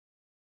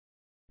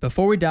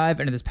Before we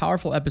dive into this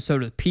powerful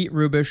episode with Pete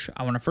Rubish,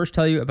 I want to first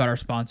tell you about our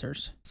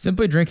sponsors.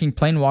 Simply drinking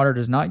plain water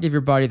does not give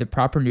your body the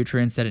proper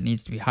nutrients that it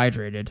needs to be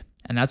hydrated,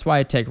 and that's why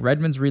I take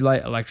Redmond's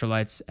Relight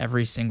electrolytes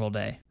every single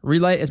day.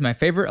 Relight is my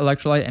favorite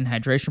electrolyte and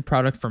hydration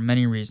product for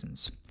many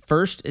reasons.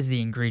 First is the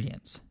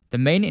ingredients. The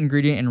main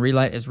ingredient in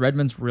Relight is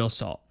Redmond's Real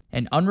Salt,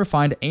 an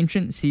unrefined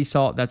ancient sea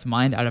salt that's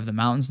mined out of the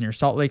mountains near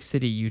Salt Lake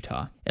City,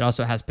 Utah. It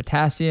also has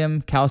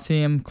potassium,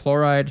 calcium,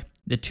 chloride,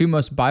 the two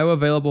most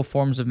bioavailable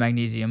forms of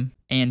magnesium,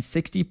 and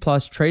 60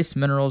 plus trace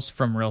minerals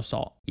from real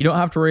salt. You don't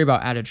have to worry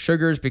about added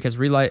sugars because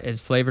Relight is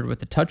flavored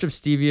with a touch of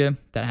stevia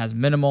that has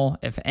minimal,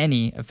 if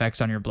any,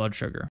 effects on your blood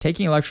sugar.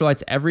 Taking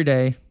electrolytes every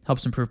day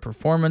helps improve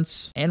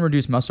performance and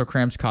reduce muscle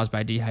cramps caused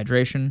by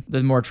dehydration.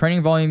 The more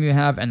training volume you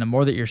have and the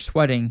more that you're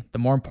sweating, the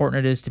more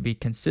important it is to be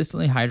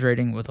consistently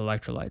hydrating with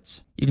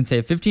electrolytes. You can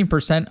save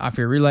 15% off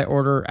your Relight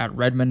order at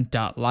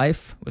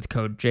redmond.life with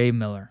code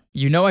JMiller.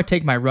 You know I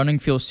take my running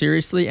fuel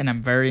seriously and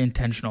I'm very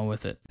intentional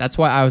with it. That's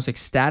why I was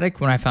ecstatic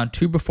when I found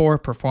 2 Before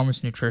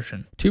Performance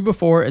Nutrition. 2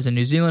 Before is a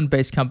New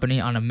Zealand-based company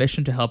on a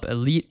mission to help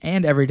elite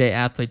and everyday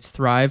athletes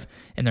thrive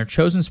in their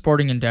chosen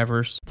sporting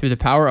endeavors through the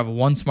power of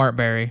one smart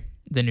berry,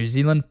 the New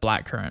Zealand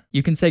blackcurrant.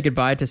 You can say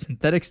goodbye to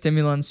synthetic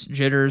stimulants,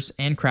 jitters,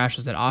 and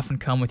crashes that often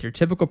come with your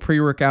typical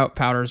pre-workout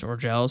powders or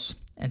gels,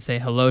 and say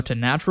hello to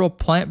natural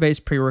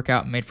plant-based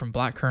pre-workout made from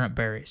blackcurrant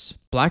berries.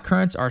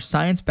 Blackcurrants are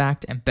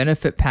science-backed and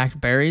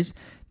benefit-packed berries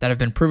that have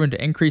been proven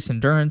to increase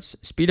endurance,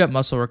 speed up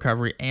muscle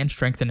recovery, and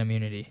strengthen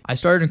immunity. I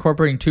started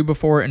incorporating 2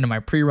 Before into my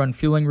pre-run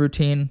fueling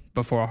routine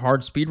before a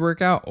hard speed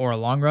workout or a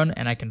long run,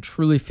 and I can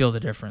truly feel the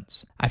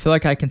difference. I feel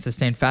like I can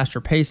sustain faster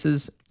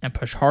paces and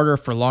push harder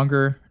for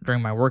longer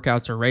during my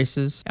workouts or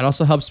races. It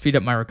also helps speed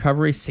up my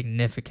recovery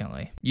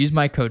significantly. Use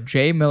my code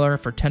JMiller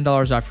for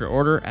 $10 off your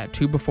order at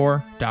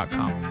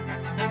 2before.com.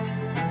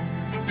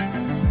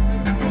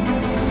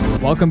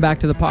 Welcome back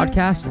to the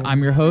podcast.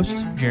 I'm your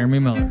host, Jeremy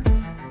Miller.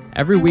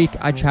 Every week,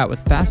 I chat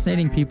with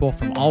fascinating people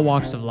from all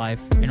walks of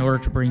life in order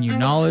to bring you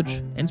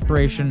knowledge,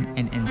 inspiration,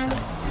 and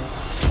insight.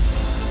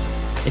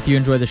 If you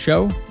enjoy the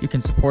show, you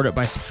can support it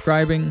by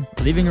subscribing,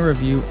 leaving a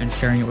review, and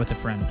sharing it with a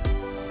friend.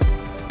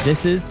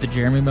 This is the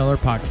Jeremy Miller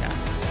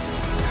Podcast.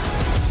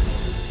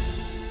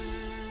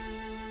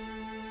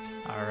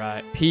 All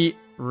right, Pete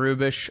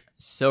Rubish,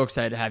 so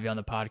excited to have you on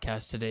the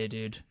podcast today,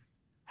 dude.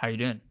 How are you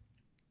doing?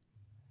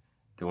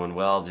 Doing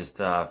well. Just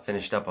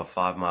finished up a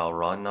 5-mile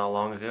run not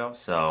long ago,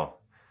 so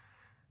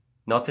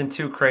nothing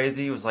too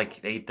crazy. It was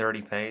like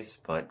 8:30 pace,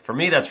 but for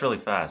me, that's really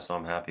fast, so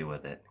I'm happy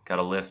with it. Got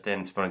a lift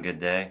in. It's been a good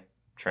day.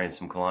 Trained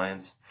some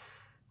clients.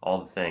 All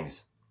the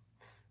things.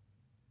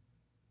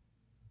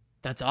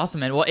 That's awesome,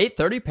 man. Well,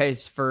 8:30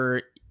 pace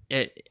for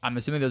it. I'm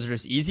assuming those are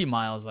just easy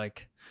miles.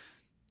 Like,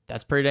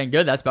 that's pretty dang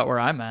good. That's about where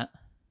I'm at.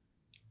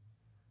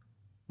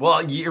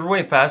 Well, you're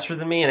way faster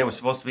than me, and it was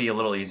supposed to be a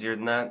little easier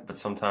than that, but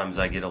sometimes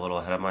I get a little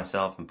ahead of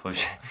myself and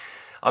push.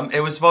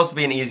 It was supposed to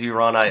be an easy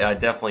run. I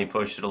definitely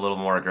pushed it a little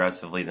more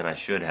aggressively than I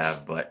should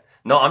have. But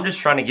no, I'm just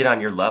trying to get on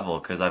your level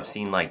because I've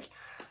seen like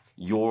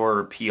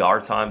your PR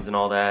times and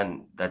all that,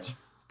 and that's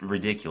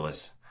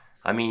ridiculous.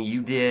 I mean,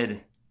 you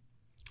did,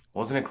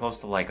 wasn't it close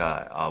to like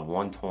a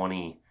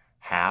 120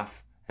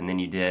 half? And then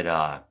you did,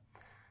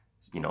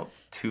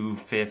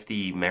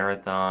 250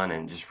 marathon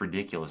and just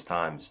ridiculous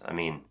times. I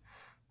mean,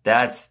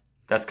 that's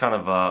kind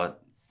of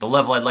the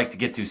level I'd like to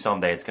get to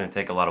someday. It's going to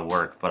take a lot of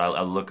work, but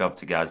I look up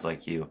to guys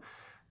like you,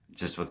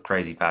 just with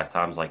crazy fast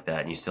times like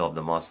that, and you still have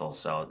the muscle.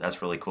 So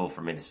that's really cool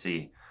for me to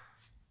see.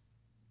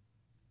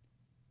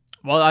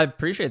 Well, I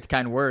appreciate the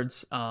kind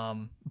words.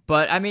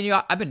 But I mean,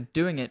 I've been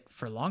doing it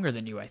for longer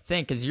than you, I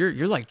think, because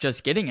you're like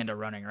just getting into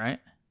running, right?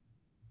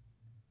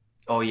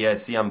 Oh yeah.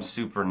 See, I'm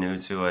super new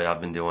to it. I've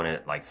been doing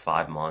it like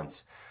 5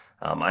 months.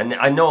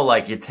 I know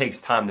like it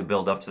takes time to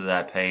build up to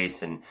that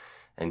pace and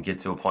get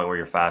to a point where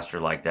you're faster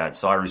like that.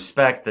 So I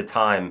respect the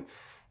time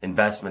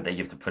investment that you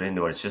have to put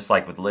into it. It's just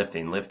like with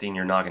lifting. Lifting,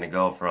 you're not going to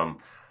go from,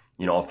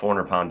 a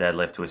 400-pound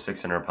deadlift to a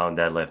 600-pound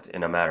deadlift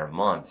in a matter of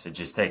months. It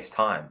just takes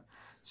time.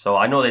 So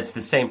I know it's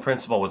the same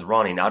principle with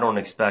running. I don't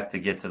expect to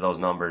get to those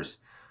numbers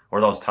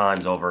or those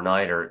times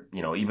overnight or,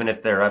 even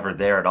if they're ever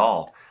there at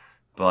all.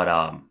 But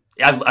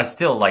I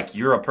still, like,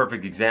 you're a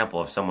perfect example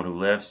of someone who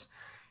lifts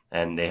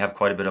and they have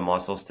quite a bit of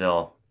muscle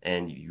still,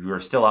 and you are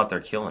still out there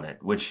killing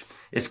it, which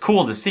is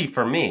cool to see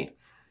for me.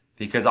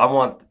 Because I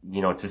want,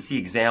 to see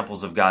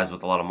examples of guys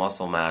with a lot of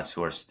muscle mass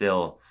who are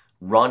still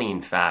running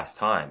fast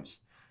times.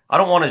 I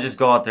don't want to just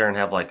go out there and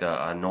have like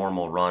a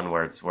normal run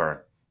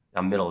where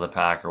I'm middle of the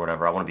pack or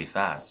whatever. I want to be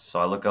fast.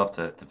 So I look up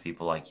to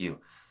people like you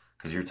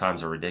because your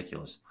times are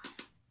ridiculous.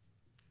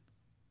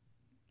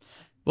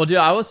 Well, dude,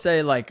 I will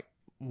say like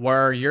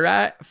where you're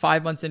at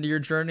 5 months into your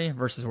journey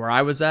versus where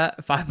I was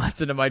at 5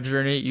 months into my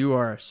journey, you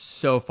are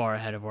so far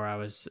ahead of where I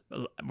was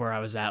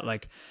at.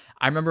 Like,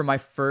 I remember my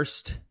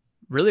first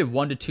really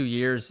 1 to 2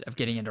 years of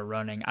getting into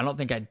running. I don't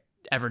think I'd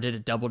ever did a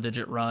double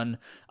digit run.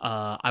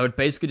 I would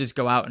basically just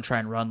go out and try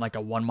and run like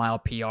a 1 mile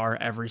PR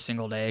every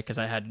single day because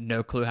I had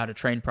no clue how to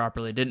train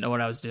properly, didn't know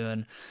what I was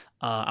doing.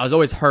 I was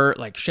always hurt,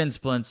 like shin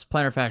splints,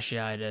 plantar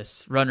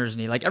fasciitis, runner's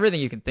knee, like everything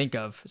you can think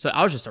of. So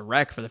I was just a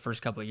wreck for the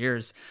first couple of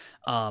years.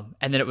 And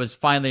then it was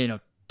finally,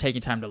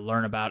 taking time to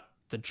learn about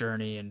the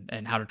journey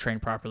and how to train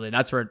properly.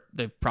 That's where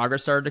the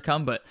progress started to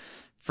come. But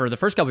for the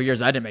first couple of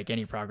years, I didn't make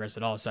any progress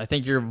at all. So I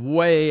think you're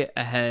way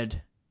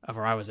ahead of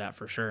where I was at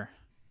for sure.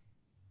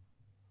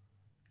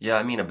 Yeah,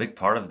 I mean, a big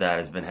part of that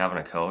has been having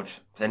a coach,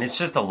 and it's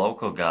just a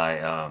local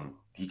guy.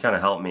 He kind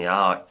of helped me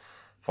out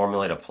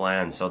formulate a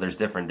plan. So there's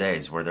different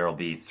days where there'll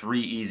be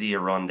 3 easier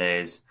run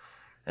days,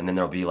 and then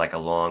there'll be like a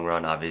long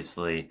run,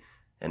 obviously,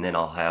 and then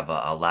I'll have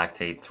a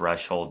lactate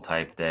threshold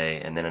type day,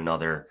 and then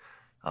another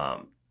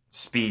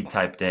speed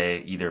type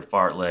day, either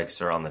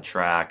fartleks or on the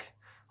track.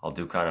 I'll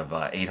do kind of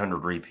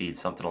 800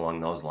 repeats, something along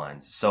those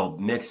lines. So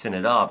mixing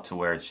it up to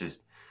where it's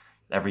just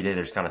every day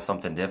there's kind of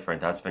something different.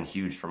 That's been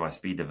huge for my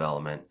speed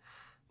development.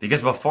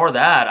 Because before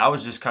that, I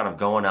was just kind of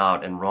going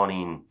out and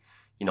running,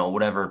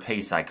 whatever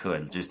pace I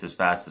could, just as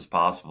fast as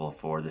possible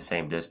for the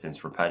same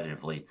distance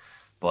repetitively.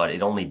 But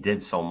it only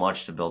did so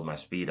much to build my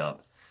speed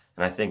up.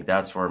 And I think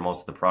that's where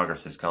most of the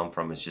progress has come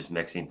from, is just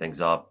mixing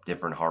things up,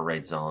 different heart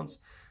rate zones,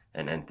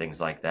 and things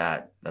like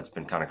that. That's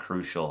been kind of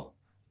crucial.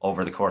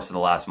 Over the course of the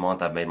last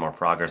month, I've made more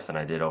progress than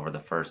I did over the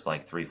first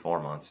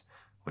 3-4 months,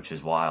 which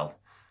is wild.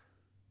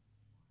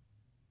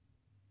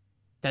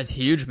 That's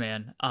huge,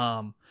 man.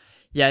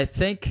 Yeah, I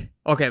think,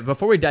 okay,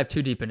 before we dive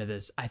too deep into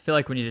this, I feel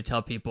like we need to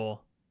tell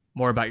people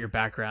more about your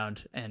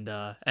background and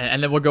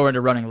then we'll go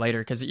into running later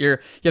because you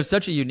have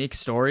such a unique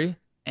story,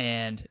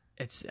 and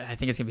I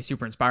think it's gonna be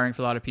super inspiring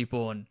for a lot of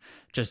people and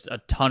just a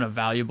ton of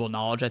valuable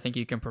knowledge I think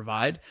you can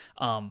provide.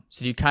 So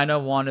do you kind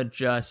of want to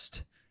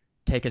just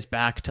take us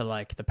back to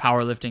like the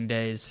powerlifting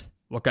days?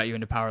 What got you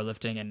into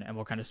powerlifting, and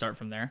we'll kind of start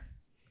from there?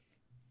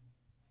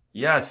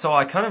 Yeah, so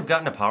I kind of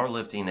got into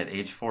powerlifting at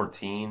age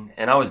 14,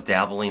 and I was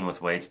dabbling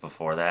with weights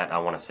before that. I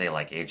want to say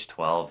like age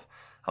 12.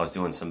 I was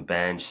doing some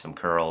bench, some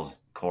curls,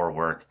 core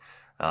work,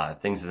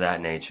 things of that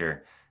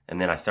nature.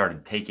 And then I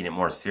started taking it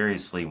more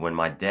seriously when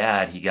my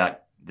dad, he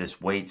got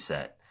this weight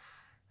set.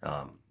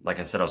 Like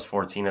I said, I was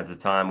 14 at the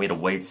time. We had a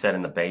weight set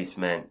in the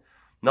basement,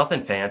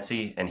 nothing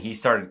fancy. And he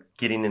started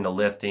getting into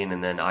lifting,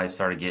 and then I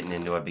started getting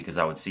into it because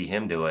I would see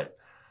him do it.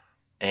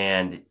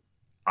 And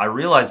I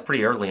realized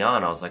pretty early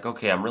on, I was like,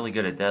 okay, I'm really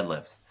good at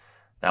deadlift.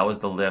 That was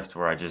the lift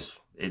where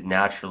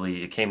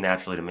it came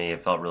naturally to me.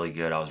 It felt really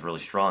good. I was really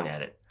strong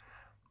at it.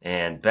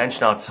 And bench,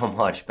 not so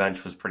much.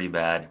 Bench was pretty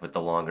bad with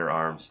the longer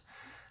arms.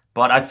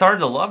 But I started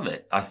to love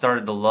it. I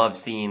started to love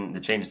seeing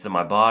the changes in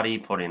my body,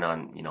 putting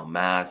on,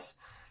 mass,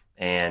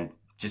 and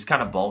just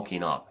kind of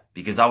bulking up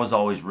because I was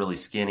always really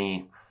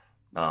skinny.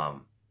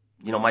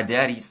 My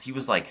dad, he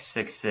was like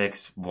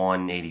 6'6",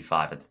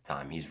 185 at the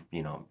time. He's,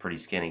 pretty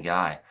skinny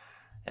guy.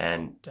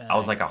 And Dang. I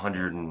was like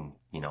 100 and,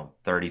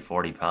 30,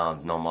 40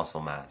 pounds, no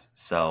muscle mass.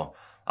 So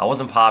I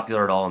wasn't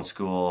popular at all in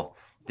school.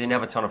 Didn't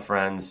have a ton of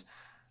friends.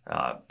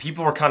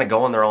 People were kind of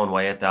going their own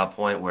way at that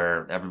point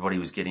where everybody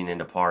was getting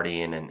into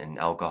partying and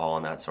alcohol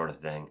and that sort of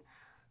thing.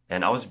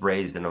 And I was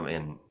raised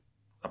in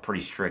a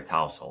pretty strict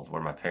household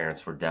where my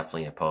parents were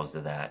definitely opposed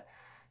to that.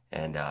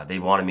 And they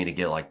wanted me to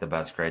get like the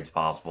best grades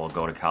possible,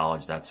 go to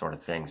college, that sort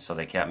of thing. So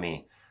they kept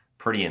me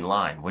pretty in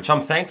line, which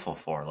I'm thankful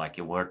for. Like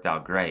it worked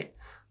out great.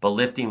 But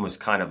lifting was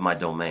kind of my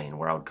domain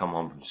where I would come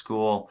home from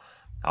school,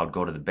 I would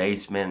go to the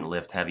basement,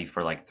 lift heavy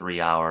for like 3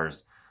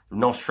 hours.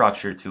 No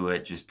structure to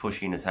it, just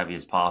pushing as heavy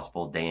as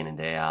possible day in and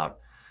day out.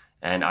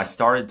 And I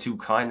started to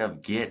kind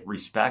of get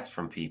respect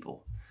from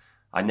people.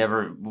 I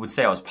never would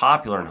say I was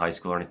popular in high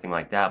school or anything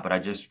like that, but I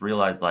just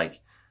realized like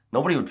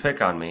nobody would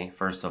pick on me,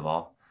 first of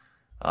all.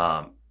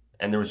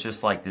 And there was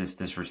just like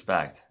this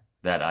respect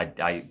that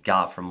I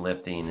got from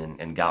lifting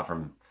and got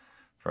from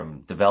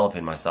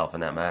developing myself in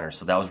that manner.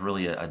 So that was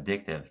really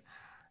addictive.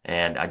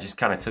 And I just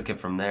kind of took it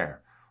from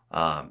there.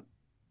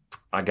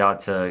 I got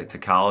to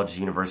college,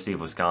 University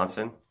of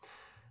Wisconsin,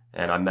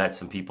 and I met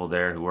some people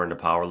there who were into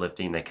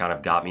powerlifting. They kind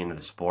of got me into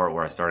the sport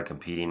where I started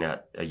competing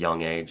at a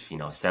young age.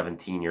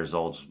 17 years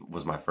old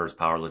was my first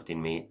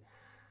powerlifting meet.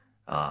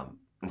 And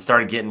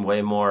started getting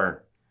way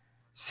more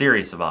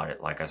serious about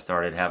it. Like I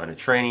started having a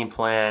training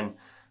plan,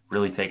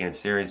 really taking it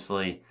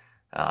seriously,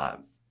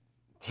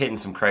 hitting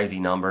some crazy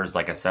numbers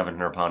like a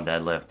 700-pound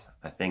deadlift.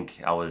 I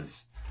think I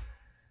was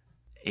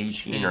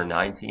 18 or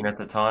 19 at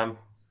the time.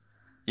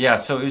 Yeah,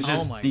 so it was Oh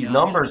just my these gosh.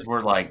 numbers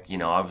were like,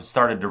 I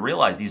started to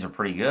realize these are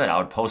pretty good. I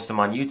would post them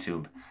on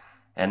YouTube.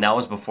 And that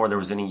was before there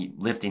was any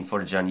lifting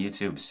footage on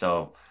YouTube.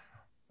 So,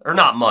 or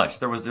not much.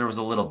 There was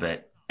a little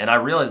bit. And I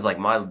realized like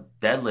my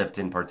deadlift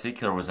in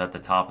particular was at the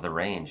top of the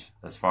range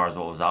as far as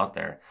what was out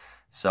there.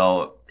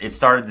 So it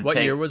started to What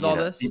year take, was all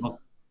this? people.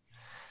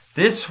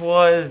 This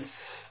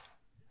was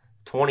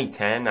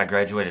 2010. I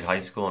graduated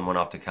high school and went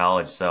off to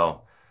college.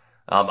 So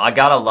I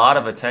got a lot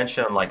of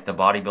attention on like the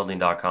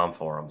bodybuilding.com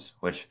forums,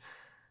 which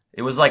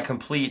it was like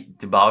complete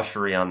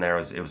debauchery on there.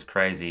 It was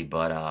crazy,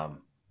 but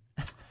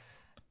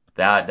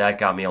that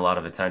got me a lot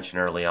of attention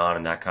early on,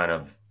 and that kind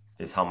of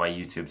is how my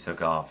YouTube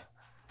took off.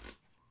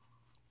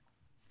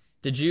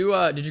 Did you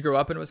grow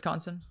up in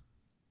Wisconsin?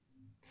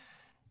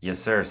 Yes,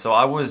 sir. So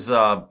I was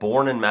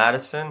born in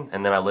Madison,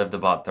 and then I lived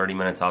about 30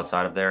 minutes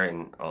outside of there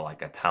in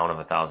like a town of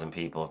 1,000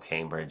 people,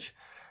 Cambridge.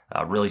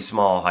 Really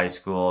small high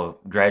school,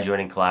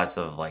 graduating class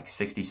of like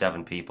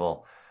 67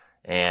 people,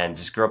 and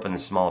just grew up in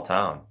this small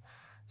town.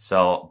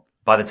 So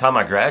by the time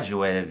I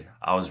graduated,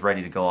 I was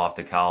ready to go off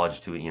to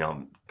college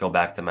to, go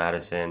back to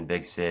Madison,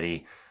 big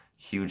city,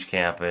 huge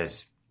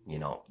campus,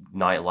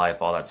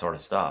 nightlife, all that sort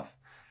of stuff.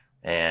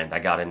 And I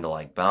got into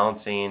like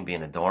bouncing,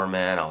 being a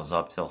doorman. I was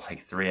up till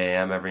like 3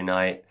 a.m. every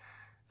night.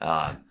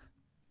 Uh,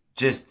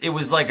 just, it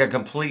was like a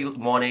complete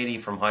 180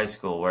 from high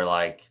school where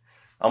like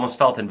I almost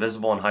felt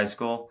invisible in high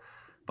school.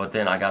 But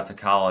then I got to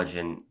college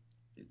and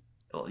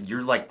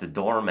you're like the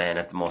doorman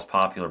at the most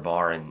popular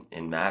bar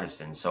in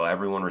Madison. So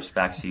everyone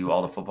respects you.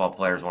 All the football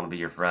players want to be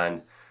your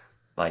friend.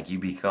 Like you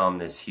become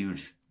this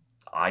huge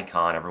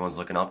icon. Everyone's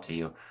looking up to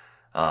you.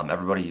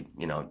 Everybody,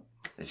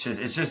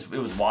 it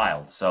was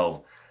wild.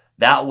 So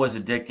that was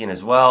addicting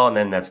as well. And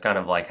then that's kind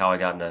of like how I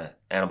got into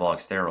anabolic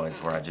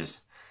steroids, where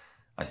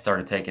I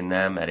started taking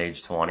them at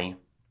age 20,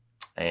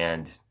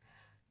 and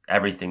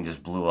everything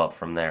just blew up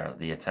from there.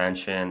 The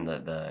attention,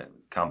 the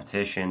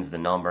competitions, the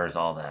numbers,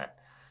 all that.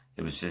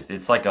 It was just,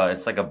 it's like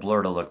a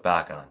blur to look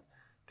back on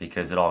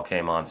because it all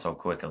came on so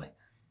quickly.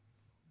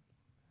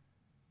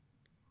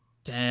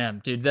 Damn,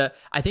 dude.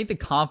 I think the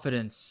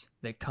confidence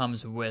that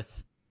comes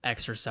with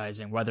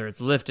exercising, whether it's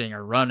lifting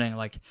or running,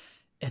 like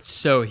it's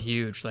so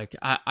huge. Like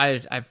I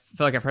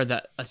feel like I've heard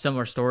that a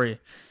similar story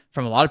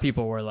from a lot of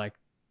people where like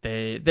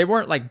they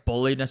weren't like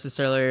bullied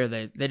necessarily, or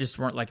they just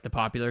weren't like the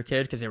popular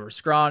kid because they were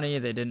scrawny,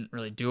 they didn't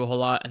really do a whole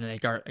lot, and then they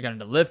got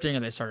into lifting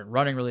and they started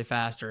running really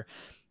fast or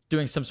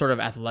doing some sort of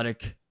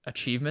athletic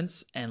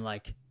achievements, and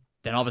like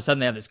then all of a sudden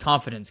they have this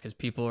confidence because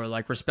people are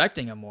like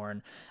respecting them more.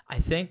 And I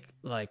think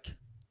like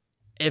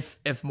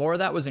if more of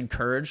that was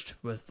encouraged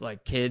with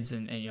like kids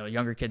and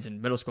younger kids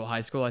in middle school,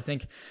 high school, I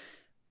think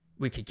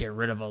we could get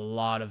rid of a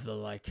lot of the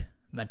like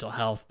mental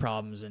health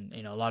problems and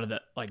a lot of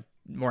the like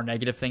more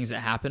negative things that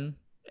happen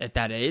at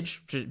that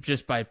age,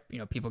 just by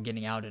people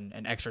getting out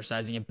and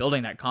exercising and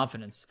building that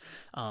confidence.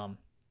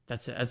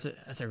 That's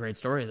a great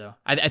story though.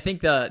 I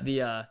think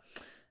the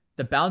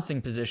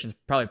bouncing position is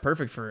probably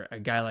perfect for a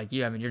guy like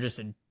you. I mean, you're just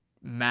a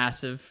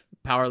massive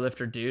power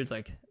lifter, dude.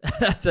 Like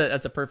that's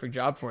a perfect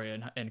job for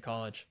you in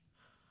college.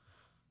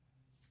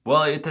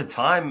 Well, at the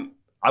time,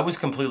 I was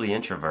completely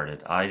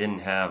introverted. I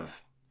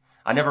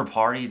never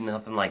partied,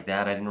 nothing like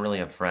that. I didn't really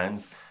have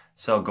friends.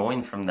 So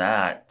going from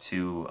that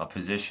to a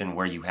position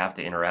where you have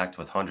to interact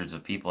with hundreds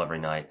of people every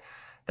night,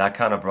 that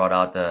kind of brought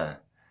out the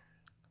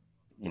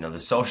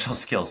social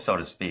skills, so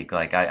to speak.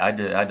 Like I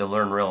had to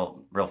learn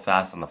real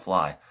fast on the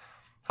fly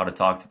how to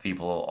talk to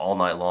people all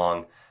night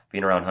long,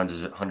 being around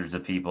hundreds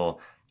of people.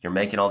 You're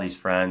making all these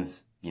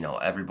friends.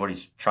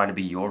 Everybody's trying to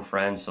be your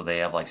friend, so they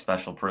have like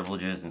special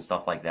privileges and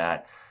stuff like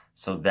that.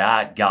 So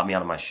that got me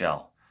out of my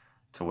shell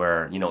to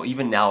where,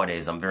 even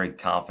nowadays I'm very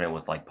confident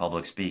with like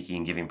public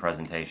speaking, giving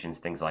presentations,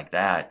 things like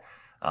that,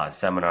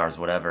 seminars,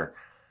 whatever.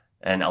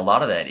 And a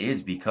lot of that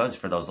is because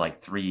for those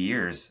like 3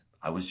 years,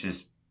 I was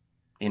just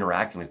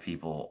interacting with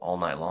people all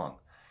night long.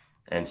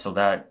 And so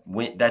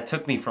that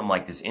took me from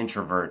like this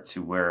introvert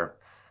to where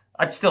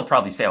I'd still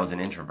probably say I was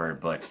an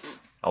introvert, but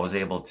I was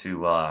able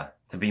to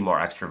be more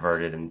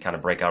extroverted and kind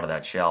of break out of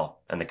that shell.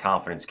 And the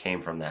confidence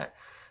came from that.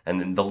 And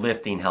then the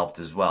lifting helped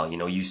as well.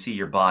 You see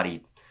your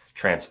body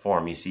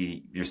transform. You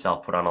see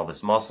yourself put on all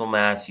this muscle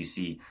mass. You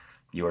see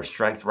your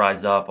strength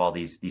rise up, all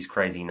these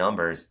crazy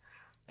numbers.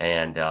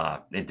 And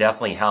it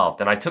definitely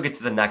helped. And I took it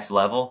to the next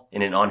level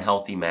in an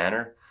unhealthy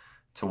manner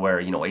to where,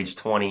 age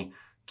 20,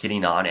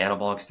 getting on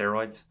anabolic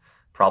steroids,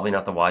 probably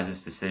not the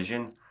wisest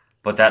decision,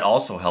 but that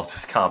also helped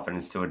with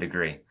confidence to a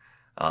degree.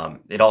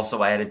 It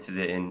also added to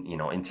the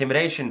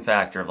intimidation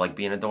factor of like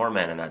being a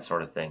doorman and that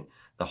sort of thing,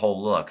 the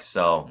whole look.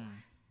 So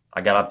I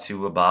got up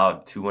to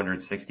about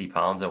 260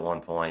 pounds at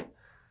one point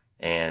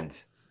and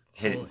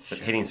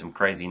hitting some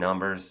crazy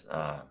numbers.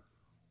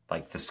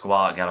 Like the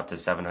squat got up to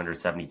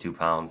 772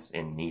 pounds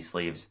in knee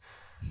sleeves.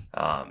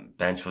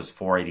 Bench was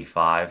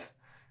 485,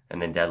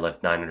 and then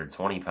deadlift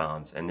 920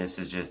 pounds. And this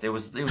is just, it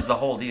was the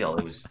whole deal.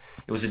 It was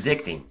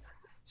addicting.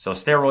 So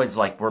steroids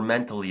like were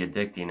mentally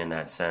addicting in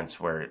that sense,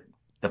 where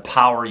the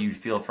power you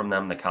feel from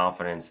them, the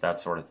confidence, that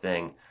sort of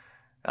thing,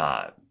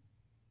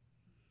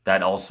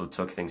 that also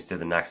took things to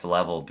the next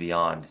level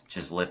beyond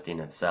just lifting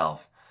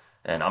itself.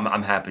 And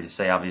I'm happy to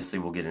say, obviously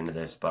we'll get into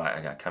this, but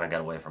I kind of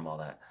got away from all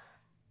that.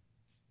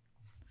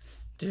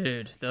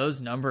 Dude,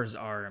 those numbers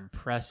are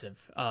impressive.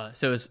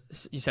 So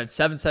you said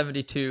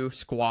 772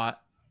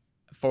 squat,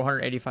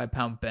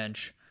 485-pound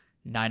bench,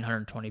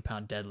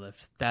 920-pound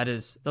deadlift.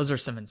 Those are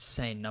some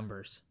insane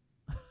numbers.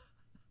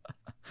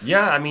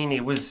 Yeah, I mean,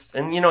 it was,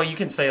 and you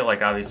can say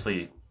like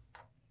obviously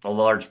a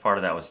large part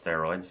of that was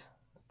steroids.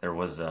 There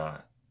was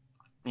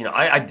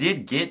I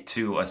did get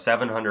to a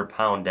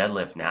 700-pound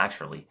deadlift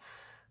naturally,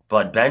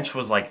 but bench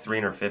was like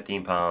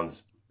 315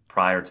 pounds,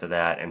 prior to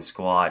that, and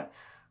squat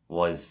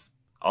was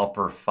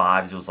upper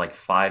fives. It was like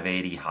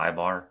 580 high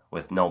bar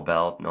with no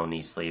belt, no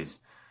knee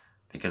sleeves,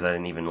 because I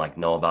didn't even like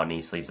know about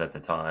knee sleeves at the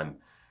time.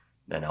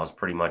 And I was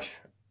pretty much,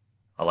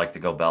 I like to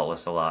go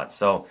beltless a lot.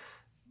 So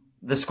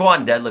the squat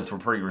and deadlifts were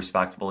pretty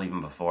respectable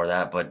even before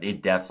that, but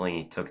it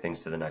definitely took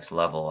things to the next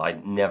level. I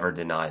never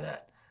deny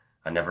that.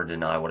 I never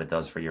deny what it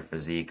does for your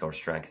physique or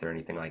strength or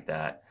anything like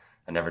that.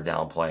 I never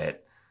downplay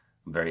it.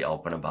 I'm very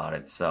open about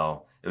it.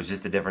 So it was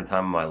just a different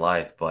time in my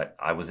life, but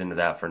I was into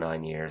that for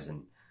 9 years,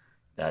 and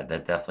that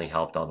definitely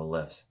helped all the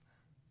lifts.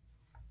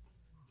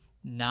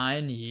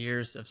 9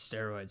 years of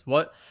steroids.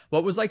 What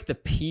was like the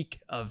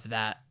peak of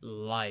that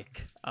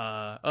like?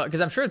 Because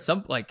I'm sure it's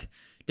some like,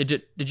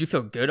 did you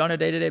feel good on a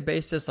day-to-day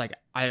basis? Like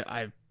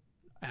I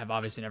have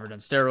obviously never done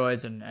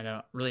steroids, and I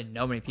don't really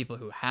know many people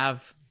who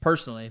have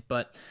personally,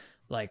 but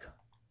like,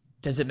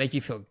 does it make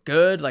you feel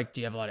good? Like,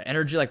 do you have a lot of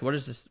energy? Like, what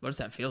does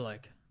that feel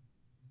like?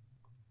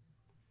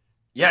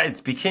 Yeah,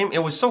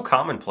 it was so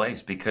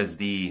commonplace because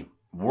the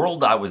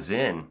world I was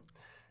in,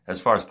 as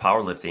far as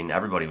powerlifting,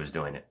 everybody was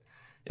doing it.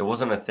 It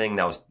wasn't a thing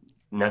that was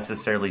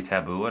necessarily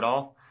taboo at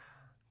all,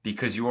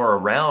 because you were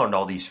around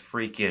all these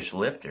freakish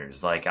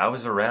lifters. Like, I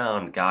was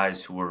around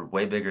guys who were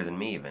way bigger than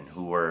me, even,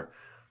 who were,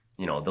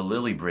 the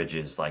Lily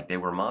Bridges. Like, they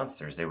were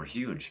monsters. They were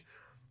huge.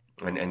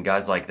 And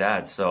guys like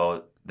that.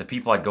 So the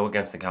people I'd go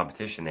against in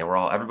competition,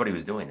 everybody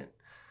was doing it.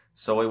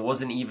 So it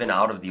wasn't even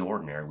out of the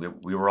ordinary.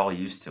 We were all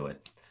used to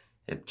it.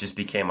 It just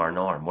became our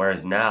norm.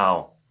 Whereas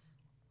now,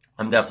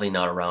 I'm definitely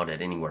not around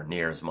it anywhere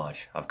near as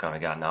much. I've kind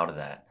of gotten out of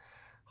that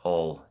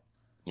whole,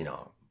 you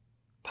know,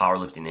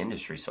 powerlifting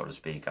industry, so to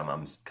speak.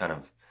 I'm kind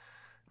of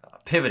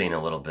pivoting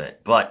a little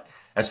bit. But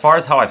as far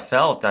as how I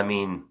felt, I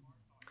mean,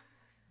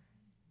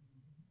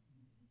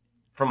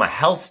 from a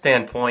health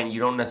standpoint,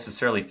 you don't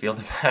necessarily feel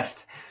the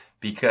best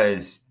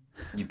because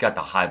you've got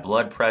the high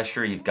blood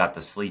pressure, you've got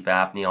the sleep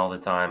apnea all the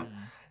time.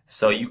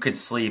 So you could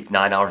sleep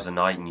 9 hours a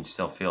night and you'd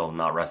still feel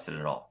not rested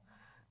at all,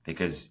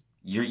 because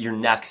your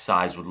neck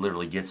size would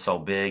literally get so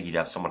big, you'd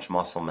have so much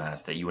muscle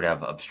mass that you would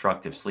have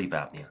obstructive sleep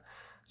apnea.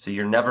 So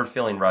you're never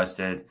feeling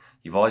rested.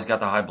 You've always got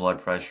the high blood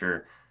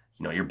pressure.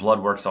 Your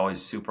blood work's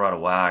always super out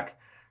of whack.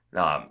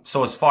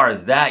 So as far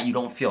as that, you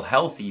don't feel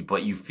healthy,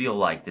 but you feel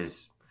like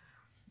this,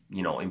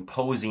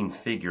 imposing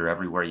figure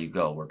everywhere you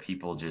go, where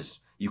people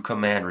you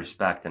command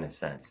respect in a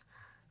sense.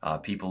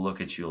 People look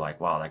at you like,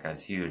 wow, that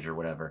guy's huge or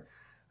whatever.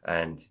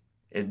 And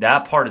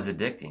that part is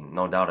addicting,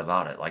 no doubt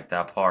about it. Like,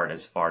 that part,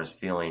 as far as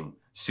feeling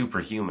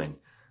superhuman,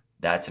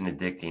 that's an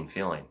addicting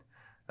feeling.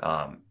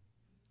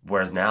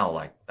 Whereas now,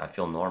 like, I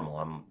feel normal.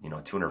 I'm,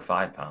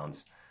 205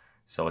 pounds.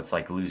 So it's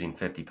like losing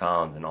 50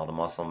 pounds and all the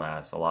muscle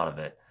mass, a lot of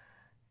it.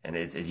 And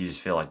you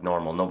just feel like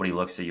normal. Nobody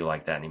looks at you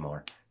like that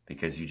anymore,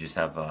 because you just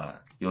have,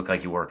 you look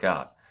like you work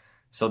out.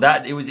 So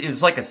that it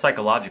was like a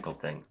psychological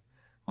thing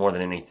more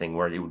than anything,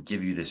 where it would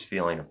give you this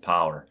feeling of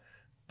power.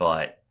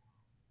 But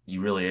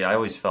I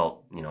always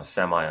felt,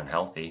 semi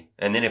unhealthy.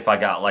 And then if I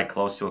got like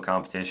close to a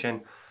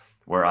competition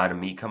where I had a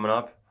meet coming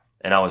up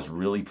and I was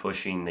really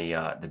pushing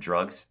the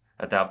drugs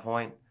at that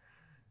point,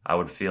 I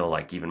would feel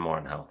like even more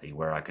unhealthy,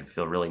 where I could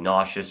feel really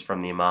nauseous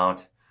from the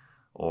amount,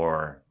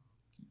 or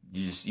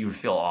you would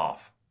feel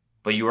off,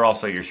 but you were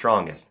also your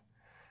strongest.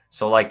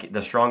 So like,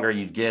 the stronger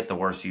you'd get, the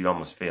worse you'd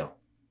almost feel.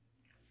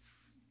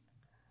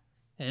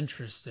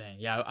 Interesting.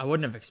 Yeah, I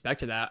wouldn't have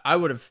expected that. I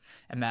would have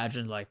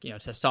imagined, like,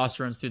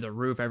 testosterone's through the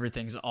roof,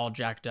 everything's all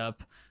jacked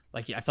up.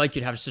 Like, I feel like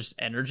you'd have just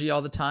energy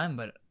all the time,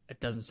 but it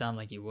doesn't sound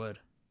like you would.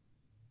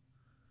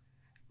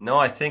 No,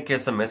 I think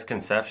it's a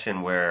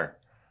misconception where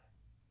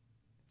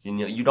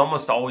you'd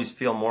almost always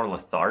feel more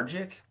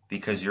lethargic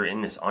because you're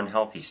in this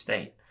unhealthy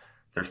state.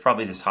 There's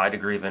probably this high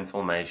degree of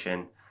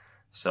inflammation.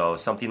 So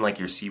something like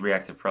your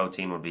C-reactive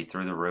protein would be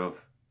through the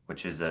roof,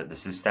 which is the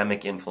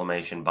systemic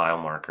inflammation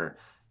biomarker.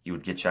 You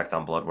would get checked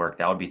on blood work.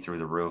 That would be through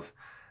the roof.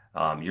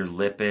 Your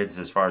lipids,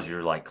 as far as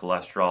your like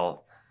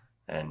cholesterol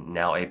and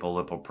now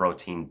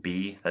apolipoprotein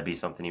B, that'd be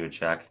something you would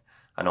check.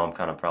 I know I'm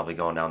kind of probably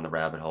going down the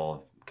rabbit hole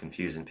of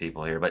confusing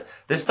people here, but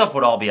this stuff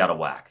would all be out of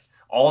whack.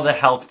 All the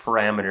health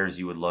parameters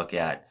you would look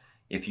at,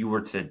 if you were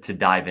to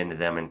dive into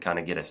them and kind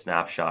of get a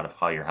snapshot of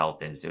how your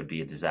health is, it would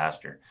be a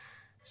disaster.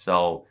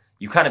 So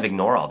you kind of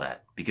ignore all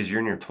that because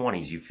you're in your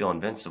 20s, you feel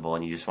invincible,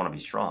 and you just want to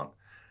be strong.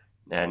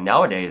 And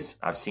nowadays,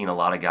 I've seen a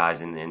lot of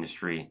guys in the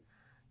industry,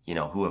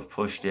 who have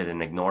pushed it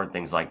and ignored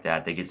things like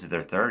that. They get to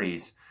their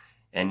 30s,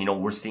 and,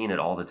 we're seeing it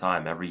all the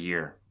time, every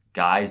year.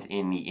 Guys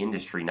in the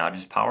industry, not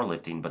just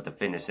powerlifting, but the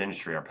fitness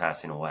industry, are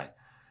passing away.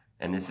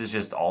 And this is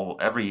just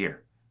every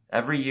year.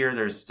 Every year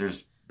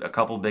there's a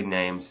couple big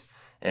names,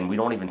 and we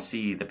don't even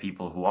see the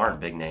people who aren't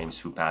big names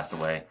who passed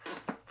away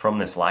from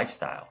this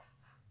lifestyle.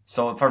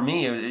 So for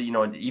me,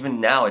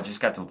 even now, it just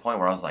got to a point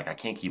where I was like, I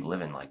can't keep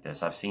living like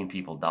this. I've seen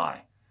people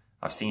die.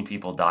 I've seen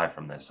people die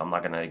from this. I'm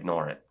not going to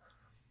ignore it.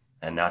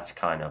 And that's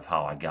kind of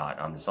how I got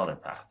on this other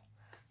path.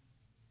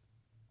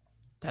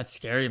 That's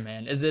scary,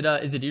 man. Is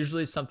it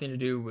usually something to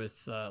do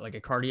with like a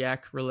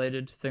cardiac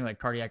related thing, like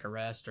cardiac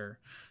arrest or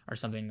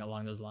something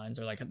along those lines,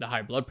 or like the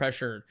high blood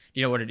pressure? Do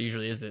you know what it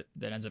usually is that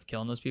ends up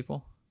killing those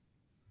people?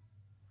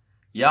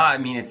 Yeah, I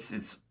mean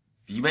it's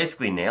you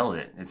basically nailed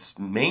it. It's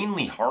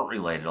mainly heart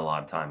related a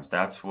lot of times.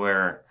 That's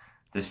where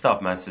this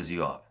stuff messes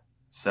you up.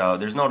 So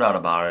there's no doubt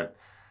about it.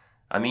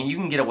 I mean, you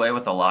can get away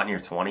with a lot in your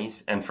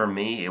 20s, and for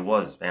me, it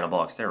was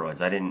anabolic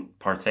steroids. I didn't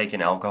partake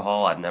in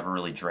alcohol. I've never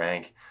really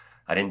drank.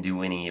 I didn't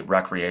do any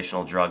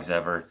recreational drugs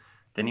ever.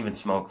 Didn't even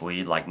smoke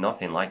weed, like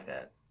nothing like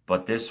that.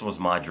 But this was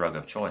my drug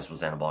of choice,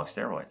 was anabolic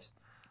steroids.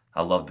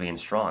 I loved being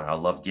strong. I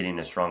loved getting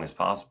as strong as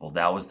possible.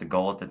 That was the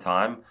goal at the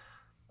time.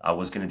 I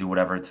was going to do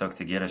whatever it took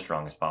to get as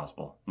strong as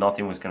possible.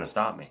 Nothing was going to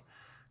stop me.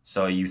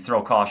 So you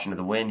throw caution to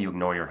the wind, you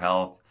ignore your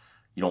health,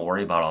 you don't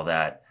worry about all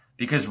that.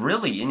 Because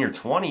really, in your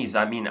 20s,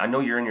 I mean, I know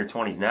you're in your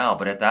 20s now,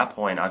 but at that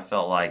point, I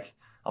felt like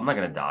I'm not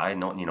going to die.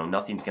 No,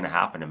 nothing's going to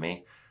happen to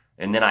me.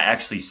 And then I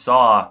actually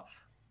saw,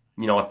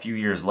 a few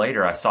years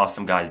later, I saw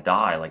some guys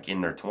die like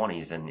in their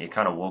 20s, and it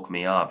kind of woke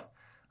me up.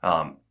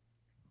 Um,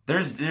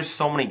 there's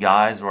so many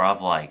guys where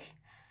I've like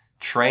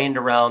trained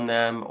around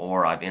them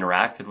or I've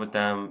interacted with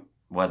them,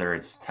 whether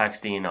it's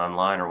texting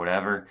online or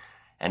whatever,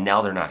 and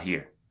now they're not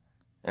here.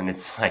 And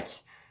it's like,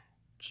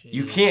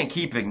 you can't Jeez.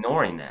 keep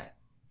ignoring that.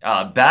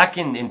 Back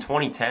in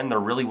 2010, there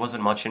really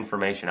wasn't much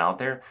information out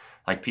there.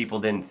 Like, people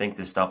didn't think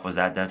this stuff was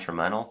that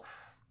detrimental.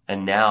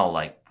 And now,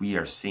 like, we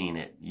are seeing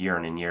it year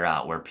in and year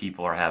out where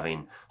people are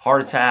having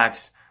heart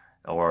attacks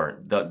or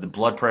the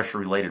blood pressure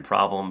related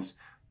problems.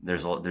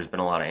 There's been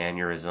a lot of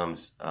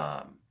aneurysms.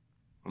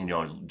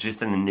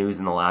 Just in the news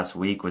in the last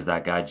week was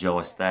that guy, Joe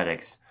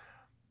Aesthetics.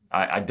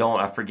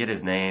 I forget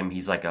his name.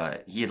 He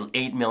had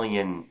 8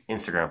 million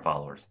Instagram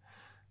followers,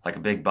 like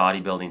a big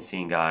bodybuilding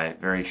scene guy,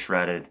 very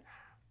shredded,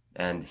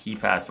 and he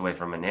passed away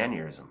from an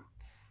aneurysm,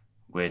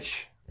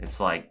 which it's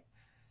like,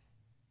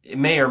 it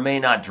may or may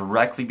not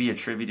directly be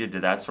attributed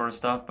to that sort of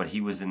stuff, but he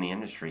was in the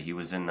industry. He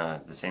was in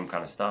the same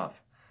kind of stuff.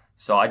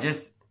 So I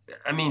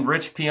mean,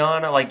 Rich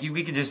Piana, like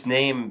we could just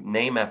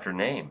name after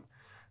name.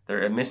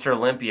 There, Mr.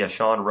 Olympia,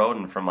 Sean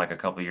Roden from like a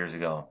couple years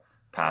ago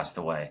passed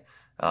away.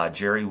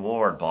 Jerry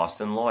Ward,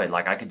 Boston Lloyd.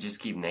 Like, I could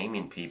just keep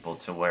naming people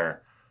to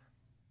where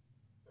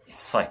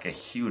it's like a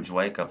huge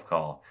wake up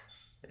call.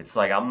 It's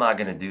like, I'm not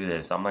going to do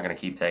this. I'm not going to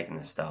keep taking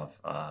this stuff.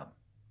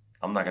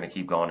 I'm not going to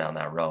keep going down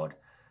that road.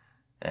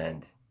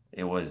 And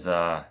it was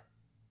a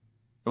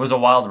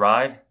wild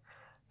ride,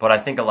 but I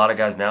think a lot of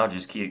guys now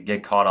just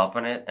get caught up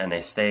in it and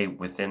they stay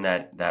within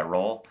that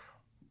role.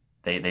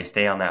 They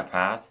stay on that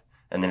path,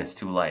 and then it's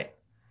too late.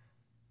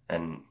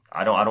 And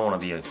I don't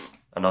want to be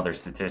another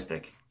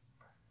statistic.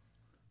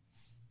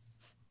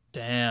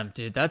 Damn,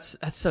 dude, that's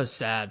so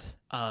sad.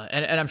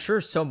 And I'm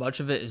sure so much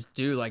of it is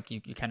due, like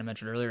you kind of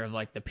mentioned earlier, of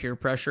like the peer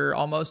pressure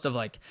almost of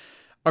like,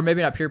 or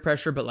maybe not peer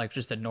pressure, but like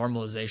just the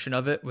normalization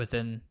of it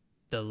within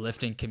the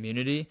lifting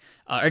community.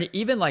 Or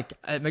even like,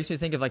 it makes me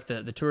think of like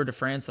the Tour de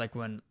France, like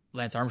when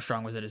Lance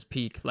Armstrong was at his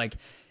peak. Like,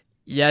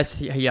 yes,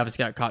 he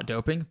obviously got caught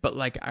doping, but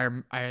like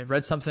I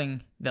read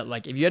something that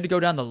like if you had to go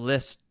down the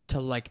list to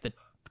like the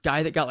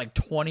guy that got like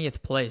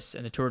 20th place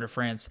in the Tour de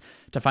France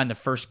to find the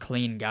first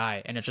clean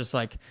guy, and it's just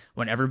like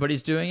when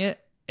everybody's doing it,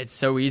 it's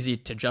so easy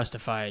to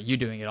justify you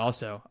doing it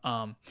also.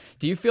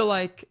 Do you feel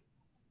like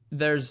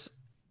there's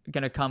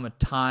gonna come a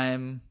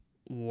time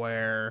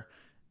where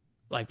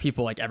like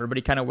people, like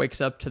everybody kind of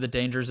wakes up to the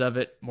dangers of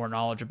it, more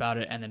knowledge about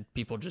it, and then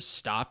people just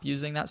stop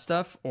using that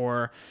stuff?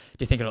 Or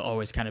do you think it'll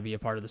always kind of be a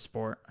part of the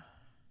sport?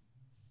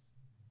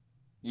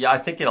 Yeah, I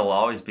think it'll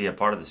always be a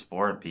part of the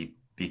sport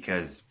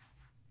because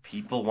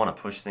people want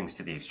to push things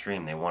to the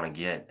extreme. They want to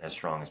get as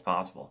strong as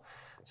possible.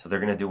 So they're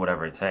going to do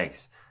whatever it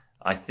takes.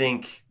 I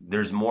think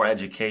there's more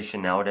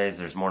education nowadays.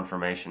 There's more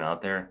information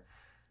out there.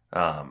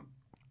 Um,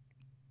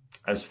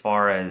 as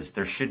far as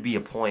there should be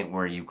a point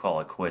where you call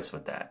it quits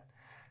with that.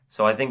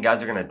 So I think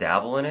guys are going to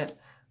dabble in it,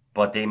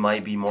 but they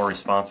might be more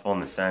responsible in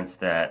the sense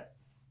that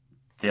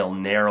they'll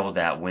narrow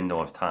that window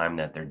of time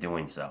that they're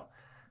doing so,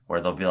 where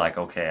they'll be like,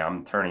 okay,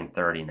 I'm turning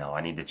 30 now.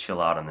 I need to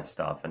chill out on this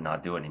stuff and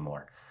not do it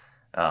anymore.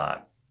 Uh,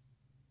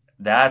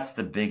 that's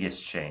the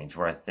biggest change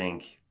where I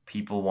think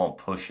people won't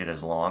push it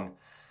as long.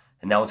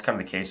 And that was kind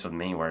of the case with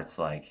me, where it's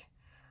like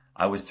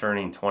I was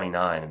turning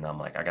 29 and I'm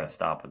like, I got to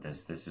stop with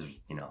this. This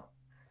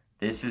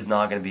is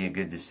not going to be a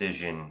good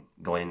decision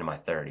going into my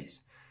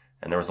 30s.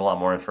 And there was a lot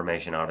more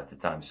information out at the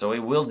time. So it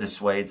will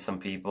dissuade some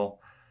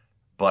people,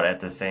 but at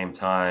the same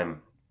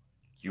time,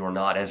 you're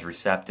not as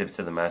receptive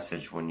to the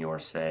message when you're,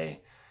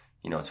 say,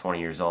 20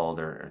 years old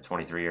or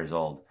 23 years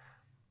old.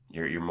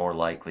 You're more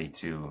likely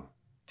to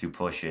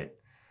push it.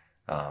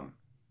 Um,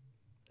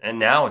 and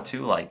now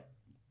too, like,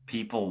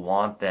 people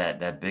want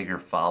that bigger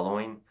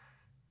following,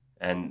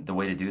 and the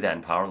way to do that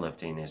in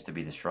powerlifting is to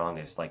be the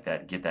strongest, like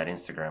that, get that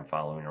Instagram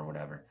following or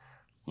whatever,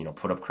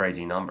 put up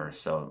crazy numbers.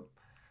 So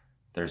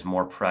there's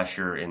more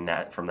pressure in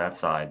that from that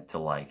side to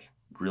like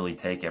really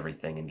take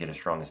everything and get as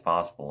strong as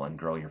possible and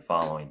grow your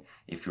following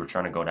if you're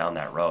trying to go down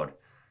that road.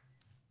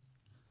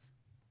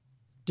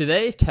 Do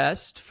they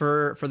test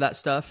for that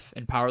stuff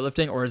in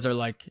powerlifting, or is there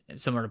like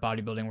similar to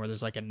bodybuilding where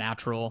there's like a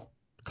natural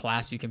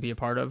class you can be a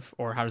part of,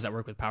 or how does that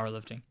work with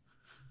powerlifting?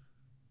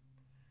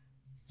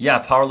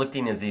 Yeah,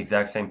 powerlifting is the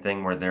exact same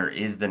thing where there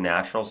is the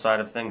natural side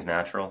of things,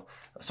 natural.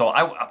 So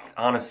I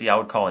honestly I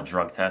would call it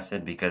drug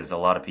tested because a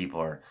lot of people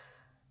are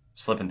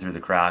slipping through the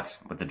cracks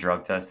with the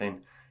drug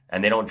testing,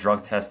 and they don't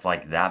drug test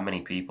like that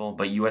many people.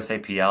 But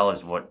USAPL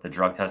is what the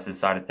drug tested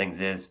side of things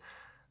is,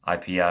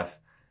 IPF,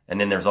 and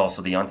then there's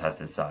also the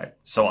untested side.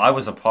 So I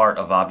was a part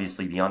of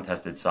obviously the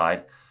untested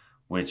side,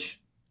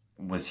 which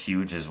was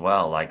huge as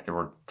well. Like there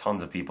were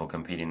tons of people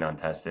competing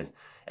untested,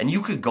 and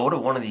you could go to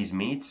one of these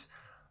meets,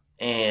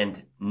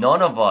 and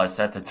none of us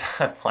at the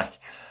time, like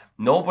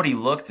nobody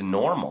looked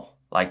normal.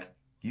 Like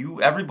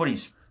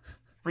everybody's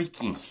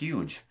freaking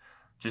huge,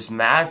 just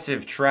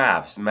massive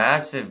traps,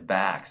 massive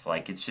backs.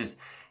 Like it's just,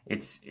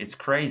 it's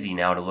crazy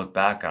now to look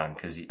back on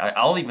because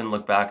I'll even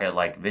look back at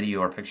like video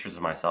or pictures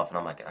of myself, and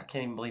I'm like, I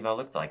can't even believe I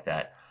looked like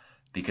that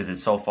because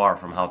it's so far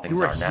from how You things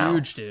were are now.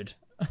 huge, dude.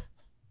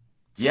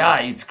 Yeah,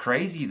 it's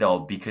crazy though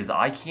because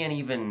I can't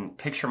even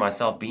picture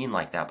myself being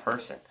like that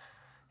person.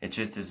 It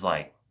just is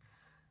like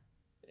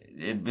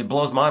it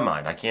blows my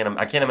mind. I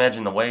can't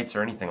imagine the weights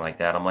or anything like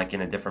that. I'm like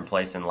in a different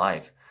place in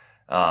life.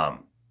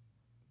 Um,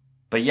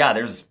 but yeah,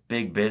 there's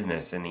big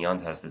business in the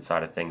untested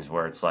side of things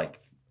where it's like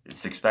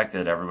it's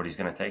expected everybody's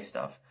going to take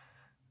stuff,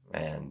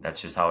 and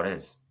that's just how it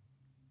is.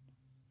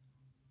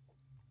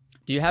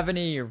 Do you have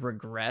any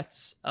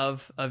regrets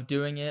of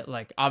doing it?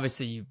 Like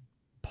obviously you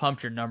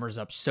pumped your numbers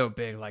up so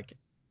big, like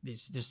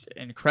these just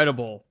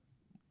incredible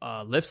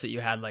lifts that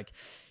you had. Like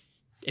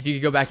if you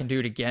could go back and do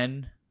it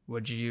again,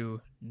 would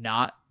you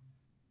not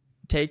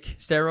take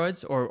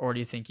steroids, or do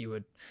you think you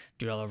would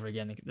do it all over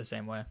again the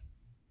same way?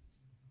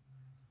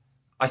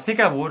 I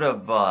think I would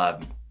have.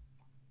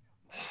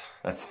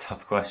 That's a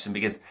tough question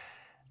because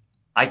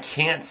I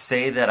can't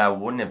say that I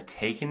wouldn't have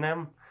taken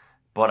them,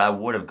 but I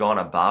would have gone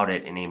about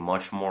it in a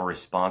much more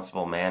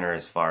responsible manner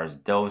as far as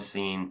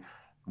dosing,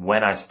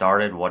 when I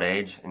started, what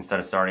age, instead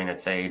of starting at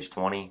say age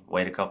 20,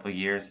 wait a couple of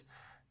years,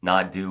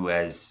 not do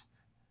as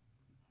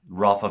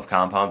rough of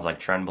compounds like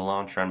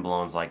trenbolone.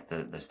 Trenbolone's like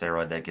the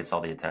steroid that gets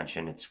all the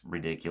attention. It's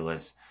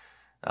ridiculous.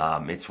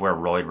 It's where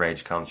roid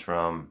rage comes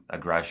from,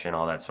 aggression,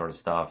 all that sort of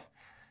stuff.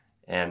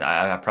 And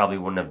I probably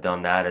wouldn't have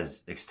done that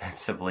as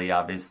extensively,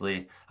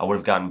 obviously. I would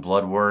have gotten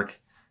blood work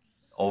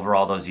over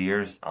all those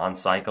years on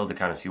cycle to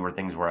kind of see where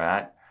things were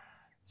at.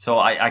 So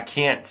I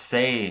can't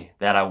say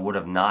that I would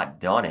have not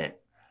done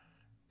it,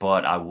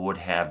 but I would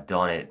have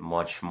done it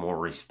much more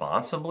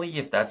responsibly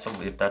if that's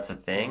a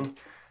thing.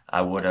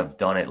 I would have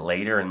done it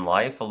later in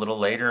life, a little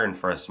later, and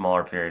for a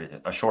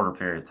shorter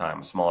period of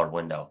time, a smaller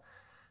window.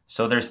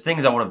 So there's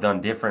things I would have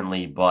done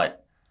differently,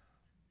 but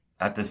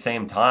at the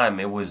same time,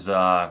 it was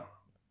a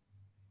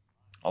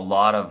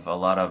lot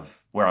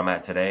of where I'm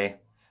at today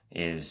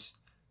is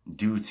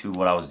due to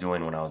what I was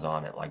doing when I was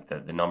on it. Like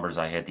the numbers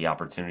I hit, the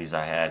opportunities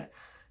I had,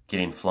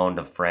 getting flown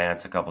to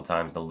France a couple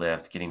times to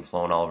lift, getting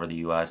flown all over the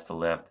US to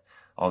lift,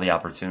 all the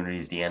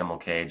opportunities, the animal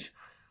cage,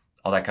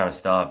 all that kind of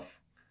stuff.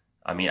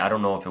 I mean, I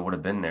don't know if it would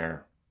have been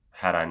there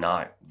had I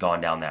not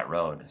gone down that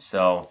road.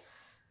 So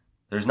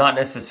there's not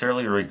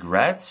necessarily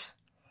regrets,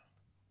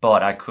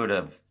 but I could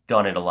have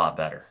done it a lot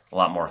better, a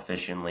lot more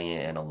efficiently,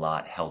 and a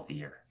lot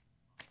healthier.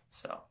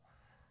 So.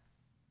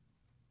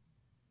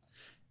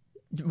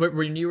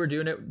 When you were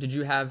doing it, did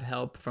you have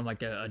help from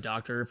like a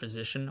doctor or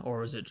physician, or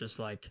was it just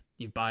like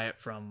you buy it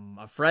from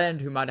a friend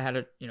who might have had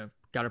it,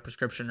 got a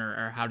prescription,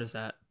 or how did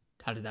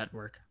that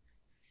work?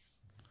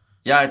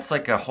 Yeah, it's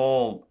like a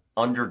whole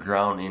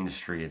underground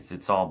industry.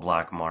 It's all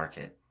black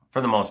market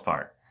for the most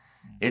part.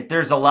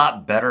 There's a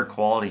lot better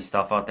quality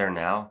stuff out there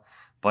now,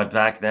 but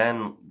back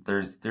then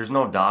there's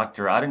no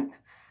doctor. I didn't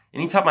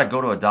anytime I'd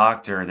go to a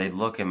doctor, they'd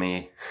look at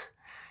me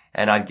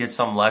and I'd get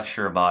some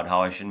lecture about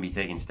how I shouldn't be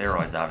taking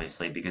steroids,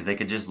 obviously, because they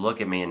could just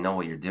look at me and know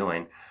what you're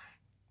doing.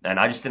 And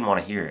I just didn't want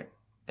to hear it.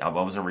 I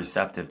wasn't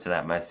receptive to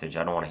that message.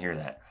 I don't want to hear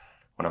that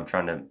when I'm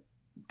trying to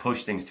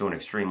push things to an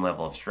extreme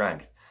level of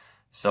strength.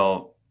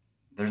 So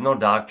there's no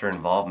doctor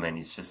involvement.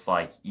 It's just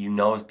like,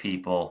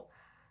 people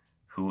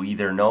who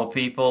either know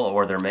people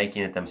or they're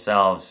making it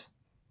themselves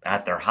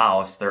at their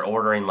house. They're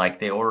ordering, like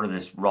they order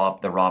the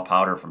raw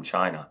powder from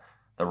China,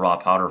 the raw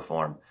powder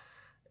form,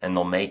 and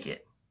they'll make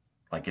it.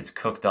 Like it's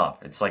cooked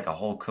up. It's like a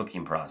whole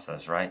cooking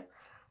process, right?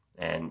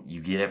 And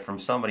you get it from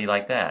somebody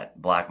like that,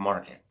 black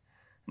market.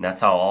 And that's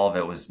how all of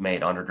it was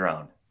made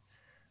underground.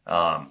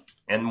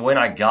 And when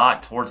I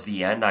got towards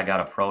the end, I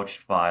got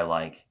approached by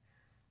like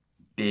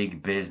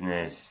big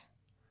business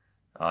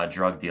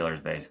drug dealers,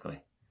 basically.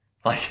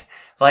 Like,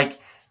 like,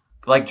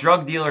 like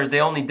drug dealers,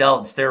 they only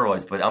dealt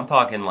steroids, but I'm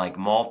talking like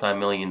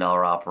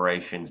multi-million-dollar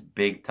operations,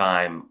 big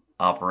time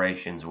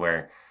operations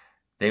where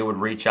they would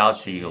reach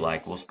out to you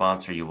like, we'll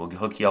sponsor you, we'll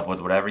hook you up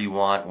with whatever you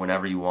want,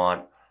 whenever you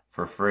want,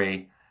 for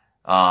free.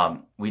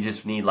 We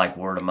just need like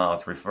word of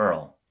mouth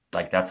referral.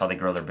 Like that's how they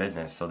grow their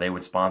business. So they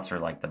would sponsor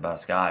like the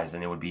best guys,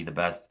 and it would be the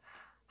best,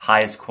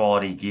 highest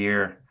quality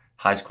gear,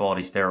 highest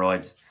quality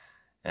steroids.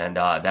 And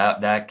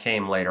that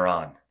came later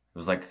on. It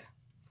was like,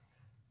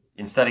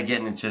 instead of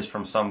getting it just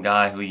from some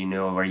guy who you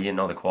knew or you didn't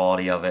know the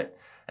quality of it.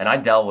 And I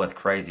dealt with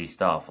crazy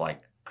stuff,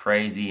 like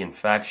crazy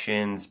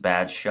infections,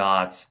 bad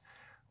shots,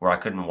 where I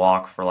couldn't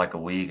walk for like a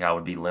week. I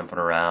would be limping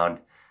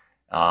around.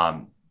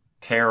 Um,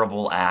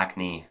 Terrible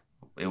acne.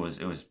 It was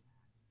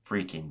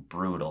freaking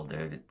brutal,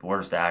 dude.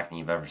 Worst acne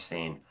you've ever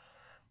seen.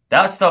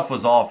 That stuff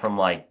was all from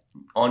like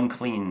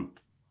unclean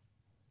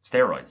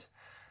steroids.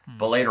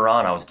 But later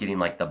on, I was getting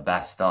like the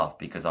best stuff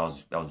because I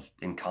was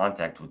in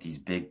contact with these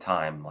big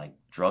time like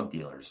drug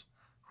dealers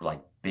who were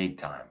like big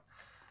time,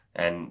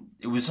 and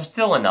it was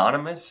still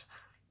anonymous,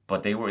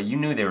 but you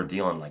knew they were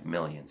dealing like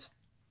millions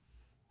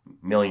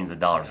of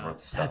dollars Yeah,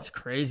 worth of that's stuff.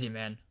 crazy,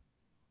 man.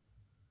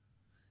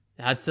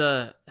 That's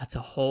a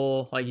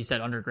whole, like you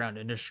said, underground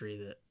industry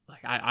that like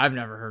I've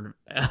never heard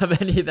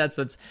of any of that.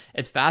 So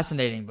it's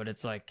fascinating, but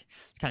it's like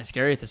it's kind of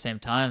scary at the same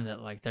time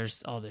that like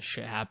there's all this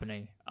shit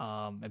happening.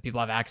 And people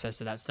have access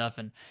to that stuff.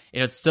 And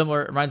it's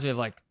similar, it reminds me of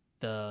like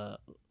the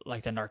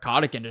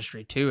narcotic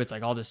industry too. It's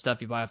like all this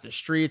stuff you buy off the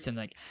streets, and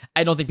like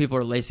I don't think people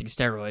are lacing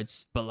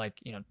steroids, but like,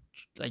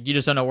 like you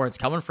just don't know where it's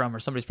coming from, or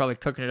somebody's probably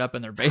cooking it up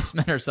in their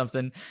basement or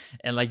something,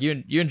 and like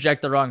you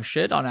inject the wrong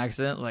shit on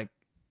accident, like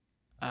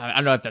I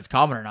don't know if that's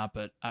common or not,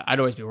 but I'd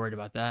always be worried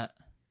about that.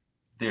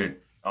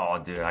 Dude, oh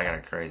dude, I got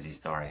a crazy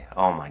story.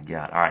 Oh my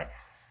god. All right.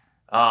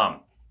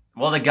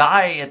 Well, the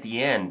guy at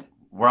the end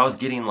where I was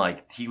getting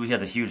like we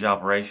had the huge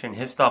operation,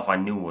 his stuff I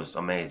knew was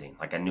amazing.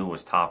 Like I knew it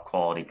was top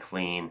quality,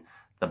 clean,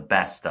 the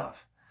best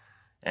stuff.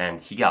 And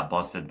he got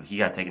busted. He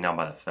got taken down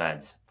by the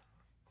feds.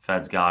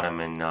 Feds got him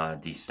in Damn.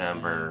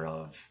 December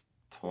of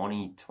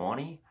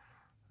 2020.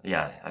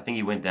 Yeah, I think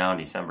he went down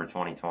December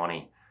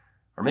 2020,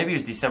 or maybe it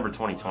was December Wow.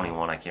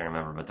 2021. I can't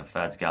remember, but the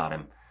feds got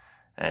him,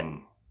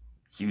 and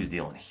he was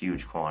dealing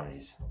huge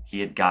quantities. He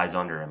had guys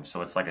under him,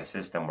 so it's like a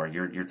system where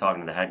you're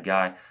talking to the head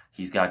guy.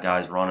 He's got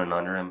guys running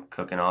under him,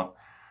 cooking up.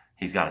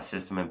 He's got a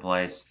system in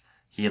place.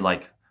 He had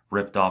like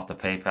ripped off the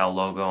PayPal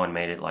logo and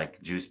made it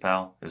like Juice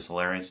Pal. It was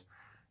hilarious.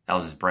 That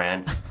was his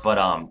brand. But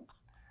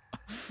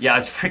yeah,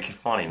 it's freaking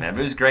funny, man.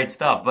 It was great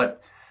stuff.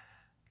 But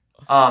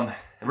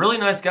a really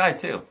nice guy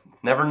too.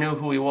 Never knew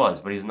who he was,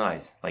 but he was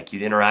nice. Like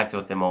you'd interact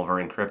with him over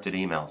encrypted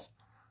emails.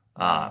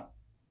 Uh, Mm.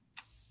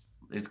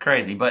 it's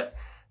crazy. But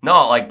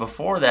no, like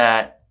before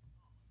that,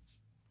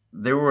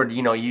 there were,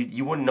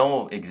 you wouldn't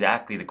know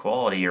exactly the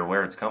quality or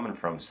where it's coming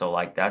from. So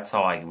like that's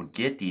how I would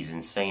get these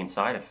insane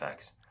side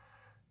effects.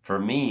 For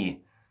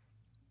me,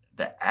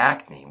 the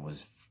acne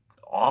was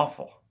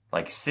awful.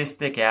 Like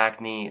cystic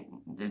acne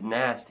is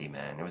nasty,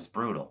 man. It was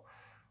brutal.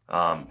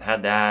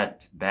 Had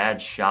that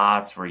bad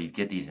shots where you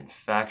get these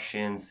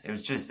infections. It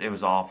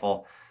was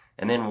awful.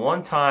 And then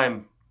one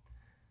time,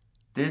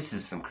 this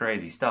is some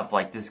crazy stuff.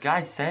 Like this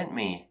guy sent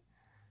me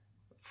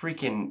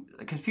freaking,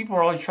 because people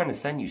are always trying to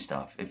send you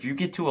stuff. If you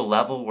get to a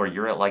level where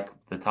you're at like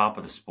the top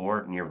of the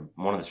sport and you're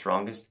one of the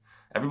strongest,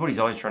 everybody's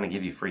always trying to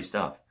give you free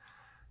stuff.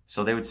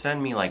 So they would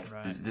send me like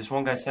Right. this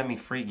one guy sent me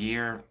free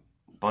gear,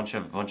 bunch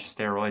of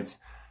steroids,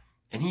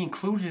 and he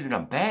included in a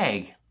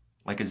bag,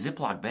 like a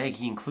Ziploc bag,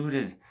 he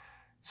included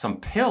some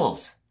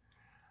pills.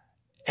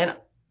 And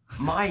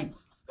my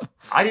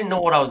I didn't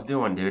know what I was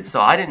doing, dude.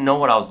 So I didn't know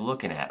what I was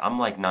looking at. I'm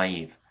like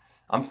naive.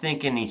 I'm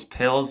thinking these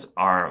pills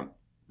are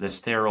the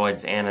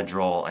steroids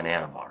Anadrol and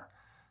Anavar.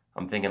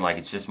 I'm thinking like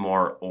it's just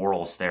more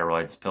oral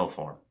steroids pill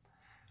form.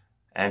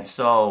 And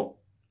so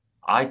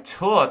I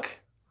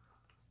took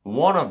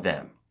one of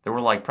them. There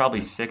were like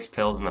probably six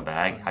pills in the Oh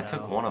bag. I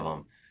took no. one of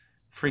them.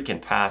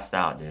 Freaking passed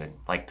out, dude.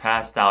 Like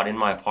passed out in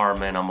my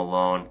apartment. I'm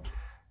alone.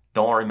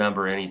 Don't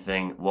remember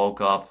anything.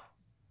 Woke up.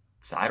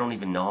 So I don't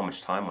even know how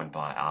much time went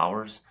by.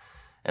 Hours.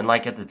 And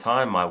like at the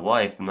time, my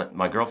wife,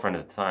 my girlfriend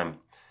at the time,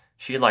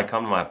 she had like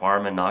come to my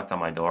apartment, knocked on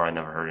my door. I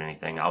never heard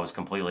anything. I was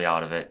completely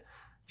out of it.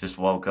 Just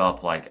woke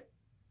up like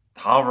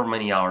however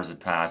many hours had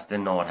passed,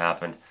 didn't know what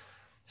happened.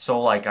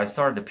 So like I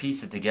started to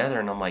piece it together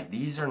and I'm like,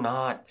 these are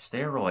not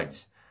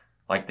steroids.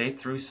 Like they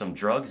threw some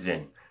drugs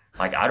in.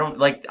 I don't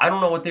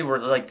know what they were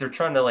like. They're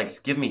trying to like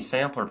give me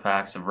sampler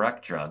packs of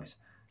rec drugs.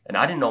 And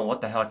I didn't know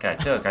what the heck I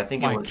took.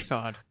 My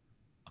God.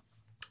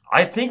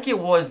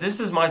 This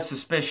is my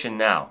suspicion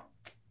now.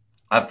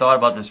 I've thought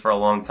about this for a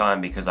long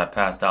time because I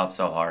passed out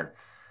so hard.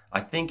 I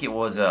think it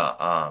was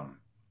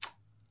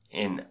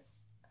in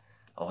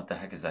what the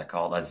heck is that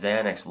called? A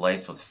Xanax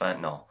laced with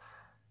fentanyl.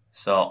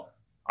 So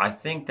I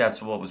think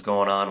that's what was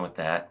going on with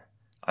that.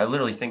 I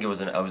literally think it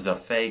was a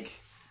fake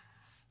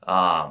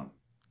um,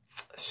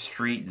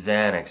 street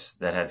Xanax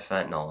that had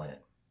fentanyl in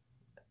it.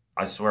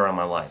 I swear on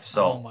my life.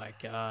 Oh So my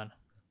God.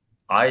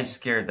 I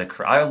scared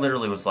I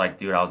literally was like,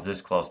 dude, I was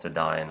this close to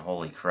dying.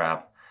 Holy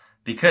crap.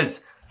 Because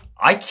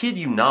I kid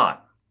you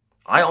not,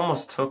 I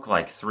almost took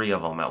like three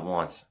of them at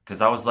once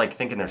because I was like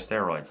thinking they're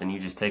steroids and you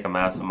just take a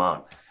massive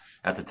amount.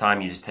 At the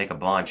time, you just take a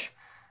bunch.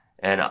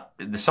 And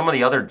some of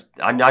the other,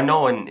 I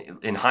know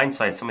in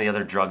hindsight, some of the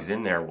other drugs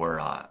in there were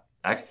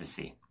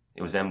ecstasy.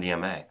 It was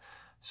MDMA.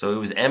 So it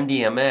was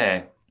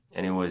MDMA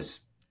and it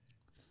was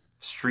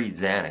street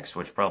Xanax,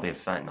 which probably had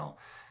fentanyl.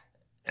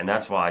 And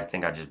that's why I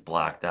think I just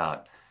blacked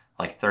out.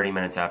 Like 30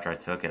 minutes after I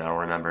took it, I don't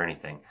remember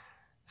anything.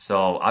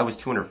 So I was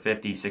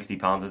 250, 60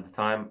 pounds at the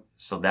time.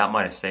 So that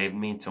might have saved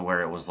me to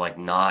where it was like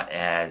not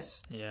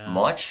as Yeah.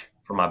 much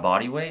for my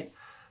body weight.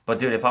 But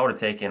dude, if I would have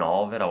taken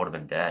all of it, I would have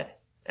been dead.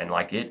 And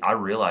like I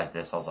realized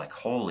this. I was like,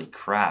 holy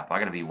crap, I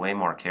got to be way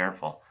more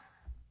careful.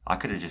 I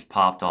could have just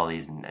popped all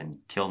these and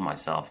killed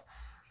myself.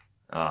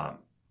 And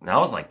I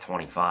was like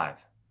 25.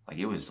 Like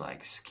it was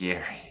like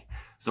scary.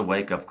 It's a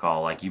wake up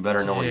call. Like you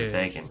better know what you're Dude,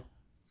 taking.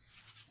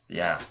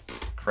 Yeah,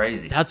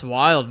 crazy. that's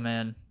wild,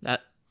 man.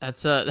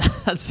 That's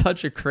that's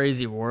such a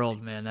crazy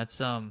world, man.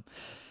 That's I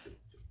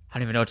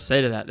don't even know what to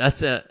say to that.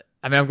 That's I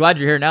mean, I'm glad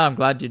you're here now. I'm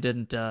glad you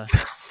didn't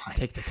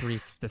take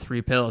the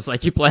three pills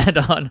like you planned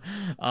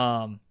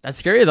on. That's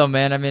scary though,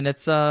 man. I mean,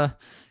 it's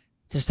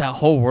just that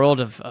whole world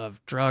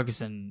of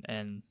drugs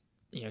and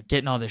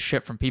getting all this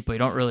shit from people you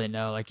don't really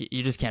know. Like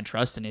you just can't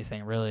trust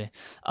anything really.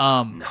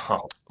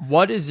 No.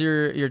 What is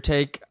your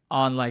take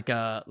on like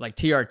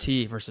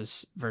TRT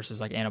versus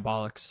like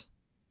anabolics?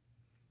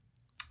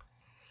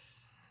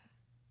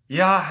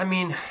 Yeah, I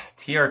mean,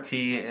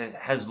 TRT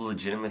has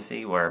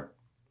legitimacy where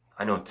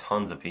I know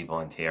tons of people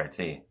on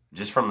TRT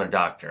just from their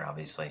doctor,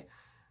 obviously.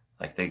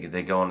 Like they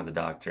go into the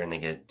doctor and they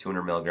get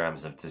 200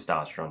 milligrams of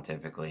testosterone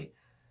typically,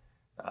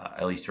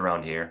 at least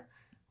around here,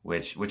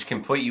 which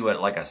can put you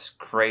at like a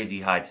crazy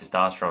high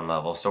testosterone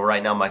level. So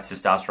right now my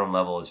testosterone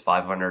level is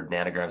 500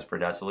 nanograms per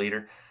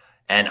deciliter,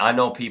 and I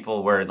know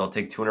people where they'll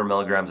take 200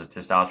 milligrams of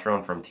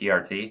testosterone from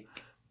TRT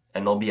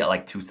and they'll be at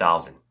like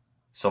 2,000.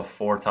 So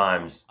four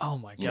times, Oh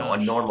my a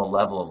gosh. normal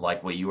level of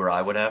like what you or I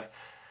would have,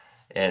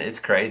 and it's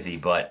crazy,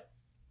 but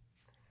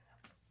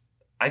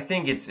I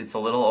think it's a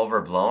little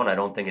overblown. I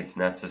don't think it's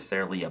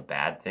necessarily a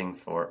bad thing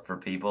for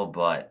people,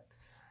 but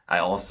I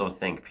also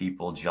think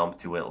people jump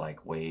to it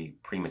like way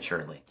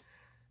prematurely,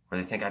 where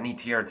they think I need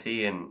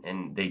TRT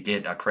and they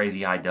get a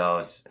crazy high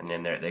dose, and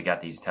then they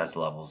got these test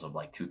levels of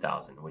like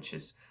 2,000, which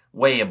is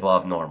way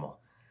above normal.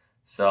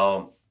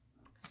 So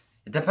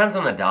it depends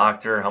on the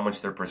doctor, how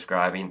much they're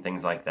prescribing,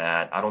 things like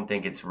that. I don't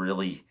think it's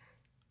really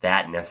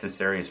that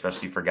necessary,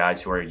 especially for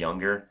guys who are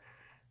younger,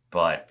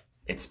 but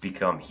it's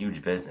become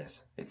huge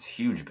business. It's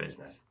huge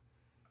business.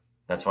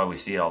 That's why we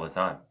see it all the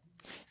time.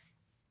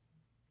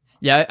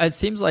 Yeah, it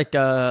seems like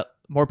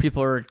more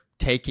people are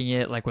taking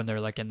it like when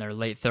they're like in their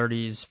late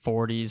 30s,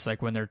 40s,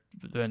 like when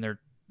their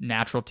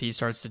natural T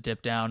starts to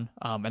dip down.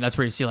 And that's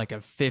where you see like a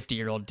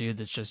 50-year-old dude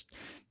that's just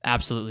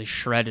absolutely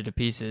shredded to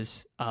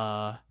pieces.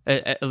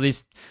 At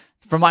least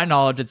from my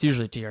knowledge, it's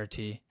usually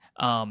TRT.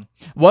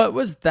 What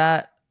was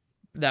that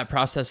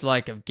process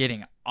like of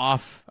getting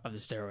off of the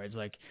steroids?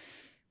 Like,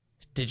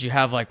 did you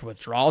have like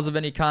withdrawals of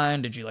any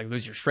kind? Did you like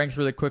lose your strength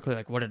really quickly?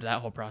 Like, what did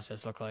that whole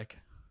process look like?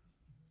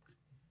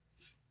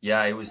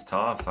 Yeah, it was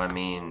tough. I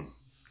mean,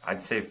 I'd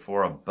say it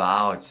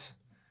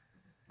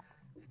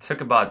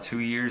took about 2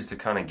 years to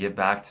kind of get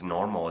back to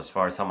normal as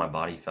far as how my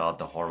body felt,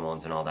 the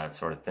hormones and all that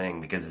sort of thing,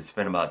 because it's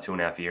been about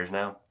 2.5 years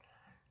now.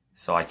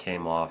 So I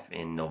came off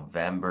in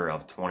November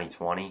of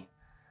 2020,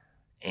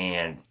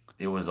 and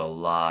it was a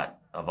lot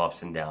of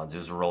ups and downs. It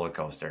was a roller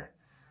coaster.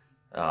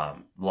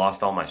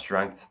 Lost all my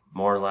strength,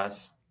 more or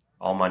less.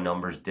 All my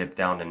numbers dipped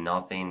down to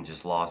nothing,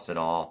 just lost it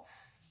all.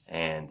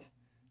 And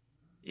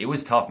it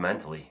was tough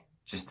mentally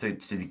just to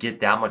get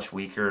that much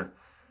weaker,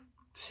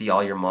 see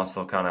all your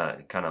muscle kind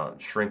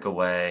of shrink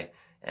away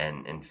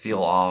and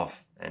feel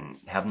off and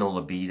have no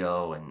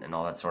libido and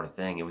all that sort of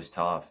thing. It was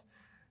tough.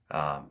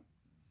 Um,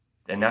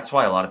 and that's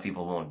why a lot of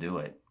people won't do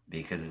it,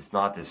 because it's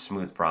not this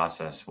smooth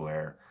process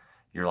where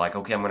you're like,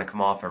 okay, I'm going to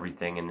come off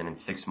everything and then in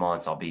 6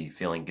 months I'll be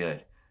feeling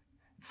good.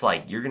 It's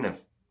like you're going to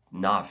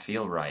not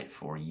feel right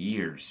for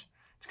years.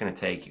 It's going to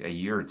take a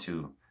year or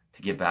two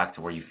to get back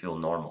to where you feel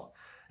normal.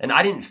 And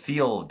I didn't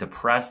feel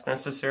depressed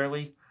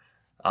necessarily.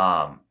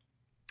 Um,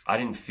 I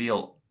didn't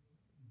feel,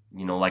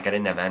 like I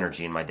didn't have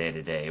energy in my day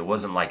to day. It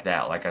wasn't like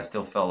that. Like I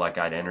still felt like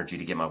I had energy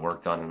to get my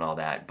work done and all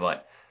that,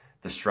 but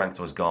the strength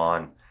was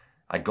gone.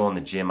 I'd go in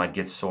the gym, I'd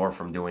get sore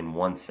from doing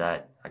one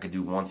set. I could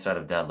do one set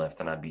of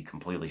deadlift and I'd be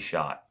completely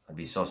shot. I'd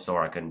be so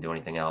sore I couldn't do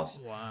anything else.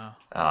 Wow.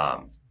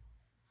 Um,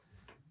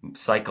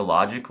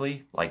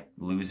 Psychologically, like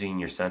losing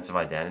your sense of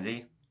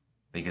identity,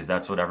 because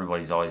that's what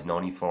everybody's always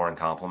known you for and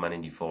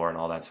complimented you for and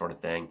all that sort of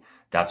thing.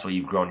 That's what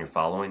you've grown your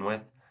following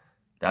with.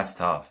 That's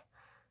tough.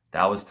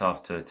 That was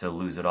tough to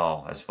lose it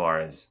all, as far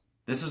as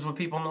this is what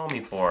people know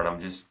me for and I'm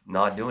just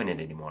not doing it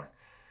anymore.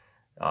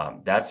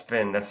 That's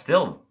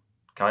still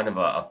kind of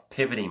a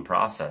pivoting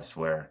process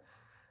where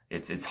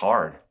it's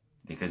hard,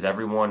 because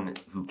everyone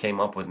who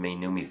came up with me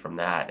knew me from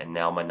that, and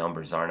now my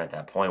numbers aren't at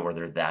that point where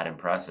they're that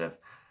impressive.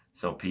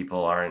 So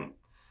people aren't,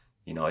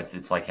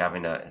 it's like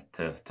having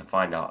to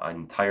find an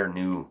entire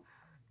new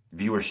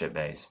viewership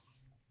base.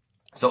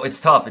 So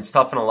it's tough. It's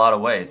tough in a lot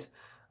of ways.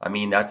 I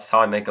mean, that's how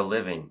I make a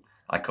living.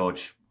 I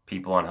coach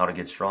people on how to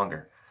get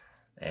stronger.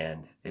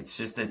 And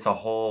it's a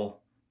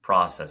whole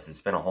process. It's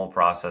been a whole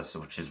process,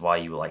 which is why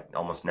you like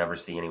almost never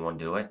see anyone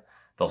do it.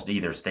 They'll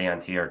either stay on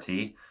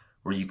TRT,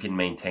 where you can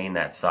maintain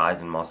that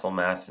size and muscle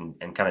mass and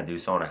kind of do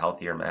so in a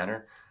healthier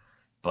manner.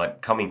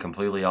 But coming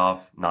completely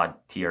off,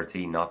 not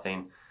TRT,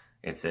 nothing,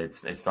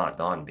 it's not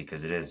done,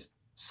 because it is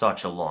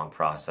such a long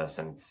process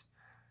and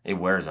it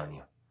wears on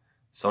you.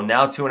 So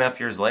now 2.5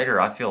 years later,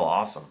 I feel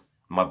awesome.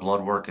 My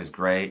blood work is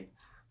great.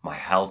 My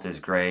health is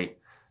great.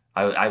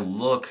 I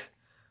look,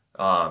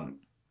 um,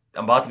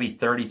 I'm about to be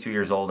 32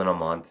 years old in a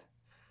month,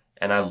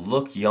 and I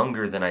look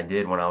younger than I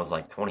did when I was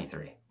like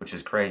 23, which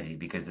is crazy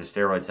because the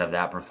steroids have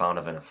that profound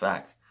of an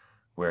effect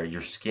where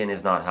your skin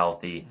is not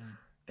healthy. Mm.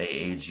 They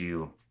age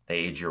you, they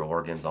age your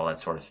organs, all that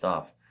sort of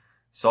stuff.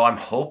 So I'm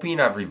hoping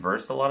I've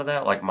reversed a lot of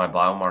that. Like my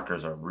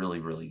biomarkers are really,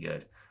 really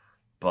good,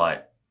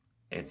 but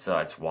it's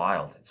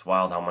wild. It's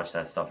wild how much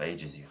that stuff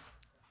ages you.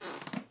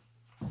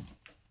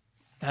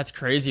 That's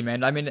crazy,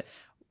 man. I mean,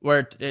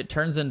 where it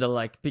turns into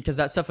like, because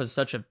that stuff was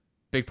such a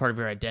big part of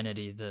your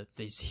identity,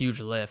 these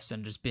huge lifts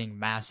and just being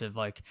massive,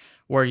 like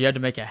where you had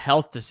to make a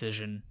health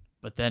decision,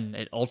 but then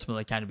it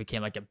ultimately kind of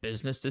became like a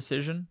business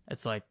decision.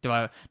 It's like, do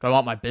I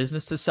want my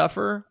business to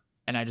suffer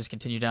and I just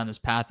continue down this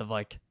path of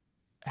like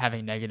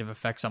having negative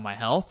effects on my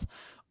health?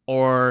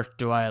 Or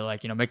do I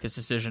like, make this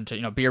decision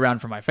to, be around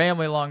for my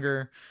family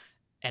longer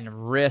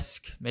and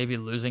risk maybe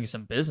losing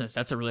some business?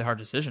 That's a really hard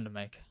decision to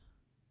make.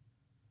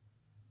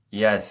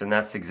 Yes, and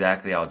that's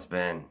exactly how it's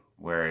been.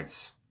 Where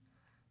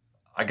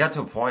I got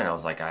to a point I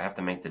was like, I have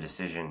to make the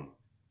decision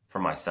for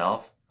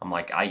myself. I'm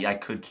like, I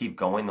could keep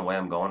going the way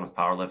I'm going with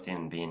powerlifting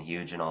and being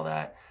huge and all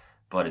that,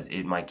 but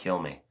it might kill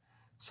me.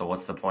 So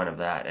what's the point of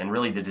that? And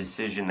really, the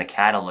decision, the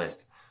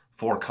catalyst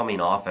for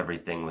coming off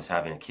everything was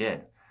having a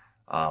kid.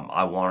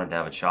 I wanted to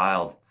have a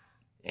child,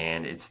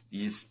 and it's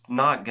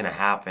not gonna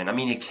happen. I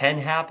mean, it can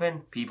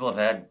happen. People have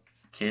had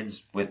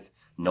kids with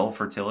no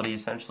fertility,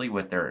 essentially,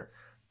 with their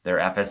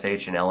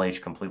FSH and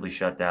LH completely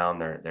shut down.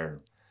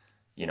 Their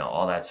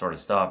all that sort of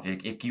stuff.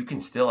 You can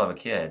still have a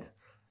kid.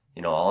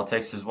 All it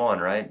takes is one,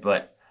 right?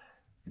 But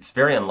it's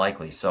very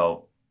unlikely.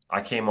 So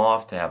I came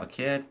off to have a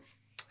kid.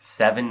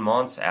 7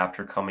 months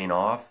after coming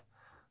off,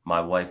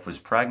 my wife was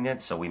pregnant,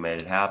 so we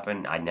made it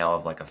happen. I now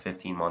have like a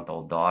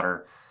 15-month-old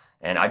daughter,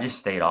 and I just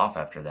stayed off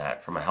after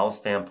that. From a health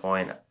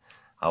standpoint,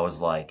 I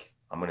was like,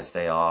 I'm going to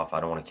stay off. I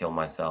don't want to kill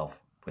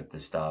myself with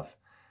this stuff.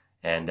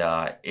 And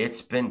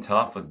it's been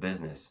tough with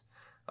business.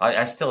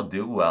 I still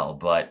do well,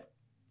 but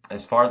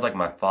as far as like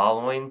my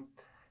following,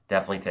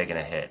 definitely taking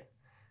a hit.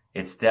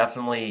 It's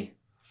definitely,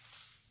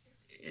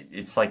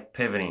 it's like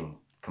pivoting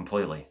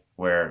completely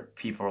where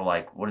people are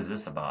like, what is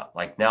this about?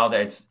 Like now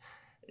that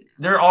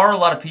there are a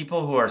lot of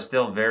people who are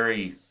still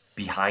very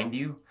behind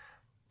you,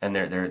 and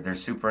they're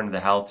super into the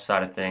health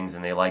side of things,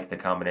 and they like the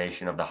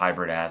combination of the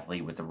hybrid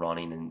athlete with the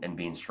running and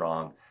being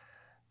strong.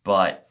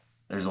 But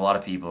there's a lot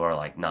of people who are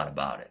like not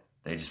about it.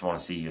 They just want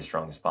to see you as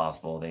strong as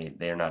possible.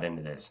 They're not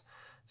into this.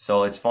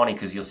 So it's funny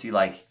because you'll see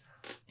like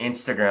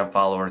Instagram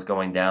followers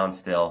going down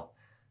still,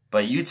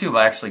 but YouTube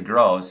actually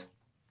grows.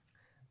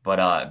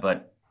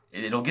 But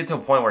it'll get to a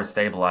point where it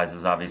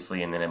stabilizes,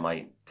 obviously, and then it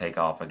might take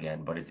off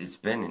again. But it's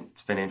been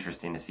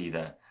interesting to see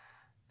the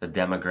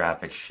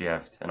demographic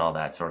shift and all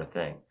that sort of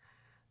thing.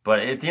 But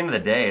at the end of the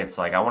day, it's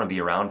like I want to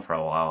be around for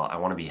a while. I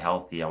want to be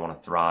healthy. I want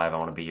to thrive. I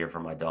want to be here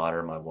for my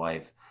daughter, my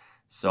wife.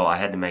 So I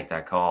had to make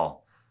that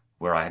call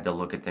where I had to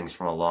look at things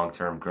from a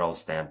long-term growth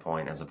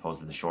standpoint as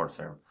opposed to the short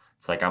term.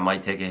 It's like I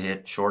might take a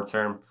hit short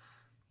term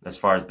as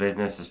far as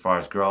business, as far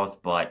as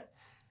growth, but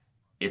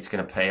it's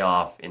going to pay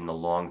off in the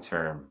long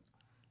term,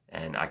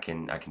 and I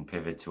can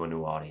pivot to a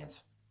new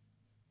audience.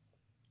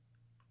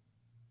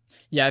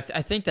 Yeah,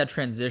 I think that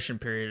transition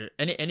period,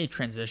 any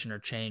transition or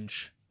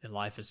change in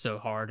life is so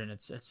hard, and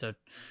it's so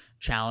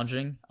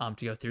challenging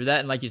to go through that.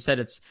 And like you said,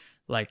 it's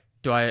like,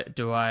 do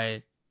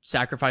I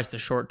sacrifice the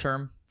short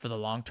term for the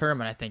long term?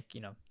 And I think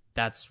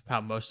that's how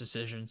most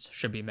decisions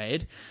should be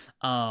made.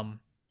 And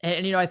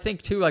I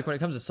think too, like when it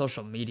comes to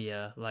social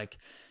media, like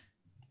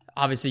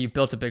obviously you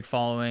built a big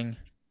following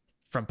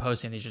from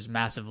posting these just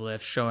massive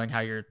lifts, showing how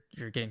you're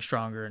getting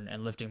stronger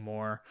and lifting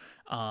more.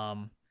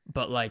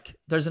 But like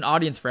there's an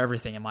audience for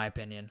everything, in my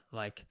opinion.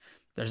 Like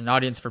there's an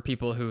audience for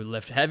people who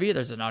lift heavy.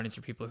 There's an audience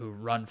for people who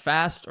run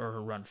fast or who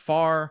run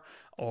far,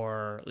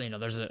 or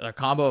there's a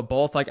combo of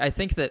both. Like I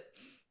think that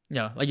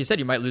like you said,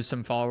 you might lose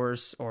some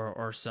followers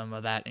or some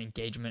of that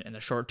engagement in the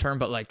short term,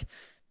 but like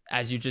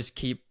as you just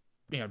keep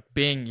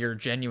being your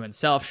genuine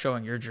self,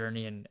 showing your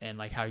journey and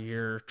like how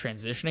you're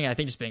transitioning. I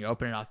think just being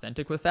open and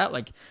authentic with that.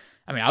 Like,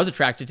 I mean, I was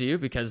attracted to you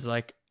because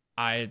like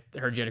I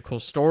heard you had a cool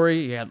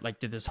story. You had like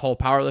did this whole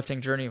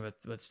powerlifting journey with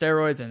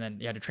steroids, and then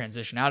you had to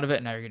transition out of it,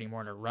 and now you're getting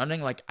more into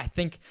running. Like, I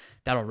think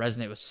that'll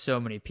resonate with so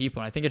many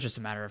people. And I think it's just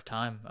a matter of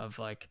time of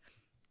like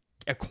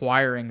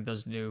acquiring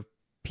those new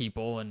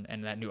people and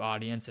that new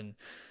audience, and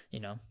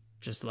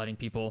just letting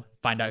people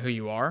find out who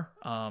you are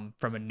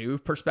from a new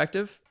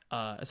perspective.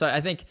 So I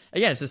think,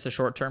 again, it's just a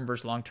short-term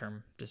versus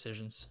long-term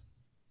decisions.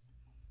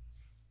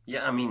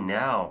 Yeah, I mean,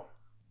 now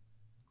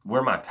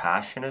where my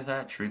passion is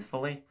at,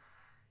 truthfully,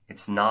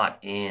 it's not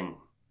in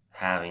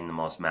having the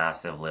most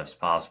massive lifts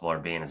possible or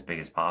being as big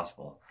as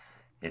possible.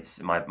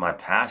 It's my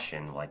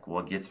passion, like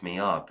what gets me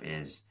up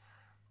is,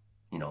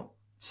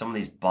 some of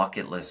these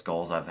bucket list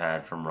goals I've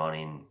had from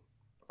running,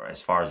 or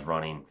as far as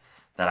running,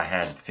 that I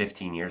had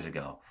 15 years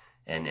ago,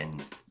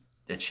 and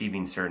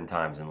achieving certain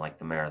times in like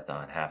the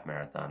marathon, half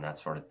marathon, that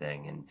sort of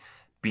thing, and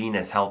being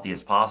as healthy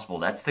as possible.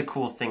 That's the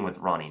cool thing with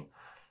running.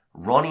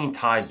 Running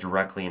ties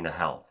directly into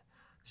health.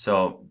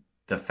 So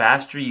the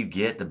faster you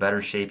get, the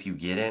better shape you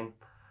get in,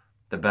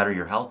 the better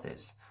your health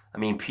is. I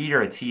mean, Peter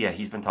Attia,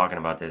 he's been talking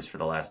about this for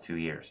the last 2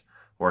 years,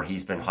 where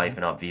he's been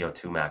hyping up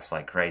VO2 max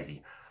like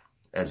crazy.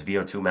 As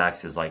VO2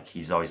 max is like,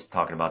 he's always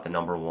talking about the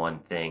number one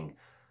thing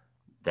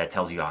that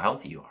tells you how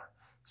healthy you are.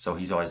 So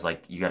he's always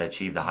like, you got to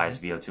achieve the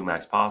highest VO2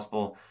 max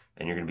possible,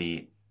 and you're going to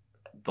be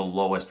the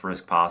lowest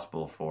risk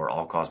possible for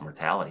all-cause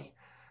mortality.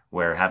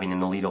 Where having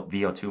an elite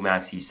VO2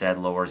 max, he said,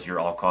 lowers your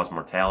all-cause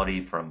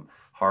mortality from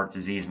heart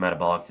disease,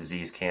 metabolic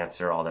disease,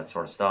 cancer, all that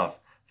sort of stuff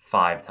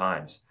 5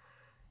 times.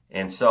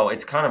 And so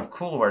it's kind of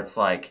cool where it's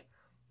like,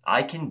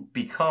 I can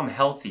become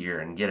healthier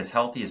and get as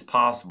healthy as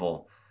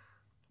possible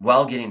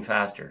while getting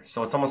faster.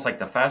 So it's almost like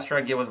the faster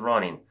I get with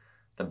running,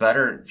 the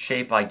better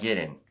shape I get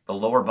in, the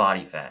lower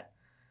body fat,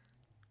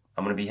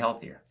 I'm going to be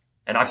healthier.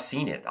 And I've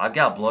seen it. I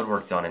got blood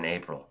work done in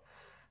April,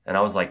 and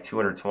I was like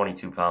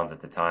 222 pounds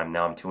at the time.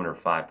 Now I'm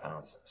 205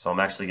 pounds. So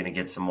I'm actually going to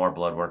get some more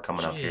blood work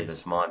coming up here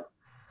this month.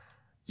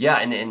 Yeah,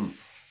 and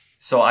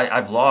so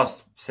I've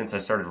lost, since I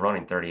started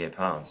running, 38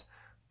 pounds.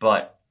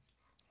 But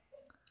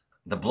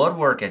the blood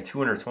work at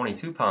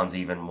 222 pounds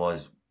even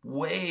was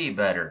way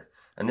better.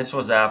 And this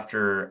was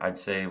after, I'd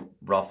say,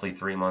 roughly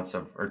 2 months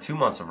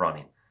of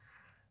running.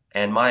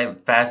 And my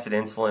fasted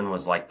insulin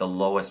was like the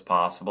lowest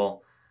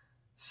possible.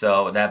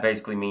 So that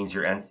basically means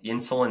your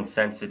insulin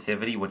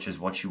sensitivity, which is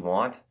what you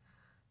want,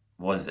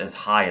 was as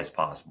high as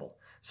possible.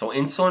 So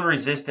insulin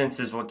resistance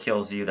is what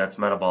kills you. That's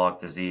metabolic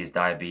disease,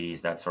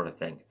 diabetes, that sort of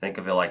thing. Think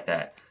of it like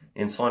that.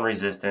 Insulin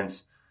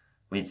resistance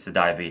leads to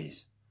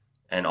diabetes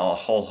and a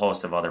whole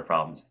host of other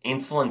problems.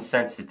 Insulin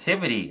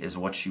sensitivity is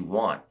what you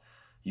want.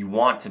 You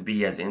want to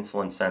be as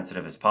insulin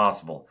sensitive as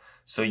possible.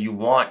 So you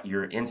want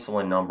your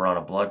insulin number on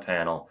a blood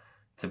panel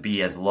to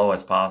be as low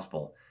as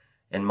possible.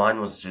 And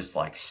mine was just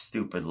like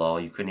stupid low.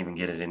 You couldn't even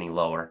get it any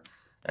lower.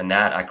 And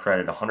that I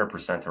credit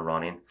 100% to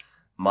running.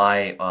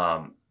 My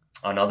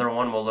another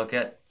one we'll look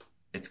at,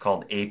 it's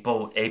called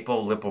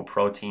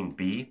apolipoprotein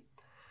B.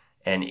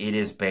 And it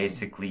is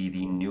basically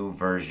the new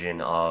version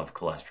of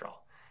cholesterol.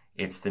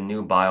 It's the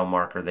new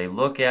biomarker they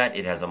look at.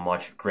 It has a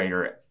much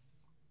greater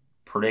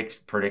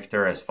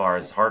predictor as far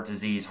as heart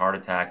disease, heart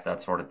attacks,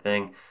 that sort of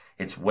thing.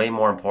 It's way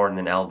more important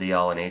than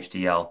LDL and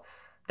HDL.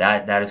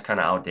 That is kind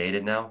of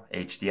outdated now.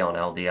 HDL and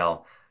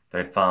LDL,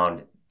 they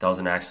found,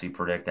 doesn't actually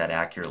predict that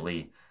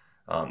accurately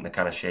the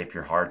kind of shape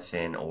your heart's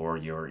in or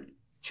your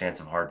chance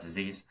of heart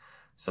disease.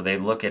 So they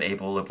look at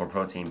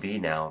apolipoprotein B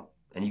now,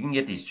 and you can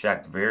get these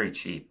checked very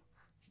cheap.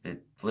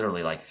 It's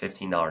literally like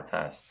 $15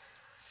 test.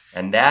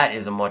 And that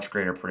is a much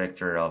greater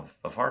predictor of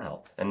heart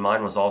health. And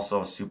mine was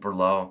also super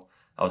low.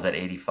 I was at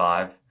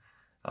 85.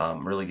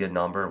 Really good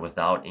number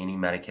without any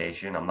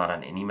medication. I'm not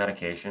on any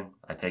medication.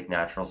 I take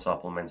natural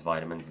supplements,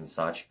 vitamins, and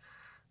such.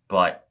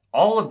 But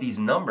all of these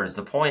numbers,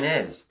 the point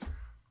is,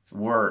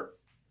 were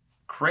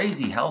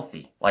crazy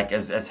healthy. Like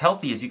as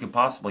healthy as you could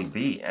possibly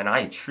be. And I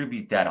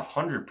attribute that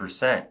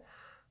 100%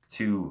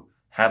 to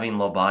having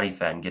low body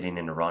fat and getting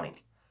into running.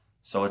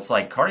 So it's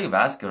like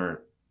cardiovascular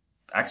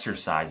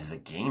exercise is a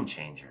game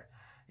changer.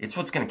 It's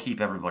what's going to keep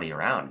everybody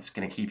around. It's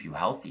going to keep you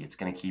healthy. It's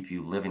going to keep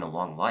you living a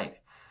long life.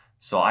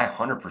 So I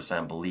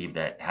 100% believe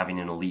that having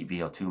an elite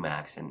VO2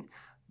 max and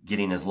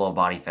getting as low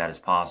body fat as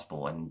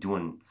possible and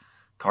doing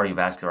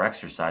cardiovascular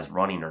exercise,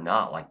 running or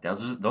not, like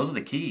those are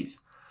the keys.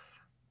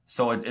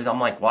 So I'm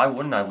like, why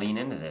wouldn't I lean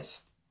into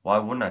this? Why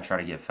wouldn't I try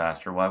to get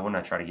faster? Why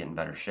wouldn't I try to get in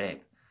better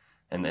shape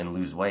and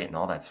lose weight and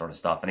all that sort of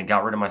stuff? And it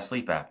got rid of my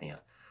sleep apnea.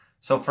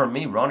 So for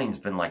me, running's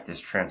been like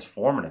this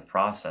transformative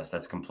process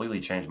that's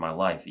completely changed my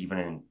life, even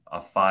in a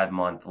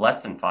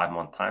less than 5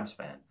 month time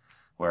span,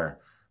 where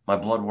my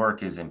blood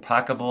work is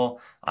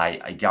impeccable.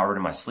 I got rid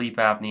of my sleep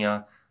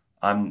apnea.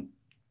 I'm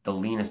the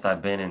leanest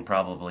I've been in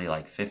probably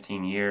like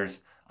 15 years.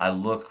 I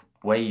look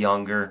way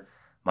younger.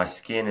 My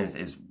skin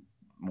is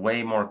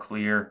way more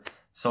clear.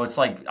 So it's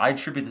like, I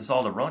attribute this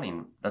all to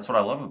running. That's what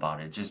I love about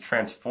it. It just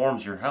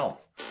transforms your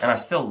health. And I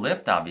still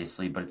lift,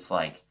 obviously, but it's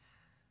like,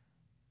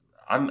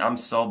 I'm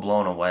so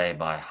blown away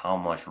by how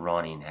much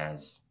running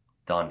has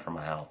done for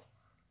my health.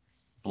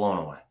 Blown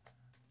away.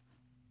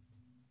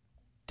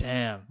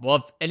 Damn. Well,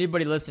 if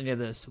anybody listening to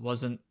this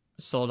wasn't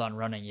sold on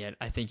running yet,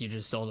 I think you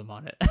just sold them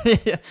on it.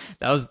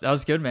 That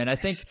was good, man. I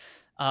think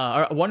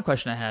one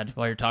question I had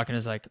while you're talking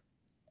is like,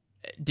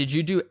 did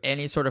you do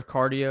any sort of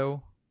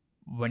cardio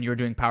when you were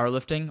doing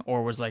powerlifting,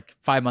 or was like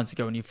 5 months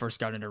ago when you first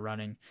got into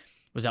running,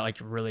 was that like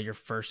really your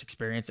first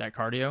experience at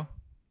cardio?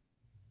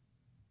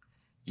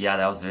 Yeah,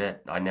 that was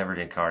it. I never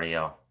did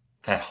cardio.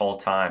 That whole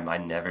time, I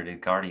never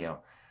did cardio.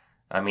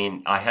 I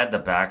mean, I had the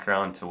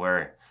background to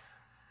where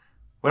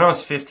when I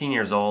was 15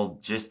 years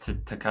old, just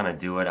to kind of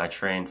do it, I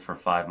trained for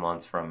 5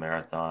 months for a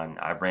marathon.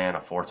 I ran a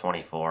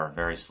 4:24,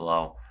 very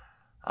slow.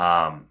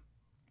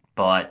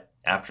 But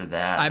after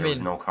that, there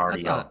was no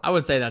cardio. I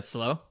would say that's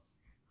slow.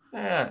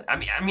 Yeah,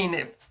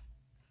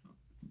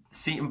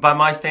 see, by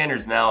my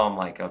standards now, I'm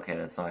like, okay,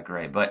 that's not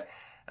great. But,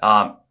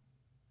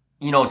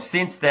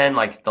 since then,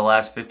 like the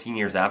last 15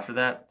 years after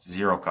that,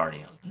 zero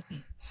cardio.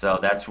 So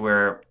that's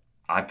where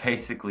I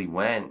basically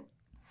went,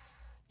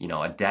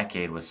 a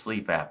decade with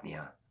sleep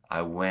apnea.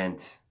 I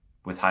went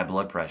with high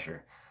blood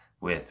pressure,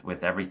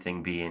 with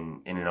everything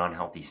being in an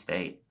unhealthy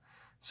state.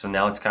 So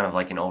now it's kind of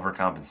like an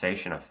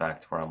overcompensation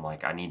effect where I'm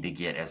like, I need to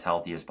get as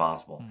healthy as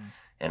possible.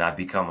 And I've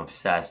become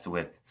obsessed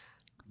with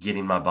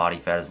getting my body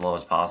fat as low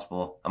as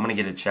possible. I'm going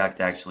to get it checked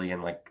actually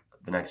in like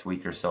the next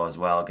week or so as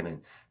well. Going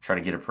to try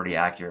to get a pretty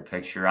accurate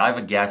picture. I have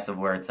a guess of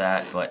where it's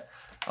at, but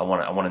I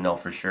want to know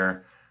for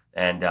sure.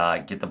 And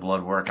get the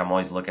blood work. I'm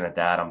always looking at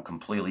that. I'm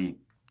completely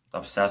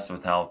obsessed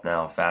with health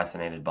now,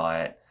 fascinated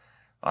by it.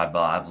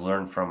 I've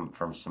learned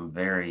from some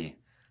very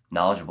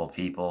knowledgeable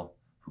people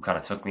who kind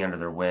of took me under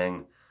their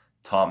wing,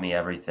 taught me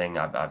everything.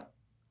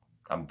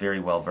 I'm very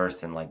well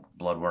versed in like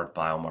blood work,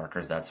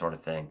 biomarkers, that sort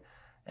of thing.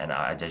 And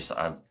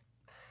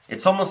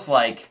it's almost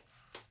like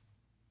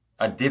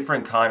a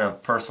different kind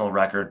of personal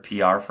record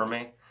PR for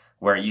me,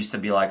 where it used to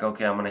be like,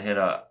 okay, I'm going to hit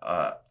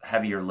a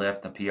heavier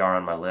lift, a PR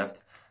on my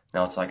lift.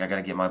 Now it's like I got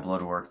to get my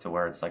blood work to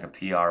where it's like a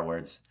PR where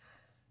it's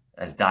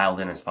as dialed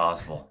in as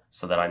possible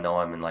so that I know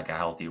I'm in like a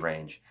healthy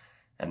range.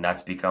 And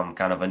that's become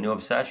kind of a new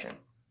obsession.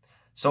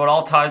 So it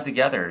all ties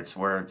together. It's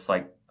where it's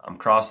like I'm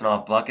crossing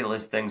off bucket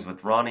list things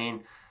with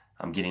running.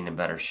 I'm getting in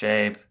better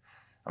shape.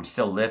 I'm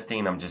still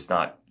lifting. I'm just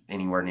not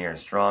anywhere near as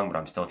strong, but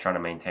I'm still trying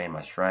to maintain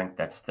my strength.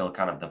 That's still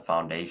kind of the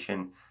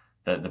foundation.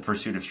 The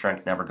pursuit of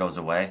strength never goes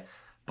away.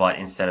 But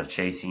instead of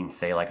chasing,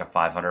 say, like a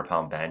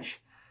 500-pound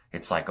bench,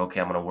 it's like, okay,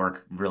 I'm going to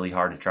work really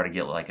hard to try to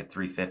get like a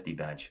 350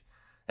 bench.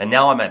 And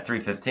now I'm at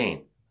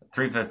 315.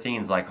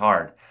 315 is like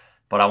hard,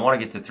 but I want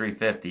to get to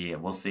 350.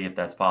 We'll see if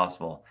that's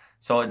possible.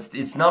 So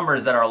it's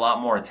numbers that are a lot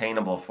more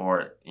attainable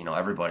for,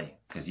 everybody,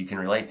 because you can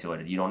relate to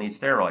it. You don't need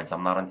steroids.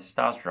 I'm not on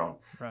testosterone.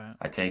 Right.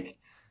 I take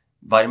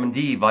vitamin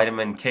D,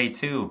 vitamin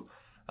K2,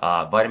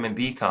 vitamin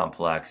B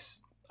complex,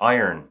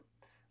 iron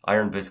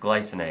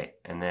bisglycinate,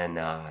 and then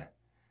I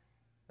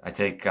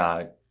take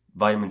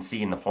vitamin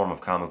C in the form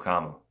of camu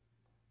camu.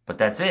 But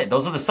that's it.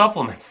 Those are the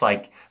supplements,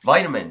 like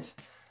vitamins,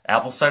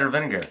 apple cider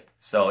vinegar.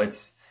 So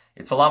it's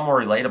a lot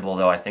more relatable,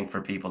 though, I think, for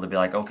people to be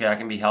like, okay, I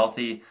can be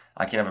healthy.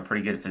 I can have a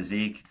pretty good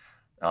physique.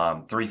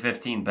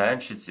 315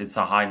 bench, it's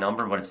a high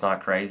number, but it's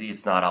not crazy.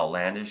 It's not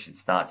outlandish.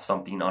 It's not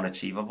something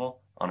unattainable.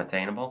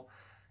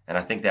 And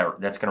I think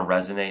that's going to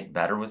resonate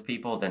better with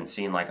people than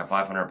seeing like a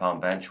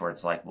 500-pound bench where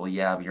it's like, well,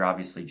 yeah, but you're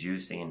obviously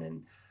juicing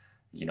and,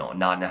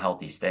 not in a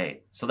healthy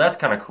state. So that's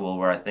kind of cool,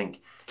 where I think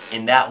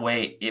in that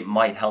way it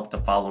might help the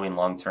following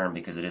long term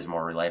because it is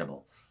more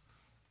relatable.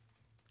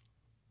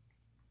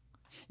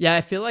 Yeah,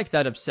 I feel like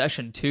that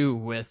obsession too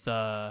with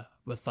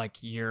like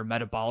your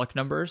metabolic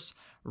numbers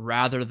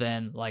rather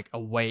than like a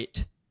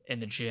weight in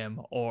the gym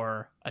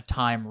or a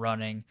time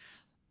running.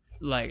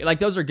 Like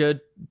those are good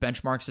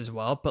benchmarks as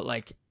well, but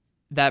like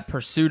that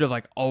pursuit of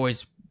like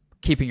always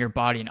keeping your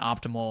body in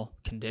optimal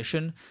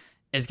condition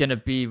is going to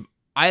be,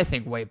 I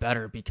think, way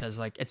better because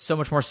like it's so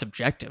much more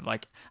subjective.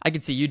 Like I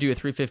could see you do a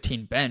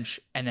 315 bench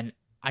and then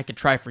I could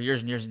try for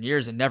years and years and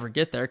years and never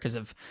get there because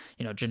of,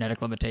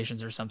 genetic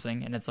limitations or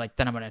something. And it's like,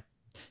 then I'm going to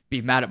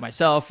be mad at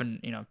myself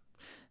and,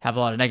 have a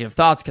lot of negative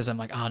thoughts because I'm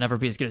like, oh, I'll never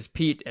be as good as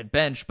Pete at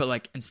bench. But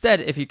like, instead,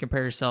 if you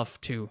compare yourself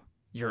to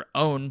your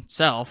own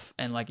self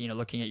and like,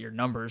 looking at your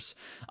numbers,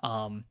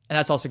 and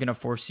that's also going to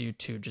force you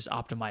to just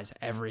optimize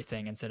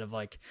everything instead of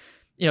like,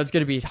 it's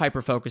going to be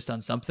hyper focused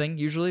on something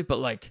usually, but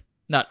like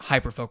not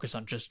hyper focused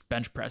on just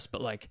bench press,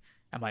 but like,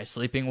 am I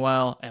sleeping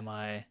well? Am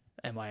I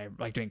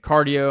like doing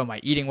cardio? Am I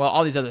eating well?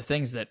 All these other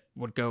things that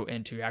would go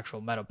into actual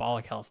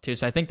metabolic health too.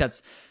 So I think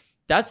that's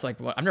like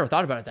what I've never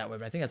thought about it that way,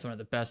 but I think that's one of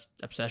the best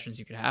obsessions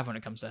you could have when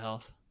it comes to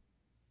health.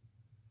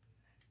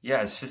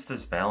 Yeah, it's just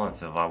this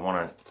balance of I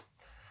want to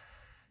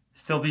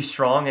still be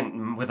strong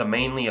and with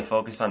mainly a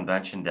focus on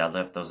bench and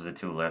deadlift. Those are the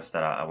two lifts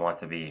that I want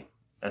to be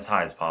as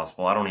high as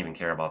possible. I don't even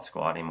care about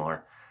squat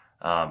anymore.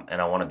 And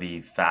I want to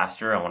be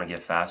faster. I want to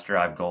get faster.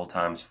 I have goal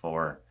times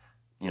for,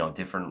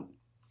 different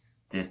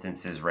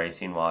distances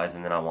racing wise.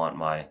 And then I want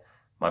my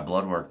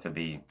blood work to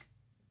be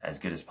as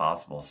good as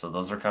possible. So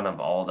those are kind of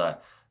all the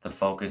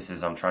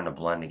focuses I'm trying to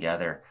blend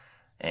together.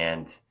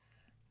 And,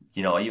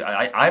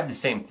 I have the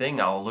same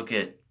thing. I'll look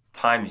at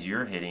times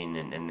you're hitting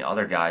and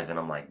other guys, and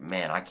I'm like,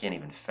 man, I can't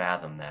even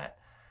fathom that.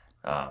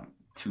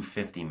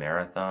 250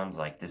 marathons,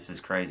 like this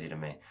is crazy to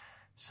me.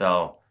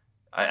 So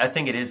I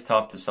think it is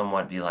tough to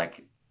somewhat be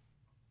like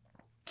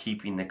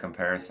keeping the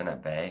comparison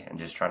at bay and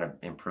just trying to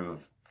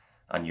improve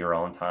on your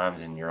own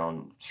times and your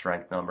own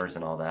strength numbers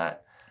and all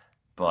that.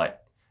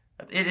 But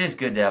it is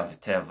good to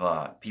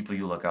have people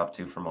you look up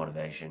to for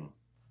motivation,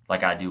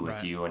 like I do with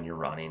Right. you and your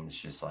running.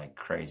 It's just like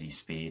crazy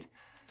speed.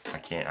 I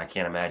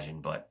can't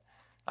imagine, but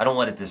I don't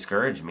let it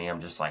discourage me.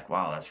 I'm just like,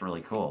 wow, that's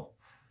really cool.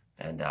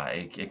 And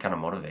it kind of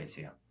motivates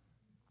you.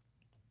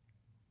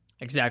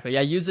 Exactly.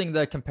 Yeah. Using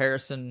the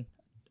comparison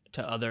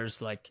to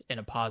others, like in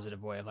a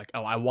positive way of like,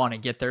 oh, I want to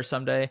get there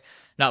someday.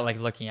 Not like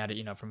looking at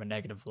it, from a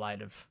negative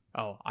light of,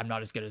 oh, I'm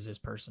not as good as this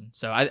person.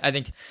 So I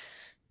think,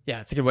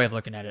 yeah, it's a good way of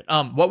looking at it.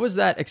 What was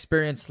that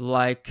experience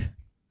like,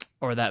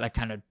 or that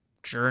kind of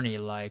journey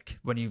like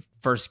when you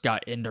first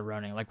got into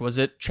running? Like, was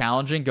it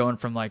challenging going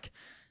from like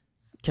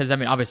Because I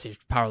mean, obviously,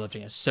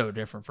 powerlifting is so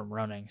different from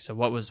running. So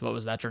what was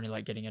that journey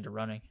like getting into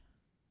running?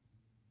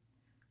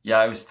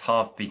 Yeah, it was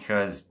tough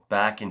because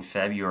back in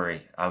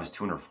February, I was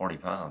 240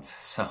 pounds.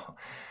 So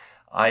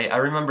I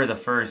remember the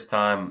first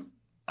time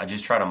I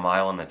just tried a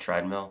mile on the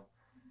treadmill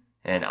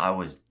and I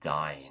was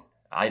dying.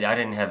 I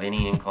didn't have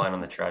any incline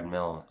on the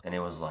treadmill and it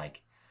was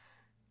like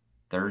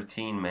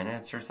 13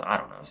 minutes or so. I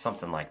don't know,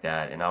 something like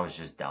that. And I was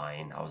just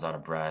dying. I was out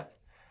of breath.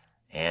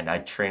 And I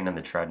trained on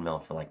the treadmill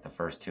for like the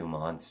first 2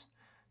 months.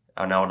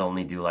 And I would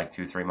only do like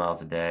 2, 3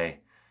 miles a day.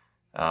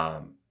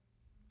 Um,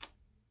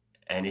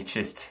 and it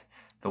just,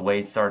 the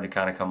weight started to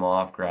kind of come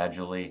off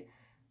gradually.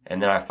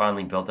 And then I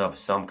finally built up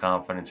some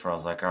confidence where I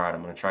was like, all right,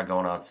 I'm going to try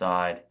going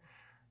outside.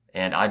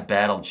 And I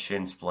battled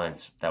shin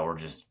splints that were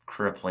just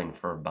crippling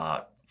for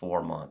about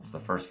 4 months, the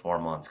first 4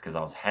 months, because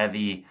I was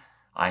heavy.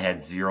 I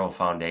had zero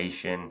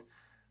foundation.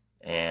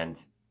 And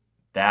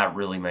that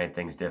really made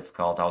things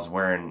difficult. I was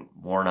wearing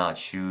worn out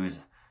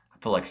shoes. I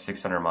put like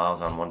 600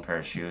 miles on one pair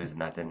of shoes,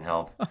 and that didn't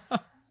help.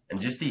 And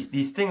just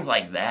these things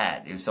like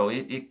that. So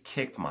it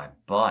kicked my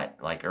butt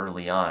like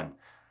early on.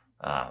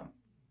 Um,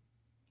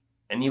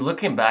 and you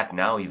looking back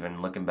now,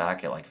 even looking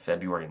back at like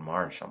February and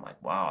March, I'm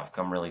like, wow, I've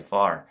come really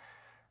far.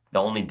 The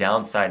only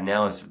downside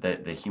now is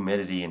that the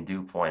humidity and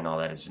dew point and all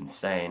that is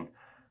insane,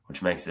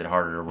 which makes it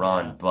harder to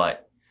run. Yeah.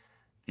 But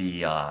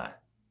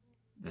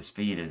the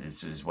speed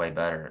is way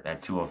better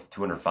at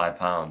 205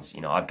 pounds. You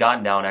know, I've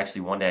gotten down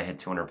actually one day I hit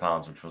 200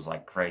 pounds, which was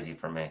like crazy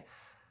for me.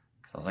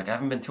 Because I was like, I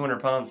haven't been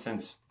 200 pounds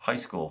since high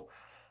school.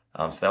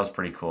 So that was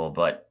pretty cool.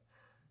 But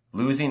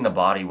losing the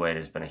body weight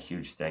has been a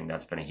huge thing.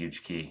 That's been a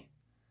huge key.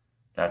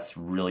 That's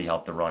really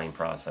helped the running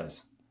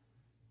process.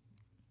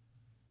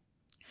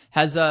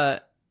 Has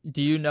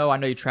do you know? I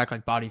know you track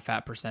like body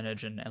fat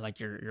percentage and like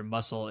your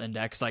muscle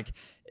index. Like,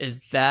 is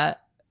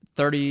that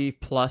 30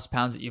 plus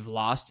pounds that you've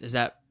lost? Is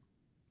that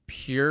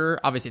pure?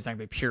 Obviously, it's not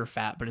gonna be pure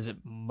fat, but is it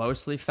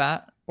mostly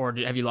fat, or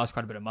have you lost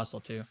quite a bit of muscle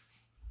too?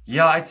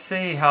 Yeah, I'd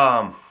say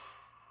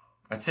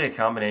a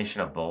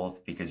combination of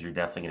both because you're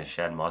definitely going to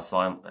shed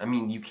muscle. I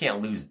mean, you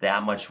can't lose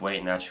that much weight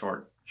in that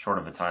short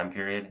of a time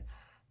period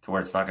to where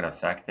it's not going to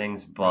affect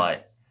things, Right.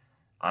 but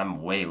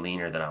I'm way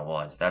leaner than I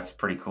was. That's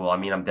pretty cool. I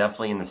mean, I'm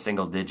definitely in the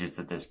single digits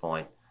at this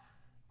point,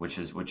 which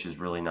is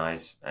really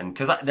nice. And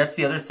because that's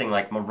the other thing,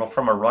 like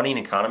from a running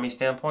economy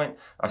standpoint,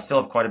 I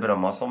still have quite a bit of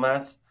muscle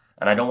mass,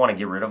 and I don't want to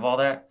get rid of all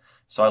that.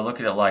 So I look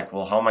at it like,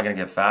 well, how am I going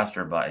to get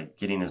faster by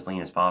getting as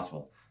lean as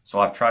possible? So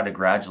I've tried to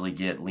gradually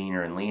get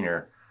leaner and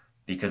leaner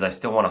because I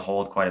still want to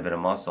hold quite a bit of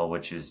muscle,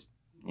 which is,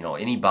 you know,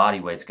 any body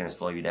weight's going to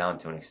slow you down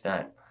to an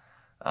extent.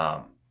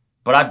 Um,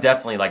 but I've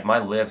definitely, like, my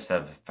lifts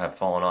have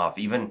fallen off.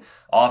 Even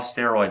off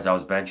steroids, I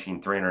was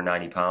benching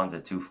 390 pounds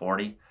at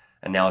 240,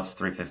 and now it's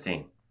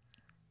 315.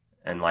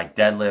 And, like,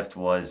 deadlift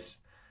was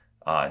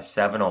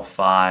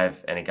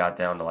 705, and it got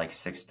down to, like,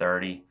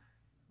 630.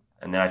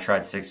 And then I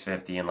tried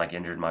 650 and, like,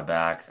 injured my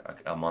back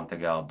a month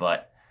ago.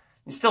 But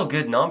it's still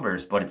good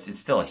numbers, but it's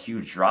still a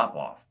huge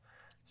drop-off.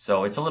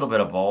 So it's a little bit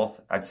of both.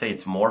 I'd say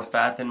it's more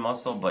fat than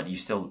muscle, but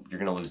you're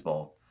going to lose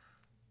both.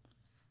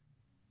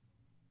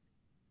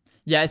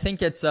 Yeah, I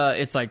think it's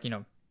like, do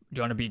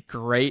you want to be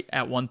great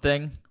at one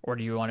thing, or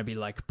do you want to be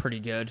like pretty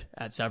good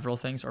at several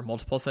things or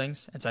multiple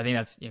things? And so I think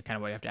that's kind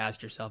of what you have to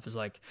ask yourself is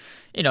like,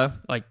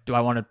 like, do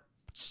I want to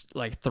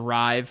like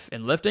thrive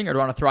in lifting, or do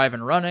I want to thrive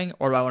in running,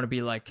 or do I want to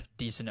be like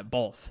decent at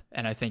both?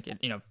 And I think it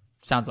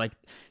sounds like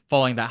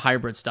following that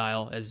hybrid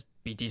style is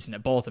be decent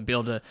at both and be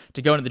able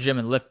to go into the gym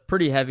and lift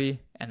pretty heavy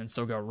and then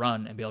still go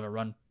run and be able to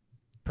run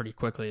pretty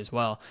quickly as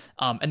well.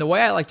 And the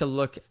way I like to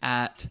look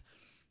at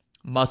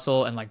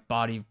muscle and like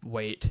body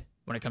weight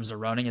when it comes to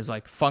running is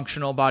like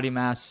functional body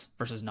mass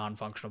versus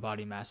non-functional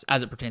body mass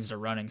as it pertains to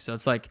running. So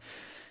it's like,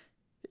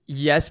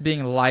 yes,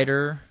 being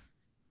lighter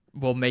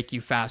will make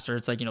you faster.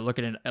 It's like, look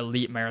at an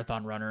elite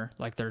marathon runner,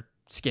 like they're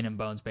skin and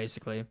bones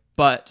basically,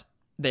 but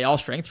they all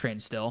strength train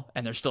still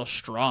and they're still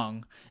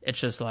strong. It's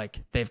just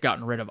like they've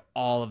gotten rid of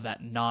all of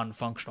that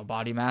non-functional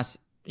body mass.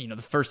 The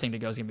first thing to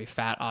go is going to be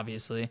fat,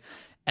 obviously.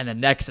 And then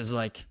next is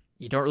like,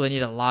 you don't really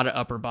need a lot of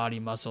upper body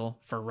muscle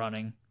for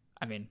running.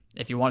 I mean,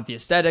 if you want the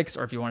aesthetics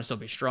or if you want to still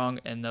be strong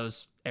in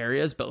those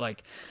areas, but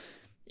like,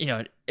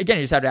 again,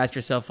 you just have to ask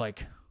yourself,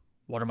 like,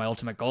 what are my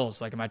ultimate goals?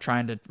 Like, am I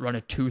trying to run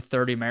a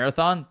 230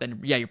 marathon?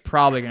 Then yeah, you're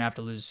probably going to have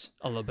to lose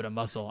a little bit of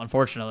muscle,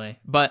 unfortunately.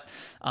 But,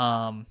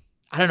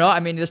 I don't know. I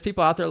mean, there's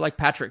people out there like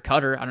Patrick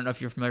Cutter. I don't know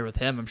if you're familiar with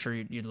him. I'm sure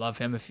you'd love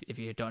him if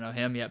you don't know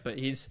him yet, but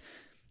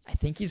I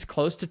think he's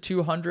close to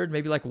 200,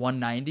 maybe like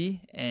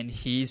 190, and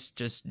he's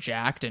just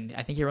jacked. And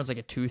I think he runs like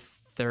a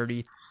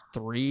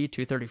 233,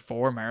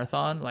 234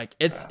 marathon. Like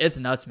it's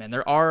nuts, man.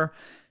 There are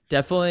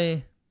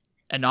definitely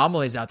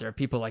anomalies out there,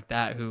 people like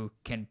that who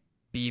can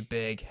be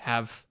big,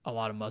 have a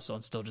lot of muscle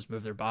and still just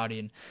move their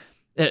body.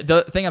 And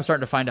the thing I'm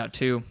starting to find out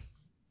too,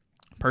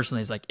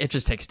 personally, is like, it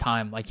just takes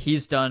time. Like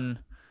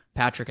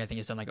Patrick, I think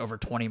he's done like over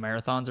 20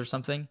 marathons or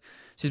something.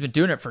 So he's been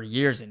doing it for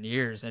years and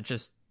years. And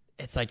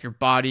it's like your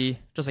body,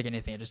 just like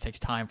anything, it just takes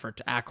time for it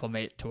to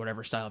acclimate to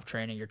whatever style of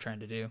training you're trying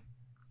to do.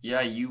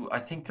 Yeah, I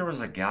think there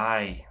was a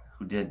guy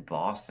who did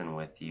Boston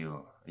with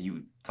you.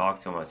 you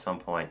talked to him at some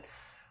point.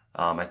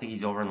 I think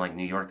he's over in like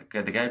New York.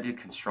 The guy who did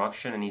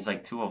construction, and he's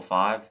like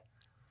 205.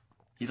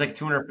 He's like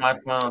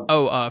 205 pounds.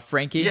 Oh,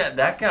 Frankie. Yeah,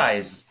 that guy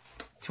is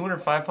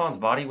 205 pounds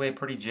body weight,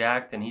 pretty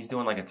jacked, and he's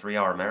doing like a 3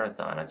 hour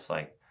marathon. It's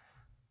like,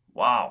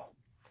 wow,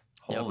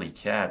 Yep. holy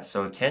cats.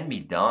 So it can be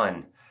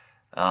done.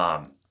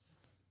 Um,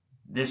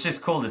 it's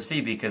just cool to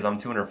see because I'm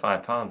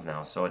 205 pounds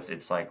now. So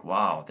it's like,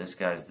 wow, this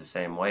guy's the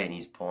same weight, and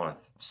he's pulling a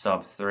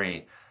sub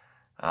 3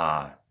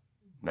 uh,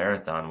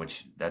 marathon,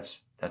 which that's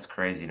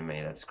crazy to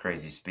me. That's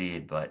crazy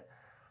speed, but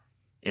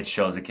it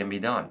shows it can be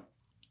done.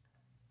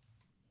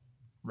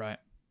 Right.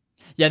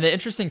 Yeah, and the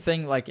interesting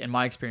thing, like in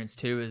my experience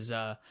too, is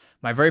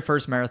my very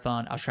first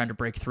marathon, I was trying to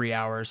break 3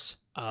 hours.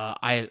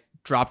 I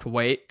dropped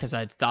weight because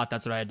I thought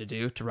that's what I had to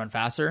do to run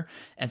faster.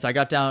 And so I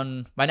got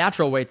down, my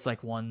natural weight's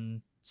like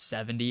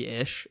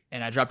 170-ish,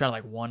 and I dropped down to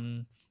like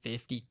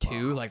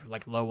 152,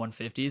 like low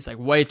 150s, like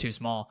way too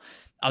small.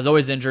 I was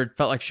always injured,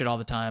 felt like shit all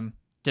the time,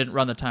 didn't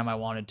run the time I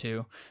wanted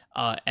to.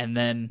 And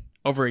then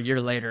over a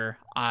year later,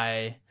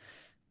 I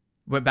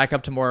went back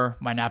up to more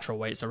my natural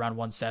weight, so around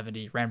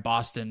 170, ran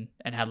Boston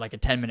and had like a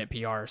 10-minute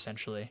PR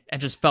essentially,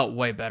 and just felt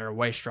way better,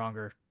 way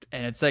stronger.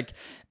 And it's like,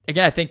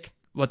 again, I think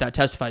what that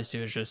testifies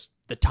to is just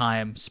the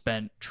time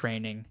spent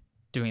training,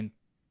 doing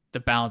the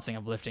balancing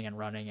of lifting and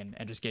running,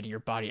 and just getting your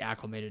body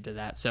acclimated to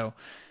that. So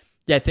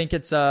yeah, I think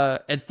it's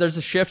there's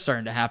a shift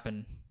starting to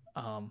happen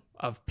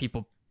of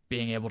people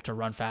being able to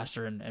run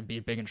faster and be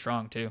big and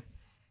strong too.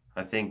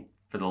 I think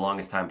for the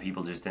longest time,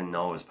 people just didn't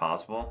know it was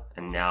possible,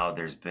 and now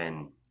there's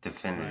been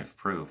definitive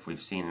proof.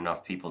 We've seen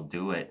enough people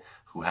do it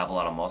who have a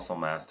lot of muscle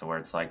mass to where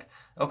it's like,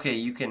 okay,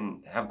 you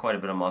can have quite a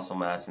bit of muscle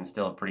mass and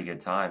still have pretty good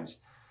times.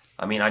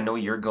 I mean, I know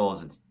your goal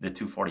is the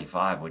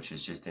 245, which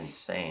is just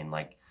insane.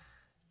 Like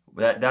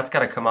that's got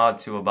to come out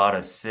to about a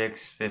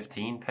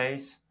 6:15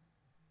 pace.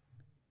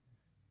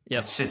 Yeah,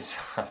 it's just,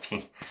 I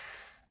mean,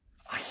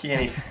 I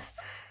can't even.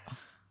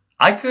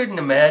 I couldn't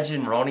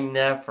imagine running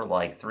that for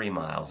like 3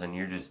 miles, and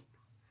you're just,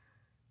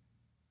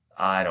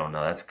 I don't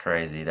know. That's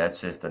crazy.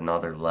 That's just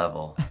another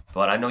level.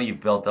 But I know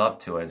you've built up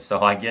to it,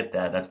 so I get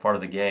that. That's part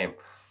of the game.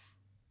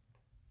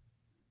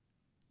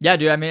 Yeah,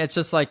 dude. I mean, it's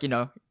just like, you're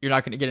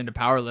not going to get into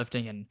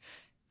powerlifting and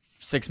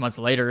 6 months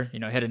later,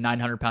 hit a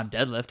 900-pound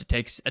deadlift. It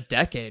takes a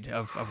decade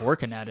of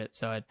working at it.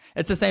 So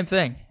it's the same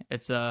thing.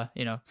 It's,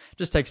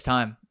 just takes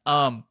time.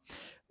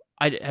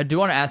 I do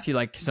want to ask you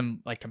like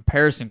some like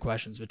comparison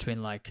questions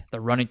between like the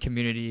running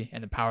community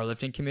and the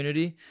powerlifting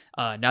community.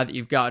 Now that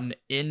you've gotten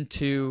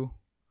into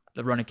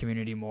the running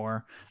community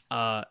more,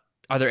 are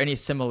there any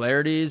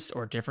similarities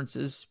or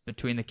differences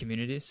between the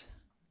communities?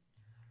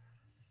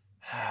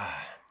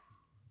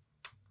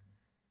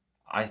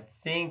 I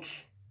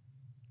think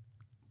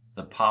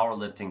the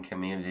powerlifting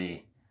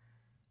community,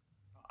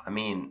 I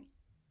mean,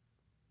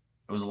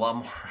 it was a lot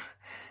more.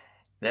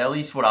 At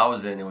least what I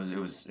was in, it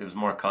was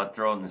more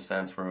cutthroat in the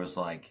sense where it was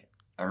like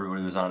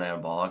everybody was on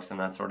anabolics and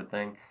that sort of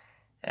thing,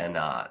 and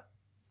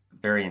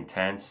very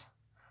intense.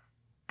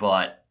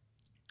 But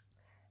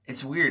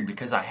it's weird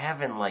because I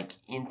haven't like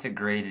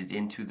integrated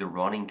into the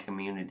running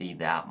community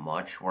that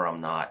much where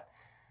I'm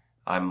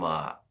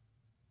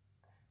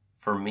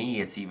for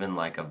me it's even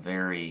like a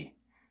very,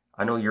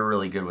 I know you're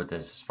really good with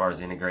this as far as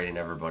integrating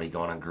everybody,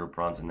 going on group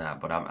runs and that,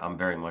 but I'm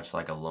very much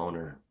like a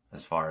loner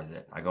as far as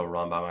it. I go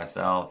run by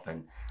myself,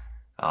 and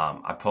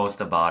I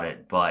post about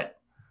it, but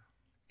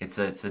it's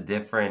a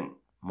different,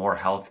 more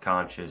health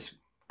conscious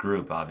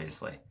group,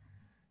 obviously.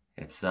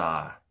 It's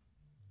but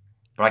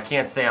I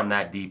can't say I'm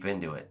that deep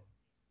into it.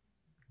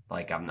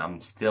 Like I'm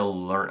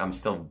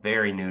still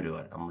very new to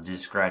it. I'm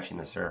just scratching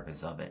the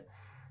surface of it.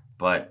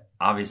 But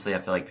obviously I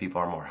feel like people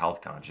are more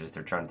health conscious.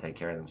 They're trying to take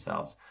care of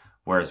themselves.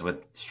 Whereas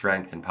with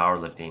strength and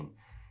powerlifting,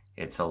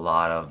 it's a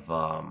lot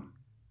of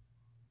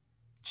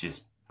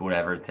just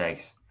whatever it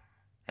takes.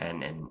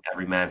 And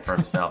every man for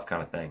himself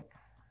kind of thing.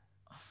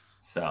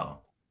 So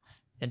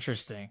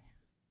Interesting.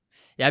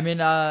 Yeah, I mean,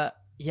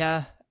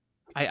 yeah,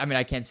 I mean,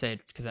 I can't say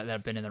it because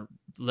I've been in the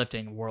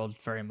lifting world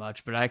very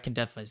much, but I can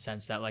definitely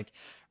sense that. Like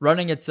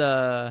running, it's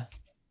I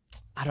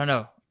don't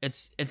know,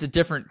 it's a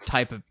different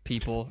type of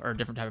people or a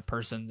different type of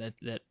person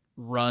that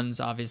runs,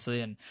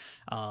 obviously, and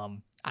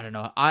I don't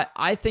know.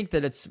 I think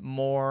that it's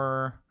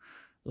more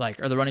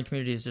like, or the running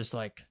community is just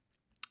like,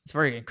 it's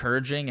very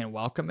encouraging and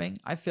welcoming.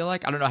 I feel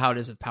like, I don't know how it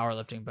is with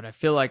powerlifting, but I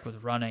feel like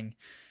with running,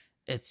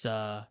 it's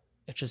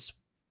just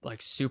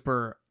like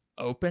super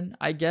open,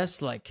 I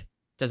guess. Like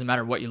doesn't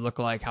matter what you look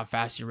like, how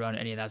fast you run,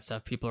 any of that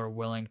stuff. People are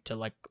willing to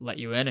like let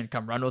you in and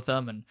come run with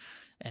them, and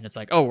it's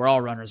like, oh, we're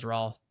all runners, we're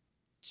all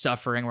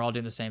suffering, we're all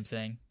doing the same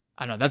thing.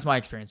 I don't know. That's my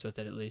experience with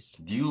it, at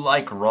least. do you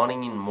like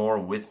running more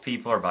with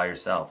people or by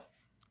yourself?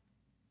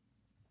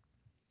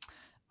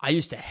 I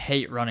used to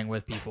hate running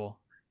with people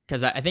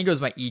because I think it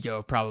was my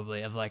ego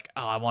probably of like,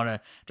 oh, I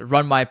want to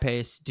run my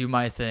pace, do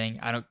my thing.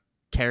 I don't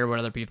care what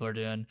other people are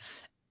doing.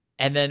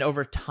 And then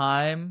over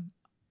time,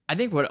 I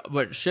think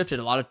what shifted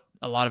a lot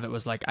of it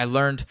was like, I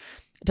learned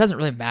it doesn't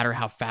really matter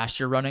how fast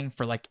you're running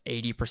for like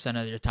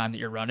 80% of your time that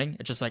you're running.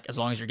 It's just like, as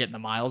long as you're getting the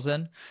miles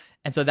in.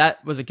 And so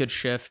that was a good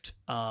shift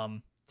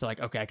to to like,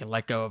 okay, I can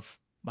let go of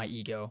my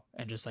ego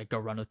and just like go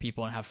run with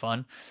people and have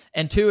fun.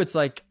 And two, it's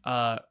like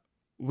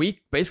we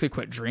basically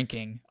quit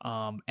drinking.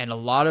 And a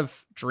lot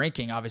of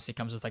drinking obviously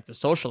comes with like the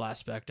social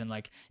aspect. And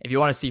like, if you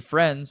want to see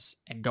friends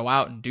and go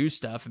out and do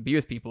stuff and be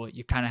with people,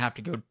 you kind of have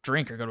to go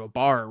drink or go to a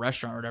bar or a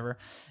restaurant or whatever.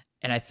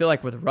 And I feel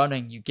like with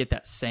running, you get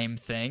that same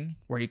thing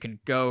where you can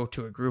go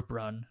to a group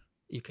run,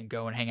 you can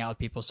go and hang out with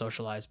people,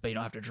 socialize, but you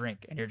don't have to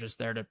drink. And you're just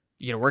there to,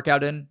 you get a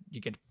workout in, you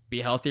get to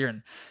be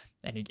healthier,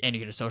 and you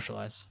get to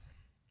socialize.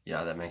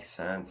 Yeah, that makes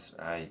sense.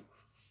 I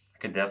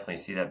could definitely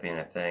see that being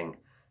a thing.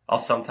 I'll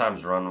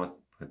sometimes run with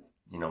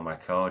my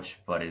coach,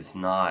 but it's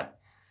not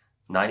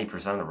 90%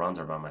 of the runs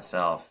are by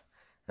myself.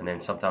 And then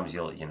sometimes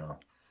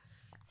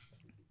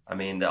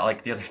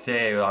like the other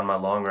day on my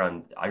long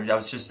run, I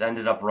was just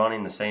ended up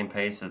running the same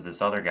pace as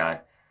this other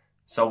guy.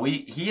 So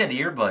he had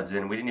earbuds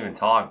in, we didn't even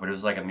talk, but it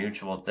was like a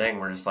mutual thing.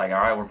 We're just like, all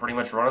right, we're pretty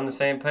much running the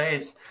same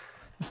pace.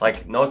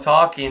 Like no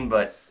talking,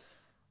 but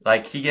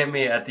like he gave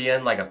me at the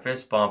end like a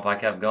fist bump. I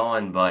kept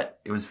going, but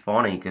it was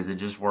funny because it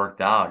just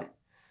worked out.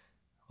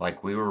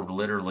 Like we were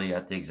literally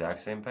at the exact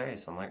same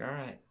pace. I'm like, all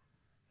right.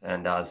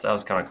 And so that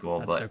was kind of cool.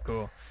 That's so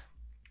cool.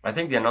 I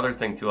think another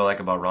thing too I like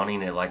about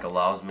running, it like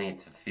allows me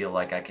to feel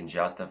like I can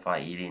justify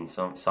eating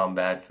some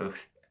bad food.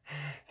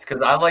 It's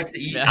because I like to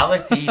eat. I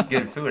like to eat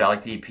good food. I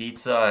like to eat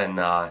pizza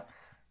and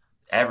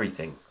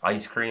everything,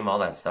 ice cream, all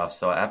that stuff.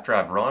 So after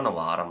I've run a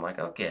lot, I'm like,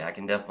 okay, I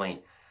can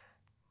definitely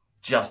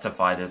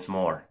justify this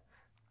more.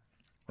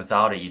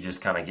 Without it, you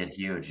just kind of get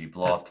huge. You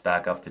blow up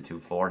back up to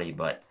 240,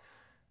 but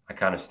I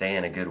kind of stay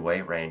in a good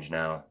weight range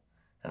now,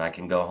 and I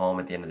can go home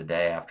at the end of the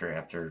day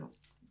after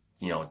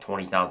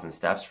 20,000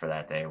 steps for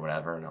that day or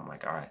whatever, and I'm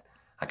like, all right,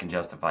 I can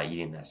justify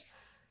eating this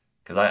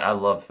because I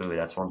love food.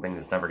 That's one thing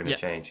that's never going to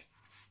change.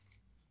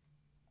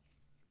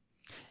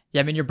 Yeah,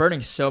 I mean, you're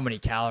burning so many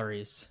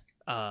calories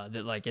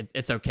that like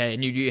it's okay,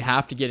 and you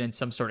have to get in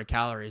some sort of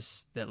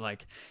calories that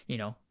like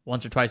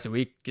once or twice a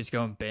week, just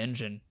go and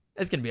binge, and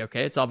it's gonna be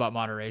okay. It's all about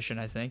moderation,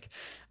 I think.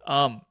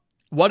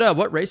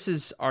 What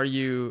races are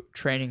you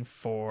training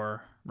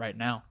for right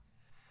now?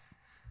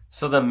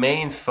 So the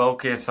main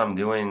focus, I'm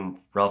doing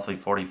roughly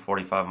 40,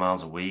 45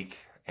 miles a week,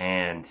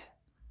 and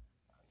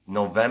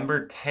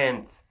November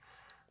 10th,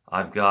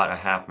 I've got a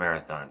half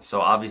marathon.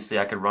 So obviously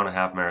I could run a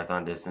half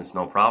marathon distance,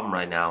 no problem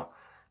right now,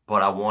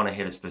 but I want to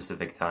hit a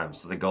specific time.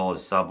 So the goal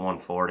is sub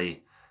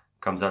 140,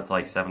 comes out to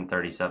like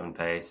 7:37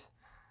 pace.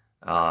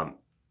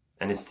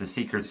 And it's the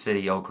Secret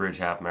City Oak Ridge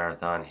Half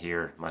Marathon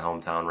here, my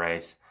hometown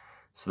race.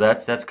 So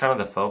that's kind of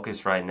the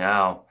focus right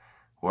now,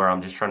 where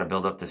I'm just trying to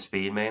build up the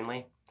speed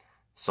mainly.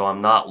 So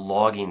I'm not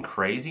logging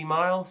crazy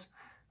miles,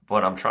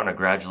 but I'm trying to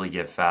gradually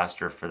get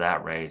faster for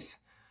that race.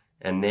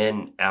 And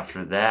then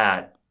after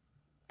that,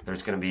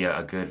 there's going to be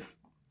a good,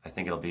 I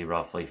think it'll be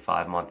roughly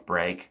 5-month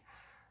break,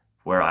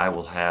 where I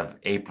will have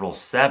April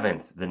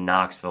 7th, the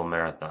Knoxville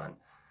Marathon.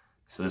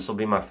 So this will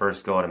be my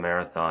first go at a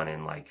marathon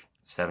in like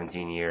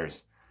 17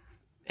 years.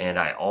 And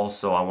I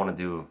want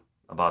to do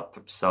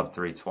about sub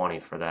 320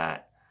 for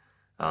that.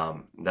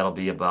 That'll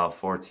be about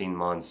 14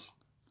 months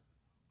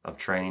of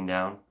training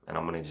down, and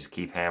I'm going to just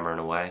keep hammering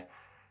away.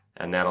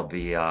 And that'll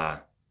be,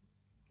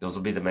 those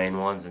will be the main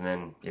ones. And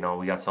then,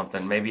 we got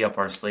something maybe up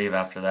our sleeve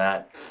after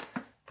that.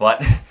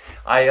 But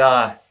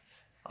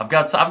I've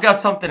got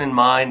something in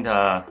mind,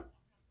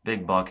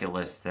 big bucket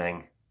list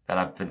thing that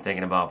I've been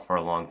thinking about for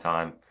a long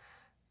time,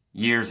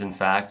 years in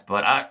fact.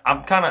 But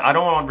I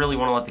don't really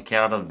want to let the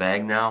cat out of the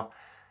bag now.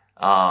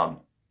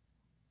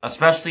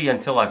 Especially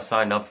until I've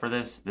signed up for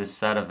this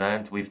set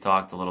event. We've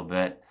talked a little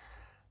bit,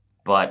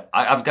 but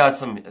I've got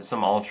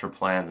some ultra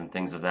plans and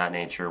things of that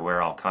nature where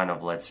I'll kind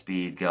of let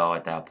speed go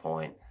at that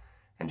point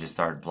and just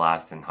start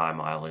blasting high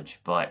mileage.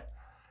 But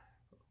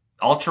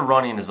ultra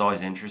running has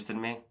always interested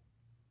me.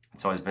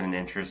 It's always been an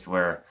interest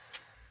where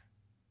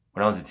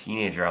when I was a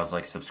teenager, I was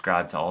like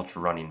subscribed to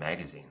Ultra Running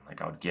magazine.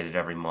 Like I would get it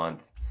every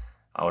month.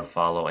 I would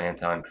follow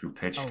Anton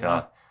Krupicka. Oh,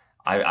 wow.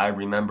 I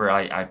remember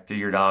I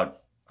figured out,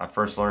 I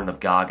first learned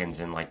of Goggins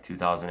in like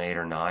 2008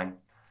 or 9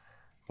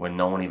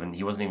 when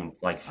he wasn't even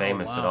like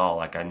famous at all.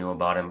 Like I knew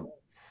about him.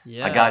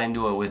 Yeah. I got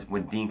into it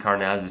when Dean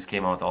Karnazes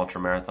came out with Ultra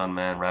Marathon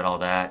Man, read all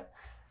that,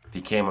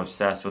 became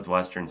obsessed with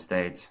Western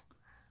States,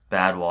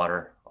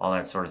 Badwater, all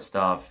that sort of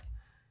stuff.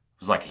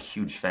 Was like a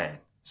huge fan.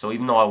 So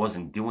even though I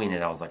wasn't doing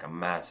it, I was like a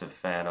massive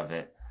fan of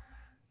it.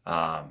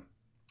 And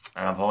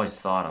I've always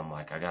thought, I'm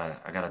like, I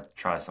gotta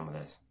try some of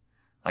this.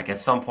 Like at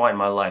some point in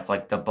my life,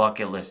 like the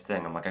bucket list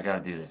thing, I'm like, I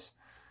gotta do this.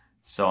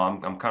 So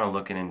I'm kind of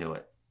looking into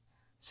it.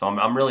 So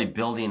I'm really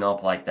building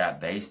up like that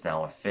base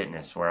now of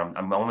fitness, where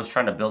I'm almost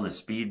trying to build a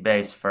speed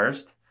base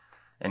first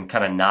and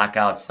kind of knock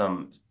out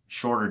some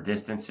shorter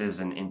distances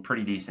in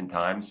pretty decent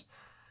times.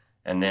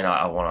 And then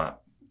I want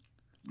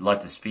to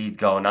let the speed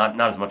go. Not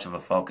as much of a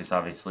focus,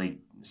 obviously.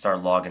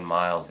 Start logging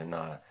miles and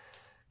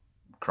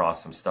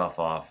cross some stuff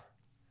off.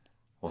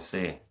 We'll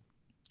see.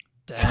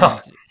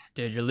 Dang,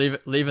 dude, you're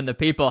leaving the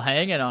people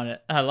hanging on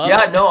it. I love it.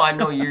 Yeah, no, I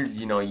know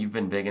you've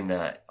been big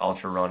into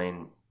ultra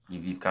running.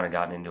 You've kind of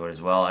gotten into it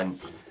as well. And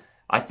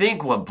I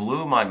think what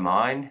blew my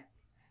mind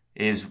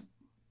is,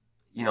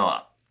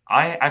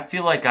 I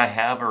feel like I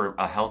have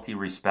a healthy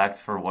respect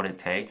for what it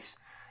takes.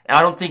 And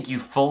I don't think you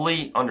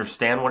fully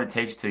understand what it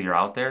takes till you're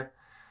out there.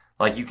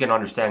 Like you can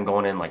understand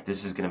going in like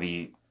this is going to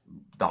be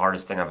the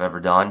hardest thing I've ever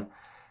done.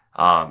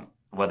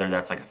 Whether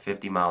that's like a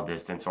 50-mile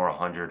distance or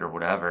 100 or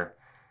whatever.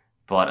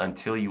 But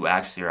until you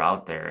actually are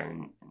out there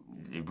and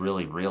you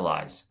really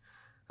realize.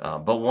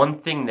 But one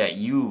thing that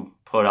you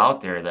put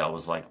out there that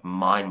was like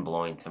mind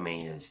blowing to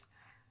me is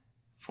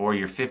for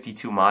your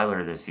 52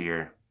 miler this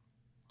year,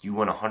 you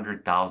went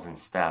 100,000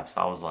 steps.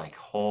 I was like,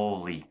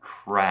 holy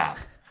crap.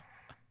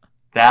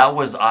 That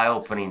was eye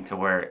opening to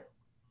where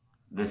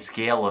the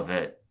scale of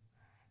it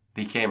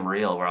became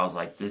real, where I was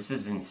like, this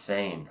is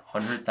insane.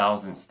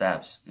 100,000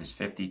 steps is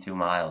 52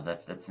 miles.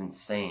 That's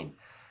insane.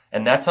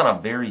 And that's on a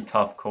very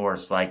tough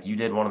course. Like you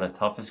did one of the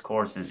toughest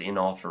courses in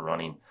ultra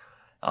running.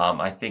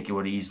 I think it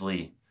would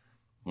easily,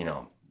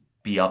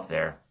 be up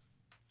there.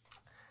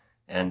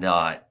 And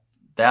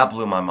that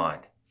blew my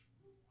mind.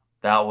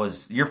 That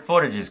was your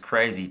footage is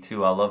crazy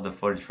too. I love the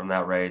footage from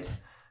that race.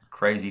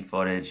 Crazy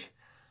footage.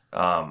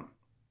 I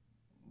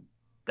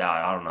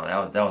don't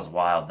know. That was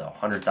wild though.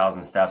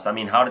 100,000 steps. I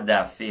mean, how did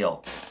that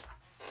feel?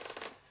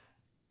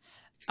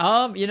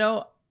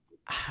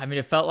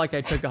 It felt like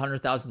I took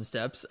 100,000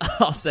 steps.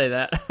 I'll say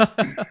that.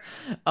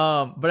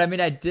 But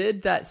I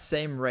did that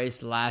same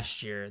race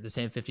last year, the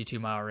same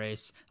 52-mile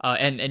race.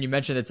 And you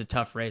mentioned it's a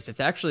tough race. It's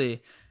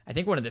actually, I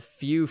think, one of the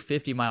few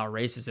 50-mile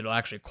races that'll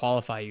actually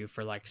qualify you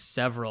for like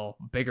several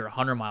bigger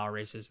 100-mile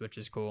races, which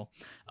is cool.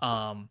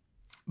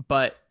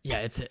 But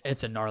yeah,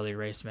 it's a gnarly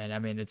race,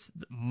 man. It's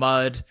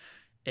mud.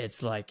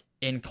 It's like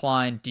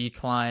incline,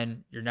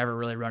 decline. You're never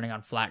really running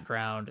on flat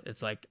ground.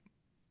 It's like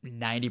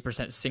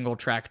 90% single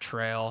track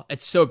trail.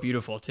 It's so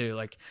beautiful too.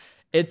 Like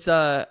it's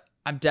I'm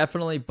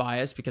definitely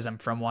biased because I'm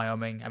from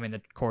Wyoming.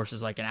 The course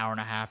is like an hour and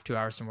a half, 2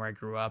 hours from where I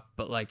grew up,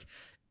 but like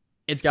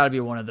it's got to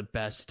be one of the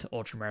best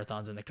ultra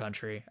marathons in the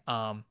country.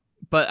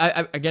 But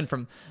I again,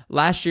 from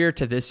last year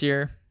to this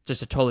year,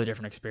 just a totally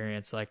different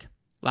experience. Like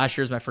last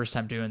year was my first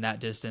time doing that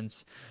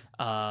distance.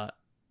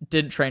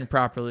 Didn't train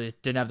properly,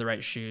 didn't have the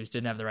right shoes,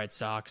 didn't have the right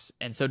socks.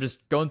 And so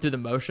just going through the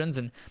motions,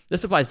 and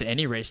this applies to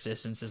any race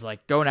distance, is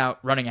like going out,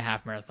 running a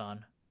half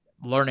marathon,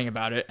 learning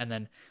about it, and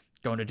then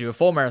going to do a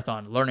full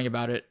marathon, learning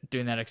about it,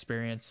 doing that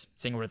experience,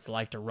 seeing what it's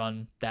like to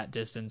run that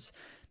distance.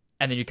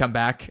 And then you come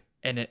back,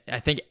 and I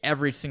think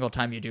every single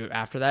time you do it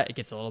after that, it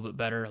gets a little bit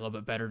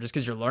better, just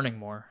because you're learning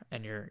more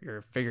and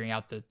you're figuring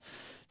out the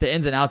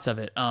ins and outs of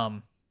it.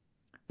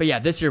 But yeah,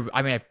 this year,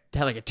 I had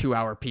like a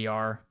 2-hour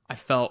PR. I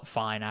felt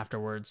fine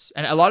afterwards.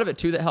 And a lot of it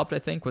too that helped, I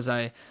think, was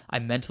I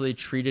mentally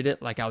treated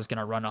it like I was going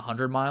to run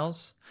 100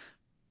 miles,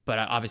 but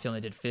I obviously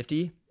only did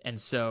 50. And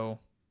so,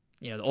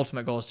 the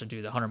ultimate goal is to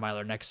do the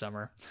 100-miler next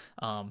summer.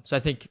 So I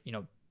think,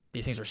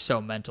 these things are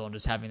so mental, and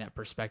just having that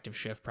perspective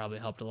shift probably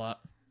helped a lot.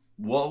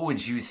 What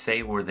would you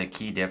say were the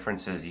key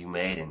differences you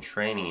made in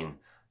training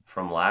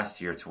from last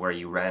year to where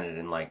you ran it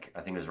in like,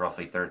 I think it was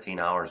roughly 13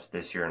 hours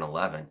this year in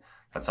 11?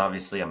 That's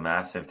obviously a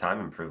massive time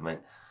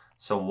improvement.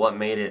 So what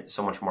made it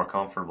so much more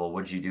comfortable?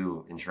 What did you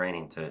do in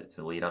training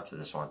to lead up to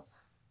this one?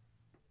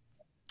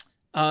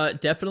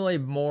 Definitely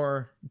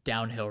more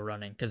downhill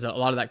running, because a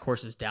lot of that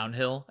course is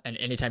downhill, and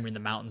anytime you're in the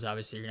mountains,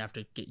 obviously you're gonna have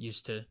to get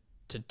used to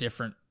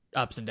different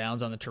ups and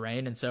downs on the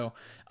terrain. And so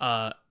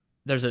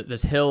there's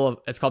this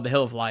hill, it's called the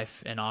Hill of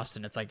Life in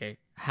Austin. It's like a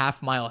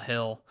half-mile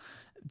hill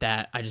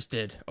that I just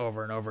did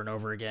over and over and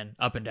over again,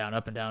 up and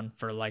down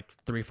for like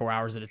 3-4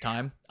 hours at a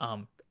time.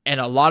 And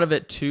a lot of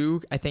it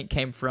too, I think,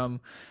 came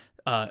from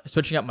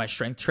switching up my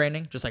strength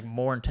training, just like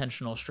more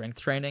intentional strength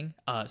training.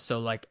 So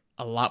like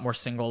a lot more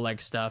single leg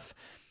stuff,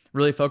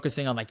 really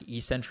focusing on like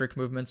eccentric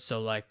movements.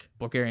 So like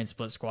Bulgarian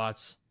split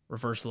squats,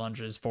 reverse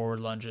lunges, forward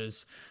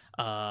lunges,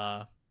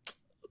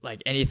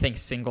 like anything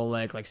single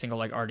leg, like single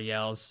leg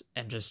RDLs,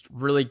 and just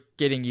really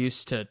getting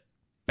used to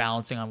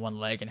balancing on one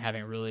leg and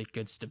having really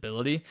good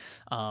stability.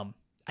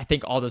 I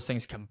think all those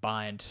things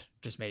combined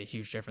just made a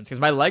huge difference, because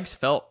my legs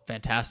felt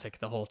fantastic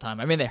the whole time.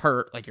 They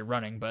hurt like you're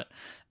running, but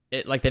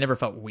it like they never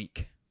felt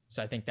weak.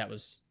 So I think that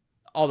was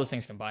all those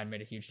things combined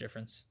made a huge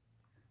difference.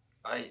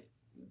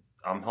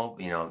 I'm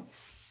hoping,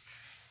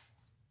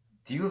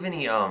 do you have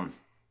any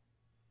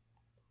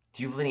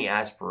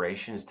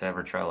aspirations to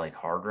ever try like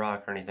hard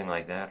rock or anything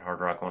like that? Hard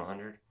Rock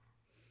 100?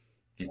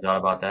 You thought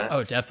about that?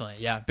 Oh, definitely.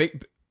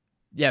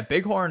 Yeah.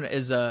 Bighorn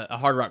is a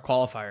hard rock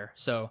qualifier.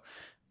 So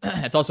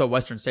it's also a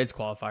Western States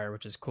qualifier,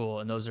 which is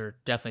cool. And those are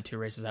definitely two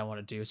races I want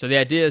to do. So the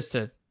idea is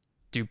to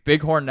do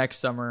Bighorn next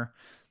summer,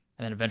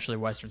 and then eventually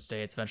Western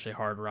States, eventually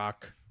Hard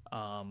Rock.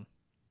 I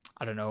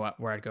don't know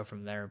where I'd go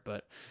from there,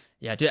 but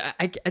yeah, dude,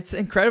 it's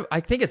incredible.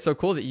 I think it's so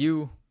cool that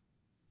you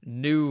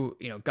knew,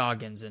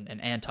 Goggins and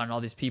Anton and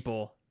all these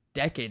people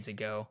decades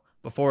ago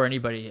before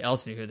anybody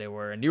else knew who they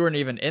were, and you weren't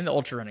even in the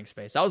ultra running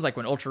space. That was like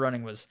when ultra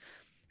running was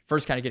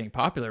first kind of getting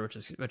popular, which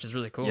is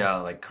really cool. Yeah,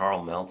 like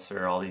Carl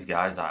Meltzer, all these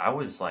guys. I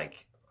was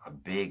like a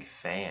big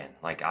fan.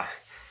 Like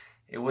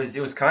it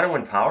was kind of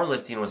when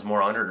powerlifting was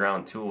more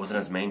underground too. It wasn't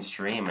as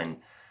mainstream, and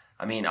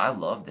I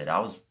loved it. I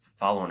was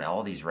following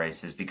all these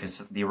races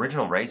because the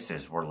original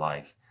races were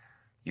like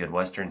You had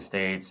Western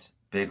States.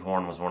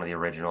 Bighorn was one of the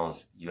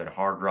originals. You had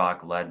Hard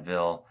Rock,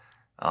 Leadville,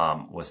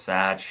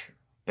 Wasatch,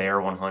 Bear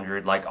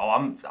 100. Like,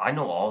 I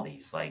know all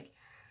these. Like,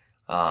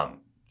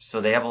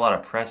 so they have a lot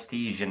of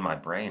prestige in my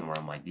brain where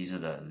I'm like, these are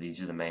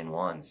the main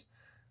ones,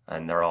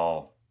 and they're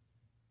all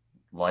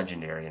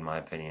legendary in my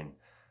opinion.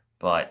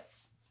 But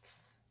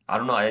I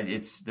don't know.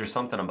 There's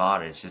something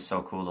about it. It's just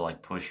so cool to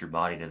like push your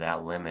body to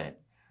that limit.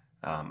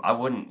 I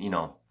wouldn't,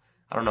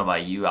 I don't know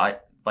about you. I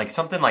like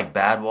something like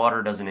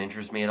Badwater doesn't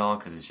interest me at all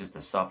because it's just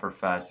a suffer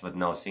fest with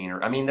no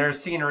scenery. I mean,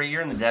 there's scenery.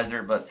 You're in the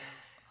desert, but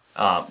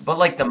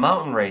like the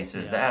mountain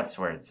races, Yeah. that's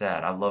where it's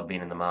at. I love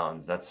being in the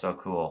mountains. That's so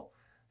cool.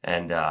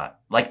 And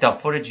like the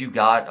footage you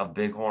got of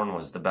Bighorn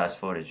was the best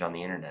footage on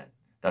the internet.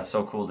 That's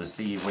so cool to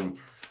see when,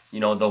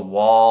 the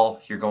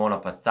wall, you're going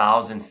up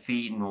 1,000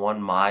 feet in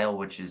 1 mile,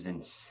 which is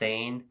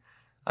insane.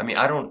 I mean,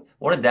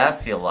 what did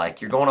that feel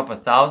like? You're going up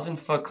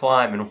 1,000-foot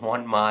climb in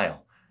 1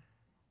 mile.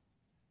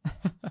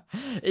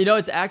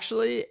 It's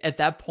actually at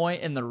that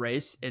point in the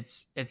race,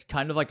 it's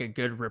kind of like a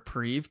good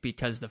reprieve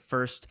because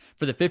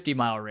for the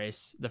 50-mile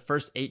race, the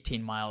first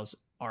 18 miles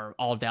are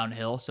all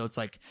downhill. So it's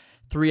like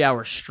 3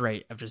 hours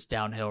straight of just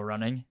downhill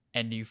running.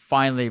 And you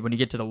finally, when you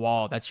get to the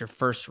wall, that's your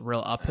first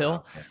real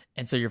uphill. Okay.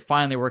 And so you're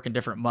finally working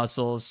different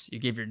muscles. You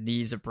give your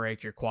knees a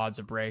break, your quads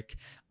a break.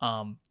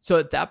 So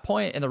at that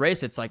point in the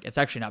race, it's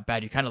actually not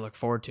bad. You kind of look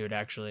forward to it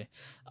actually.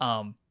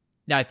 Now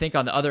I think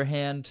on the other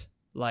hand,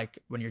 like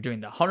when you're doing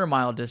the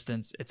 100-mile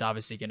distance, it's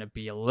obviously going to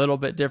be a little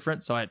bit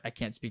different. So I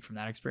can't speak from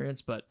that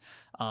experience, but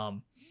I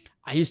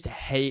used to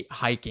hate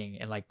hiking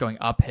and like going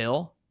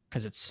uphill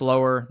because it's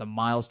slower. The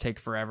miles take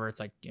forever. It's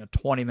like,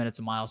 20 minutes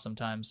a mile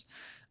sometimes.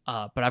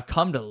 But I've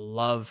come to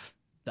love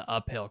the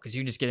uphill because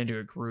you can just get into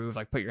a groove,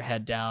 like put your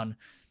head down,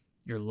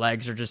 your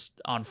legs are just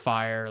on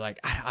fire. Like,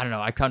 I don't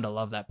know. I come to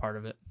love that part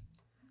of it.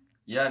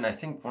 Yeah, and I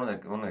think one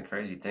of the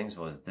crazy things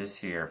was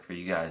this year for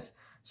you guys.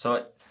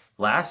 So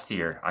last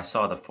year I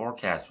saw the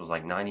forecast was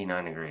like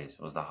 99 degrees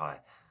was the high,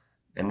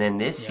 and then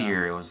this Yeah.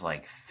 year it was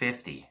like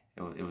 50.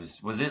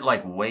 Was it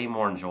like way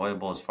more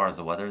enjoyable as far as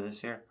the weather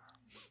this year?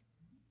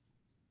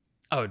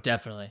 Oh,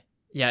 definitely.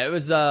 Yeah. It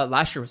was,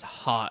 last year was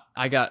hot.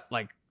 I got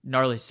like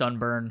gnarly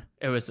sunburn.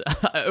 It was,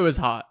 it was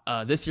hot.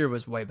 This year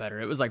was way better.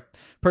 It was like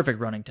perfect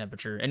running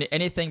temperature. And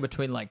anything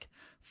between like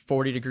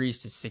 40 degrees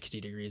to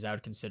 60 degrees, I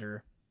would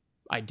consider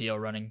ideal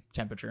running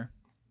temperature.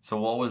 So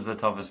what was the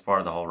toughest part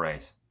of the whole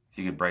race? If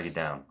you could break it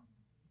down,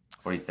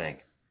 what do you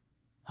think?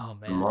 Oh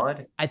The man.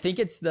 mud? I think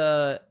it's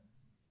the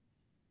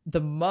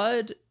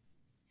mud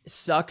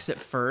sucks at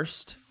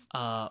first,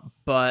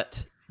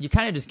 but you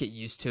kind of just get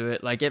used to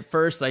it. Like at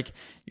first, like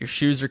your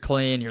shoes are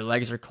clean, your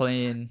legs are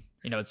clean.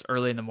 It's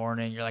early in the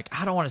morning. You're like,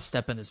 I don't want to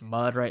step in this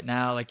mud right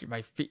now. Like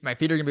my feet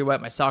are gonna be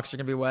wet, my socks are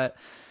gonna be wet.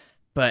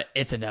 But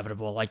it's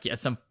inevitable. Like at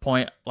some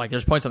point, like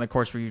there's points on the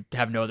course where you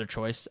have no other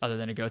choice other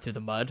than to go through the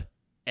mud.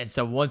 And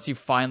so once you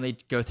finally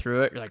go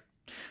through it, you're like,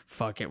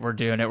 fuck it, we're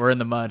doing it. We're in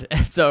the mud.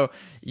 And so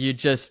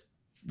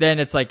then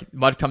it's like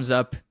mud comes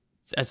up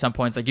at some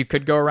points. Like you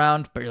could go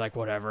around, but you're like,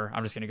 whatever,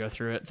 I'm just going to go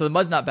through it. So the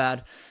mud's not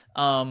bad.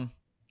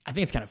 I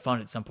think it's kind of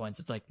fun at some points.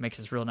 It's like makes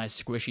this real nice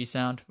squishy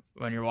sound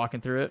when you're walking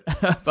through it.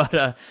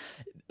 But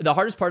the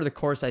hardest part of the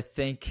course, I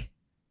think,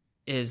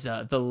 is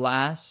the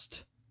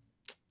last,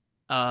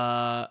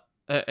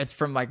 it's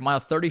from like mile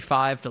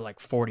 35 to like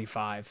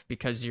 45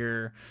 because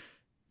you're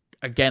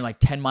again like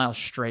 10 miles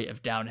straight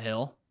of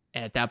downhill,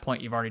 and at that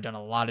point you've already done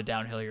a lot of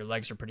downhill, your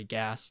legs are pretty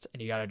gassed,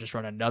 and you got to just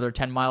run another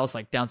 10 miles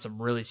like down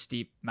some really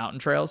steep mountain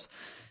trails.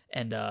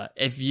 And a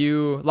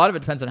lot of it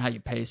depends on how you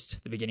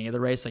paced the beginning of the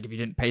race. Like if you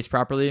didn't pace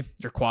properly,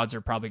 your quads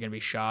are probably going to be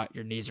shot,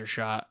 your knees are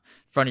shot,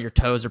 front of your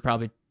toes are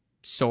probably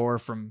sore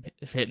from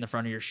hitting the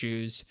front of your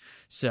shoes.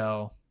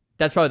 So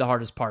that's probably the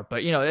hardest part.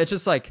 But it's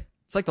just like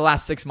it's like the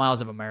last 6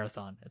 miles of a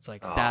marathon. It's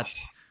like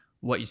that's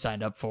what you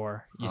signed up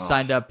for. You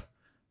signed up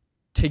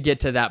to get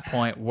to that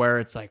point where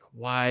it's like,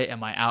 why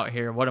am I out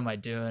here? What am I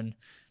doing?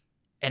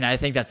 And I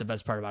think that's the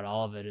best part about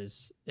all of it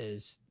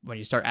is when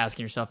you start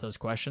asking yourself those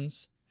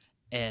questions.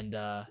 And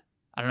I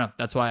don't know.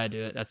 That's why I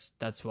do it.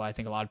 That's why I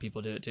think a lot of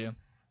people do it too.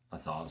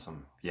 That's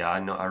awesome. Yeah, I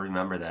know. I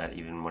remember that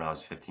even when I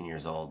was 15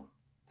 years old,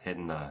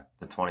 hitting the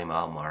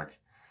 20-mile mark,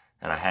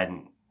 and I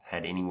hadn't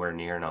had anywhere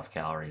near enough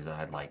calories. I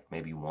had like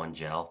maybe one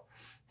gel,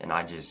 and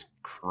I just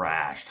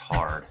crashed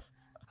hard.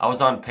 I was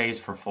on pace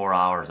for 4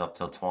 hours up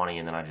till 20,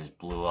 and then I just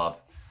blew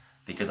up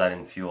because I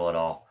didn't fuel at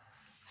all.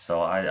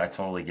 So I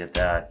totally get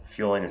that.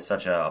 Fueling is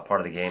such a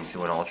part of the game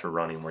too in ultra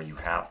running where you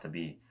have to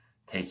be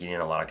taking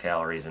in a lot of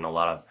calories and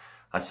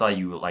I saw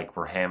you like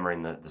were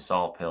hammering the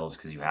salt pills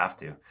because you have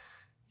to.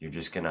 You're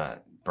just going to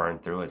burn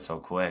through it so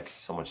quick,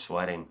 so much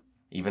sweating,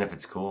 even if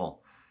it's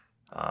cool.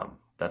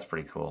 That's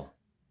pretty cool.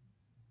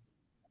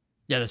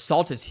 Yeah, the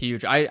salt is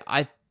huge.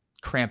 I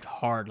cramped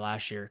hard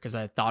last year because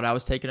I thought I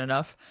was taking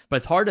enough, but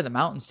it's hard in the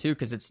mountains too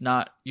because it's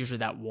not usually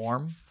that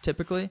warm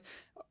typically,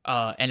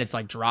 and it's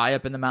like dry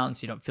up in the mountains.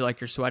 So you don't feel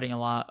like you're sweating a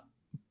lot,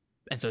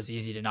 and so it's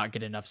easy to not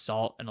get enough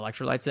salt and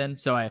electrolytes in.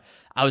 So I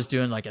was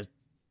doing like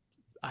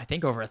I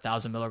think over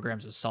 1,000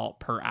 milligrams of salt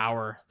per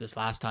hour this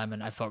last time,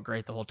 and I felt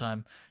great the whole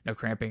time, no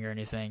cramping or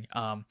anything.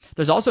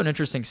 There's also an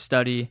interesting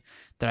study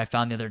that I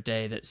found the other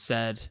day that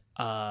said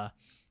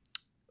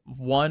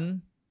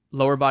one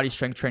lower body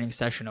strength training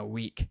session a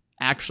week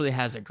actually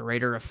has a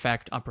greater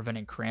effect on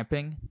preventing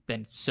cramping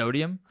than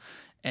sodium.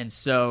 And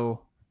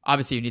so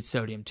obviously you need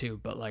sodium too,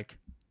 but like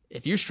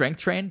if you strength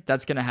train,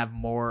 that's going to have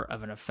more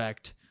of an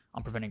effect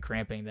on preventing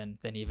cramping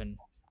than even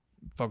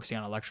focusing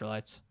on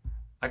electrolytes.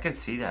 I could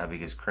see that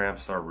because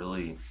cramps are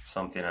really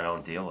something I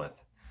don't deal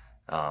with,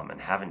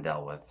 and haven't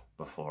dealt with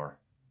before.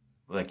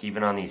 Like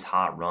even on these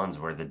hot runs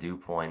where the dew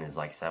point is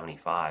like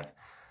 75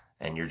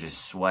 and you're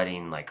just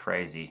sweating like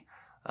crazy,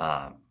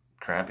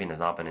 cramping has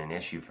not been an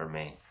issue for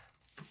me.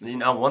 You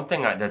know, one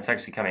thing that's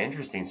actually kind of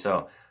interesting.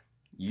 So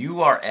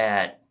you are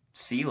at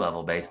sea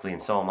level basically,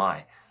 and so am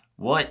I.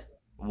 What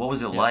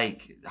was it Yeah.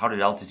 like? How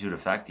did altitude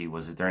affect you?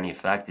 Was there any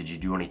effect? Did you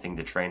do anything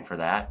to train for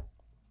that?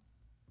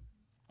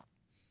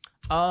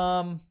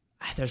 Um,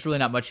 there's really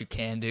not much you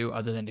can do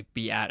other than to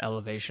be at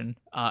elevation.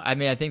 I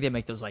mean, I think they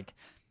make those like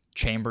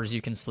chambers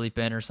you can sleep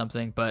in or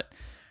something, but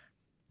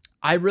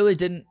I really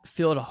didn't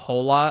feel it a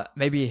whole lot.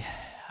 Maybe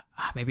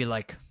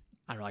like,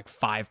 I don't know, like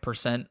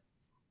 5%,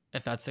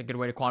 if that's a good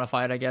way to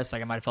quantify it, I guess.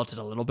 Like I might have felt it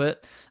a little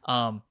bit.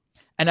 And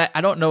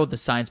I don't know the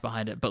science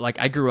behind it, but like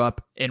I grew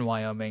up in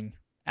Wyoming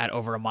at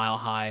over a mile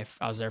high.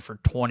 I was there for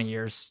 20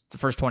 years, the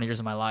first 20 years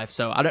of my life.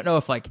 So I don't know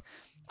if like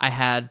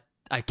I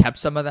kept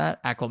some of that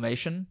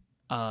acclimation.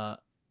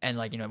 And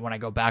like, when I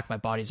go back, my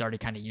body's already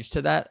kind of used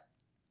to that.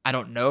 I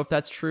don't know if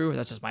that's true.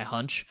 That's just my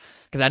hunch.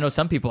 Cause I know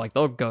some people like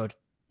they'll go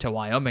to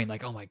Wyoming,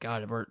 like, oh my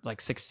God, we're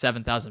like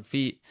 7,000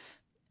 feet.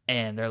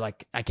 And they're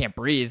like, I can't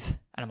breathe.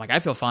 And I'm like, I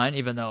feel fine,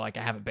 even though like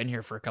I haven't been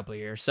here for a couple of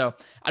years. So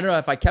I don't know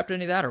if I kept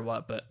any of that or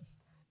what, but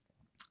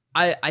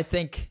I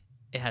think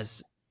it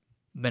has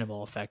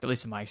minimal effect, at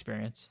least in my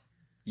experience.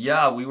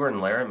 Yeah, we were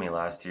in Laramie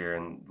last year,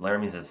 and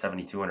Laramie's at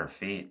 7,200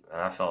 feet, and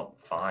I felt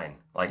fine.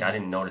 Like I Yeah.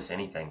 didn't notice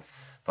anything.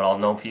 But I'll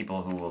know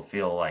people who will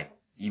feel like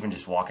even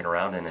just walking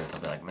around in it, they'll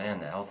be like, "Man,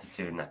 the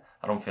altitude, and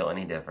I don't feel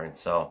any difference."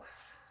 So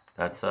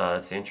that's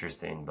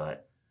interesting.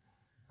 But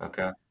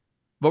okay,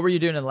 What were you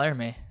doing in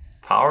Laramie?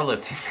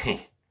 powerlifting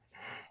me.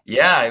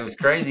 Yeah, it was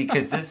crazy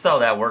because this is how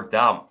that worked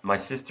out. My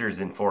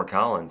sister's in Fort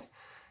Collins,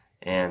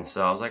 and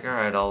so I was like, "All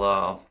right,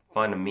 I'll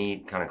find a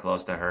meet kind of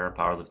close to her,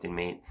 powerlifting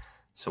meet."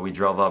 So we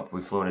drove up.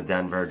 We flew into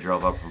Denver,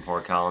 drove up from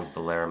Fort Collins to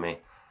Laramie.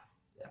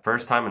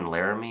 First time in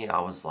Laramie,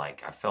 I was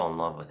like, I fell in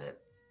love with it.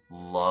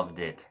 Loved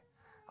it.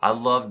 I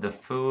loved the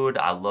food.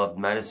 I loved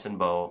Medicine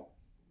Bow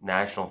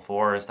National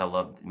Forest. I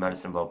loved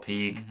Medicine Bow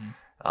Peak.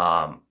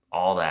 Hmm.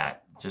 All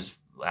that. Just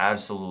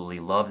absolutely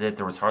loved it.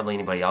 There was hardly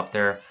anybody up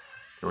there.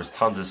 There was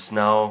tons of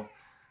snow.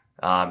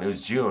 It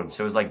was June,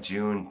 so it was like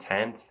June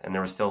 10th, and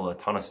there was still a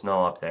ton of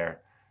snow up there.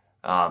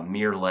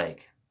 Mirror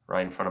Lake,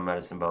 right in front of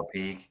Medicine Bow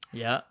Peak.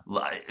 Yeah.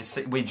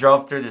 We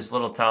drove through this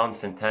little town,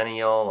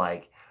 Centennial,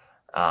 like,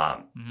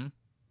 um, Hmm.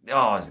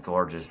 oh, it's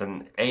gorgeous.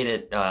 And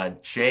ate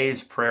at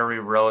Jay's Prairie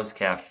Rose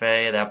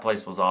Cafe. That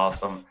place was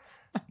awesome.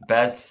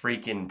 Best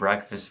freaking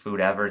breakfast food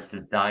ever. It's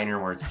this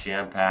diner where it's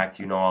jam packed.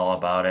 You know all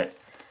about it.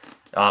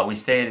 We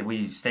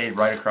stayed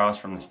right across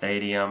from the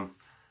stadium.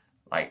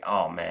 Like,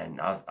 oh man,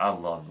 I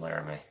love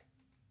Laramie.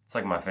 It's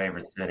like my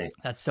favorite city.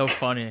 That's so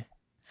funny.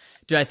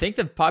 Dude, I think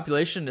the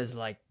population is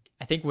like,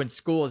 I think when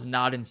school is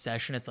not in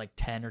session, it's like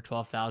 10 or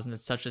 12,000.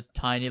 It's such a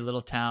tiny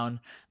little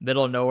town,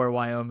 middle of nowhere,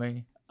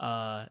 Wyoming.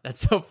 That's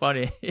so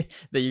funny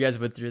that you guys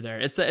went through there.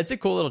 It's a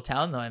cool little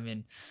town though. I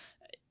mean,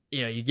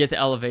 you get the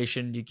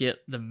elevation, you get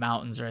the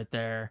mountains right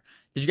there.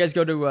 Did you guys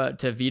go to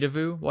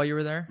Vitavu while you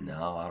were there?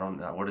 No, I don't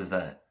know. What is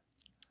that?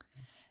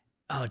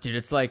 Oh, dude,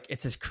 it's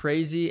as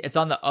crazy. It's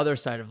on the other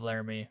side of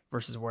Laramie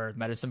versus where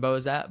Medicine Bow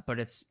is at, but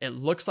it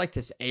looks like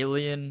this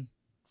alien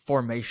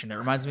formation. It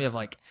reminds me of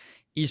like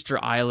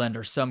Easter Island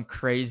or some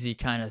crazy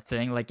kind of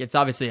thing. Like it's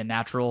obviously a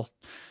natural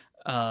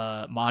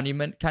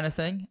monument kind of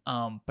thing.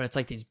 But it's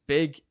like these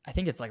big, I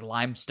think it's like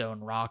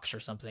limestone rocks or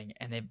something,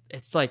 and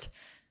it's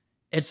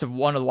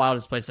one of the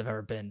wildest places I've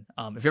ever been.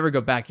 If you ever go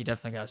back, you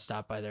definitely got to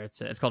stop by there.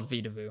 It's called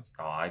Vitavu.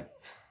 Oh,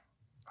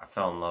 I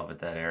fell in love with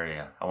that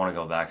area. I want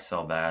to go back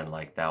so bad.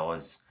 Like that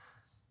was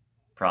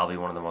probably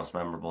one of the most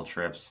memorable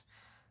trips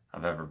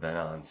I've ever been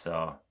on.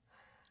 So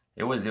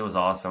it was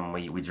awesome.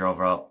 We drove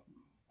up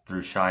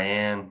through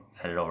Cheyenne,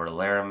 headed over to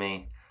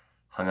Laramie,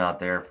 hung out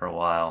there for a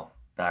while,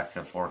 back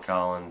to Fort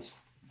Collins,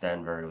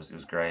 Denver. It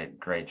was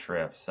great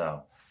trip.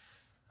 So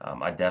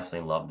I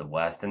definitely love the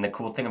West. And the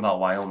cool thing about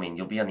Wyoming,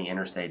 you'll be on the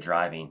interstate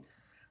driving,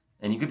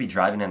 and you could be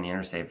driving on the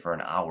interstate for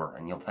an hour,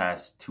 and you'll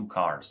pass two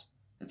cars.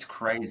 It's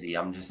crazy.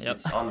 Yep.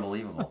 It's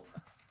unbelievable.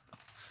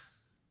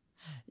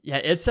 Yeah,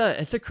 it's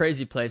a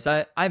crazy place.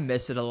 I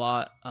miss it a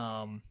lot.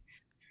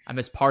 I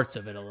miss parts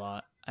of it a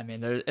lot. I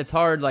mean, it's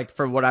hard like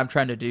for what I'm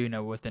trying to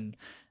do, within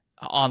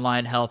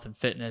online health and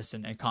fitness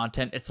and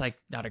content. It's like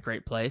not a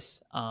great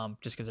place.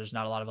 Just because there's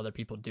not a lot of other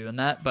people doing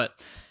that.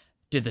 But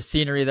dude, the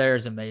scenery there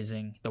is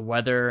amazing. The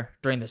weather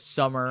during the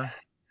summer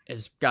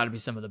is got to be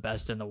some of the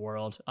best in the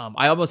world.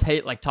 I almost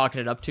hate like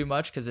talking it up too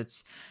much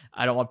because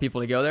I don't want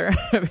people to go there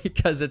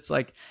because it's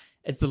like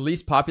it's the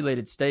least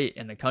populated state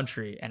in the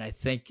country, and I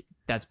think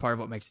that's part of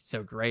what makes it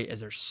so great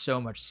is there's so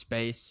much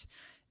space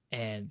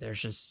and there's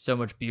just so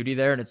much beauty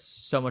there, and it's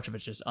so much of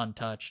it's just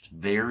untouched.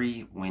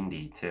 Very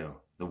windy too.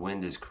 The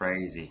wind is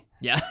crazy,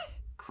 Yeah,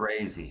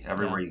 crazy yeah.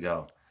 everywhere you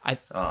go. I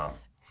Um,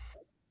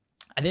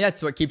 I think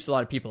that's what keeps a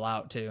lot of people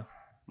out too.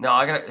 No,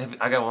 I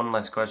got one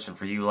last question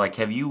for you. Like,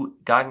 have you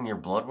gotten your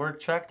blood work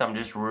checked? I'm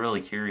just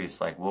really curious,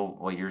 like,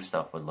 what your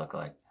stuff would look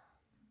like.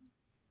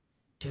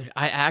 Dude,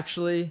 I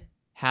actually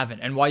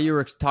haven't. And while you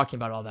were talking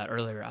about all that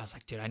earlier, I was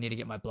like, dude, I need to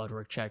get my blood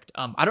work checked.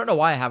 I don't know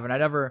why I haven't. I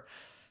never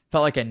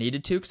felt like I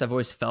needed to because I've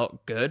always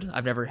felt good.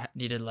 I've never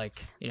needed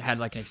like had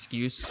like an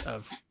excuse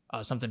of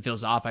something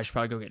feels off. I should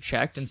probably go get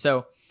checked. And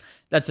so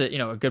that's a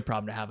good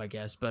problem to have, I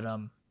guess. But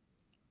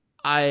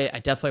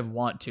I definitely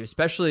want to,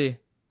 especially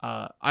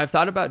I've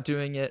thought about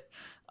doing it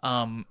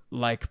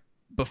like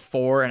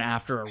before and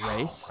after a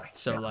race. Oh my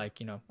So God.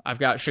 like, I've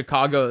got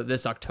Chicago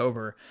this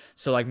October.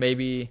 So like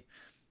maybe,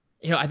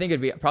 I think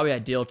it'd be probably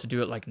ideal to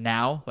do it like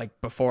now, like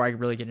before I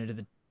really get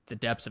into the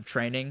depths of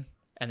training,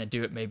 and then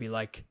do it maybe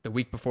like the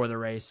week before the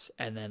race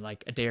and then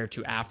like a day or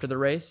two after the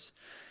race.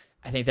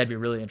 I think that'd be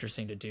really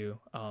interesting to do.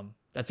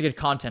 That's a good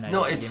content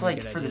No, idea. You it's gave me a like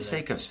good for the idea there.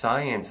 sake of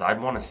science, I'd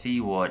want to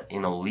see what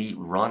an elite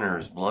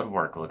runner's blood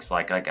work looks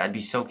like. Like, I'd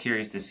be so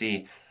curious to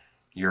see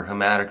your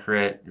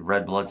hematocrit, your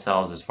red blood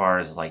cells, as far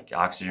as like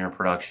oxygen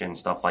production,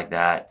 stuff like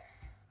that.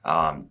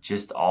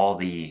 Just all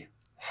the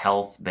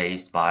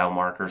health-based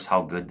biomarkers,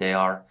 how good they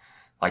are.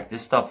 Like,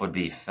 this stuff would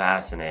be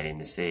fascinating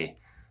to see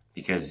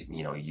because,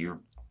 you're a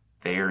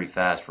very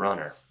fast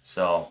runner.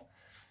 So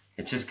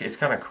it's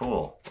kind of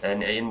cool.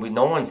 And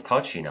no one's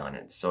touching on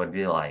it. So it'd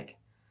be like,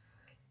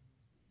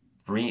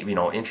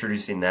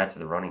 introducing that to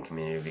the running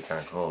community would be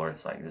kind of cool. Where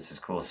it's like, this is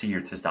cool. See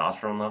your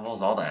testosterone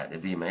levels, all that.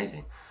 It'd be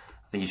amazing.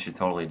 I think you should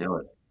totally do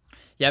it.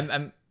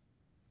 Yeah,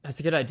 that's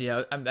a good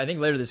idea. I think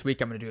later this week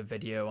I'm going to do a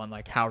video on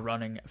like how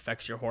running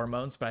affects your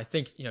hormones. But I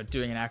think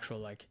doing an actual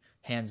like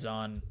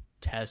hands-on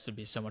test would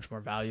be so much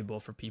more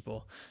valuable for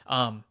people.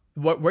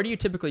 Where do you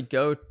typically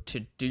go to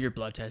do your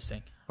blood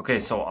testing? Okay,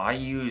 so I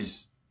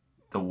use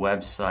the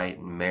website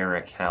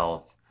Merrick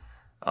Health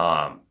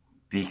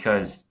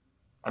because,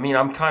 I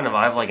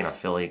have like an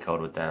affiliate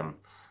code with them,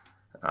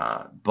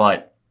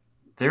 but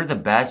they're the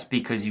best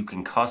because you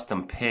can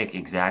custom pick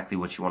exactly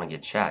what you want to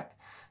get checked.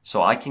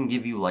 So I can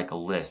give you like a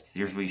list.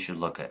 Here's what you should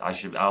look at.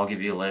 I'll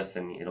give you a list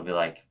and it'll be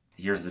like,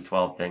 here's the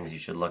 12 things you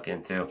should look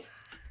into.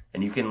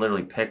 And you can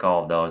literally pick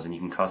all of those and you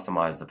can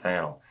customize the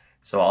panel.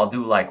 So I'll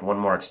do like one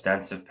more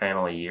extensive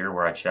panel a year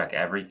where I check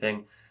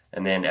everything.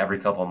 And then every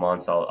couple of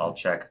months, I'll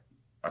check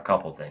a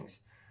couple things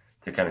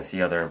to kind of see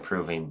how they're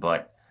improving.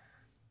 But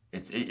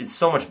it's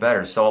so much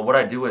better. So what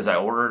I do is I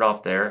order it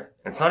off there.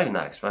 It's not even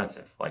that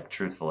expensive, like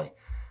truthfully.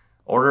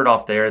 Order it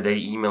off there. They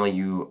email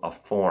you a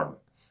form.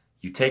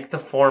 You take the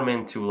form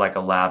into like a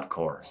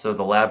LabCorp. So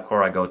the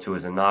LabCorp I go to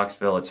is in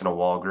Knoxville. It's in a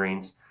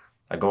Walgreens.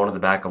 I go into the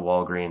back of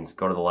Walgreens,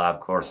 go to the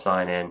LabCorp,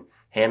 sign in,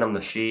 hand them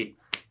the sheet.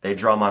 They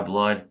draw my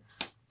blood.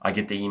 I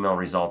get the email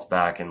results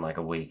back in like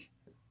a week.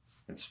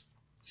 It's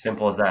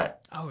simple as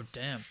that. Oh,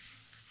 damn.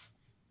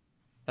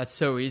 That's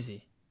so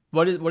easy.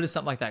 What does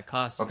something like that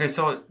cost? Okay,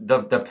 so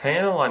the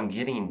panel I'm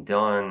getting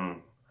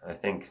done, I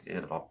think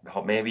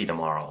maybe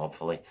tomorrow,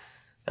 hopefully.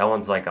 That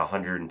one's like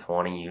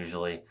 120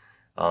 usually.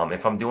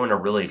 If I'm doing a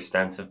really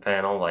extensive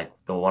panel, like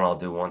the one I'll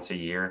do once a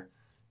year,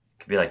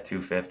 it could be like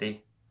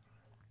 250.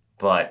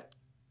 But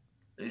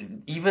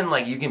even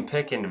like you can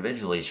pick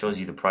individually, it shows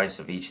you the price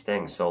of each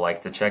thing. So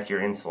like to check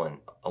your insulin,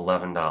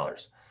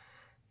 $11.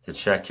 To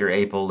check your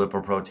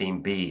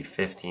apolipoprotein B,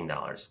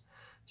 $15.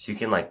 So you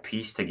can like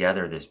piece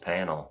together this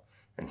panel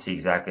and see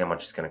exactly how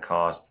much it's going to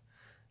cost.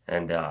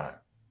 And I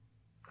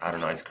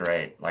don't know, it's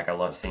great. Like I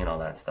love seeing all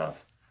that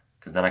stuff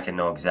because then I can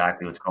know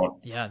exactly what's going on.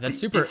 Yeah, that's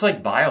super. It's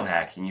like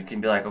biohacking. You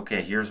can be like,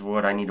 okay, here's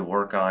what I need to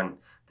work on.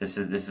 This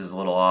is a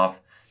little off.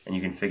 And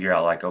you can figure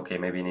out like, okay,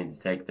 maybe you need to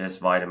take this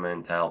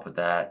vitamin to help with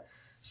that.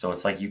 So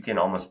it's like you can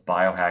almost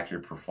biohack your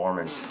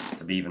performance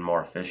to be even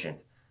more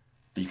efficient.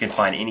 You can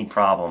find any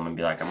problem and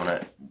be like,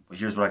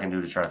 here's what I can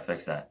do to try to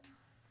fix that.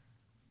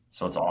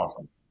 So it's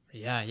awesome.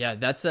 Yeah,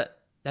 that's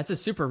a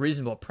super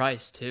reasonable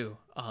price too.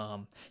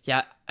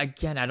 Yeah,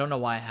 again, I don't know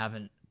why I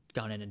haven't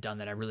gone in and done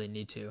that. I really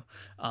need to.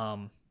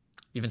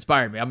 You've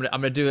inspired me. I'm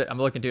gonna do it. I'm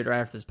looking to do it right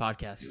after this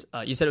podcast.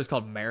 You said it was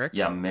called Merrick?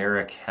 Yeah,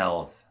 Merrick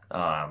Health.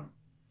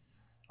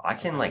 I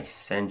can like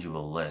send you a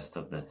list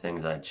of the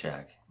things I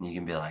check, and you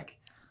can be like,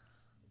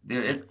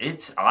 dude,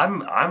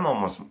 I'm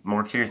almost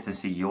more curious to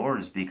see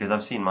yours because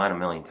I've seen mine a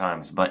million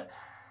times. But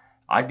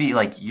I'd be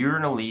like, you're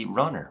an elite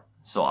runner,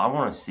 so I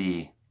want to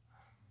see.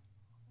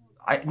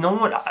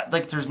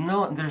 There's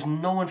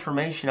no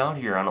information out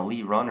here on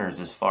elite runners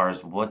as far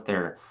as what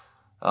their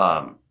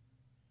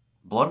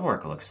blood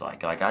work looks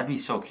like. Like I'd be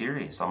so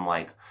curious. I'm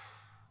like,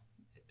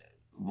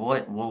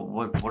 what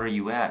are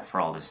you at for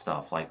all this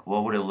stuff? Like,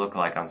 what would it look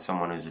like on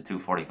someone who's a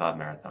 2:45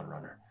 marathon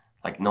runner?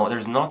 Like, no,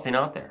 there's nothing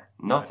out there,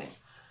 nothing.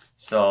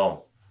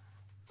 So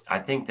I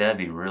think that'd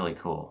be really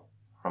cool.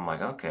 I'm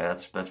like, okay,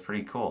 that's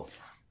pretty cool.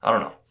 I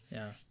don't know.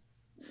 Yeah.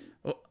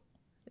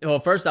 Well,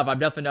 first off, I'm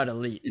definitely not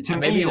elite. To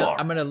me, you are.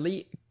 I'm an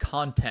elite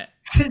content.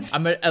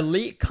 I'm an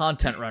elite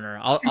content runner.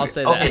 I'll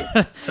say Okay,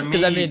 that. to me,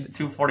 Because I mean,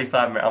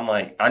 245. I'm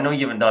like, I know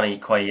you haven't done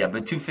it quite yet,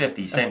 but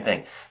 250, same okay,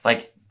 thing.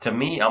 Like to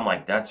me, I'm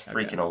like, that's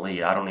okay. freaking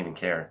elite. I don't even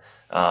care.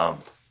 Um,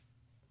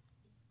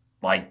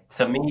 like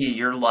to me,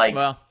 you're like,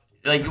 Well,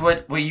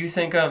 what you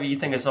think of? You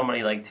think of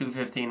somebody like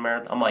 215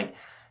 marathon. I'm like,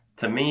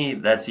 to me,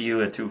 that's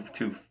you at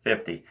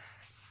 250.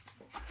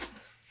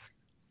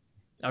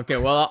 okay.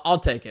 Well, I'll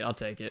take it. I'll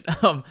take it.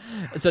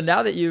 So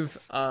now that you've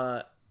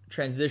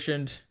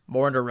transitioned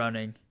more into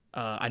running,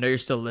 I know you're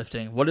still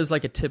lifting. What does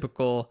like a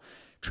typical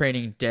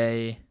training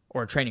day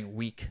or training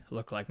week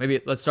look like?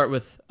 Maybe let's start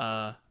with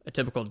a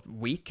typical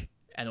week,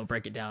 and we'll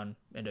break it down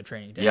into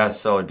training Yeah, days.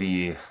 so it'd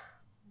be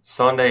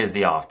Sunday is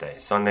the off day.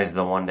 Sunday's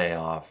the one day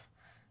off.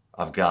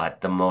 I've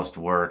got the most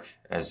work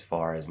as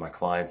far as my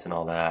clients and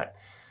all that.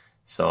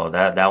 So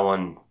that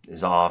one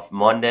is off.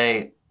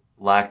 Monday,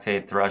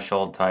 lactate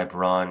threshold type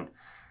run.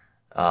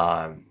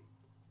 Um,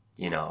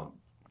 you know,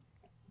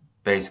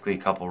 basically a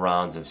couple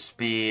rounds of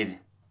speed,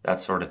 that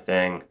sort of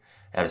thing,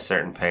 at a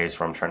certain pace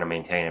where I'm trying to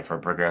maintain it for a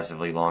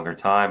progressively longer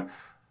time.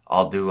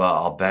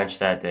 I'll bench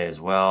that day as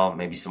well,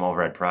 maybe some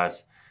overhead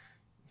press.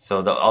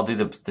 So I'll do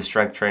the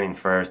strength training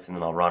first, and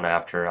then I'll run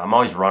after. I'm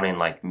always running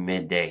like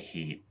midday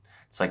heat.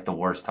 It's like the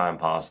worst time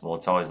possible.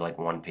 It's always like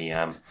 1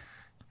 p.m.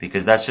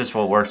 because that's just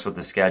what works with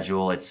the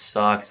schedule. It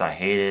sucks. I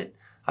hate it.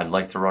 I'd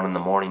like to run in the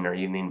morning or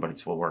evening, but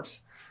it's what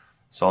works.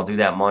 So I'll do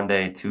that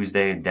Monday,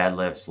 Tuesday,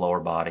 deadlifts, lower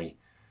body,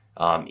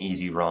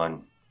 easy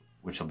run,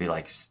 which will be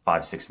like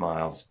 5, 6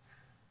 miles.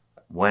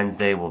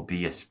 Wednesday will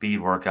be a speed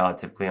workout,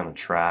 typically on the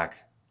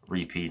track,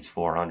 repeats,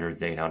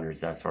 400s,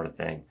 800s, that sort of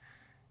thing.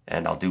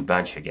 And I'll do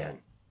bench again.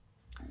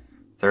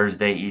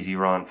 Thursday, easy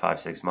run, 5,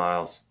 6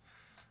 miles.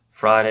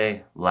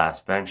 Friday,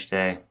 last bench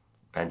day,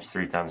 bench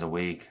 3 times a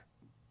week,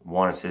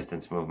 one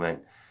assistance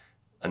movement.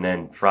 And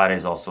then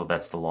Friday's also,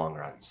 that's the long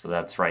run. So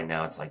that's right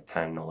now, it's like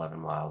 10, 11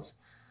 miles.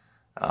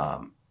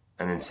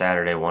 And then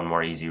Saturday, one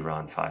more easy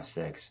run, 5,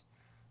 6.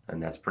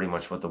 And that's pretty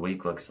much what the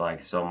week looks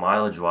like. So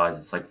mileage wise,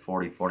 it's like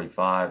 40,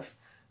 45,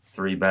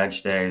 3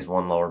 bench days,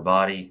 one lower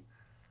body.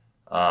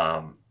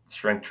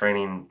 Strength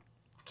training,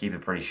 keep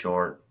it pretty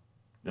short.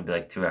 It'll be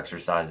like 2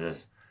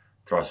 exercises,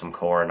 throw some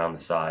core in on the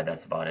side.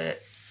 That's about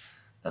it.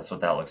 That's what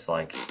that looks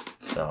like.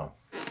 So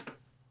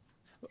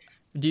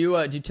Do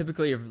you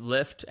typically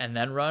lift and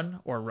then run,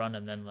 or run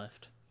and then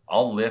lift?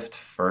 I'll lift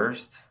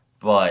first,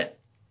 but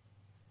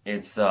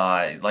it's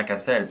like I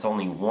said, it's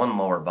only one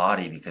lower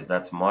body because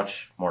that's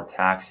much more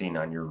taxing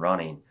on your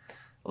running.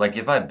 Like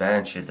if I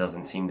bench, it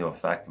doesn't seem to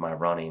affect my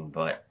running,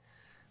 but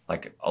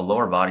like a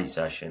lower body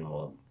session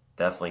will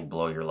definitely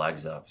blow your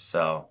legs up.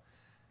 So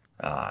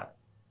uh,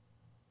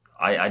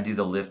 I do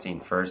the lifting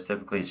first.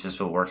 Typically, it's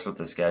just what works with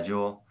the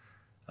schedule.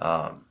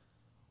 Um,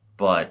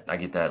 but I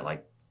get that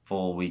like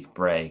full week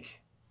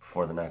break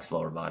before the next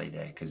lower body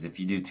day because if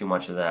you do too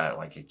much of that,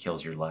 like it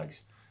kills your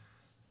legs.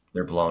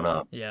 They're blown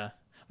up. Yeah.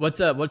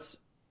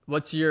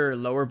 What's your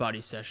lower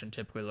body session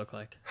typically look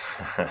like?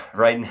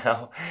 Right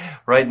now,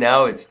 right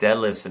now it's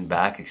deadlifts and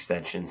back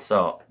extensions.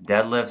 So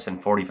deadlifts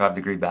and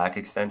 45-degree back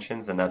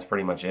extensions, and that's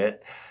pretty much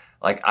it.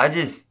 Like I've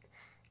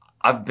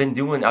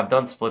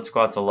done split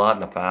squats a lot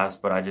in the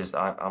past, but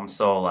I'm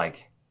so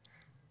like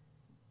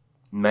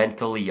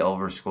mentally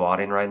over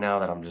squatting right now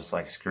that I'm just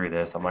like, screw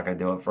this. I'm not going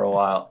to do it for a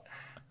while.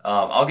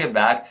 I'll get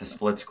back to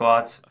split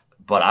squats,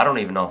 but I don't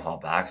even know if I'll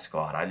back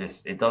squat.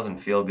 It doesn't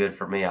feel good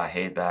for me. I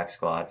hate back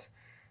squats.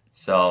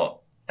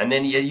 So, and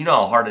then you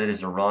know how hard it is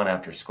to run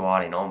after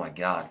squatting. Oh my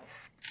God.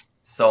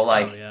 So Oh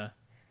like, yeah.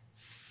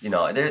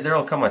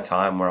 there'll come a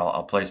time where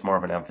I'll place more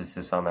of an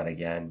emphasis on that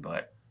again.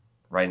 But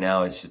right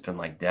now it's just been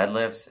like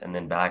deadlifts and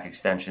then back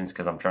extensions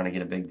because I'm trying to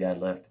get a big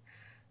deadlift.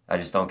 I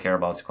just don't care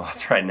about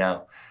squats right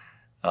now.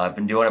 I've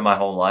been doing it my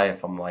whole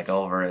life. I'm like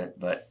over it,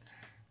 but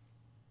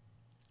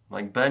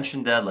like bench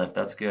and deadlift,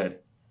 that's good.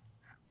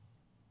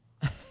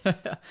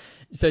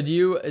 So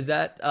is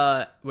that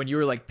when you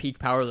were like peak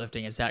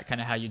powerlifting, is that kind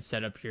of how you'd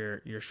set up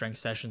your strength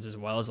sessions as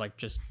well, as like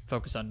just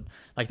focus on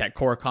like that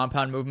core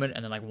compound movement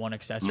and then like one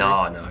accessory?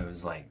 No, it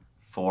was like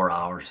 4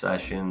 hour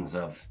sessions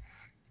of,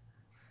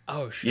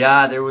 Oh shit.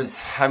 yeah,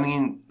 I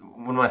mean,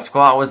 when my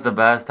squat was the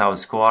best, I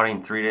was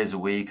squatting 3 days a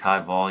week, high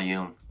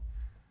volume.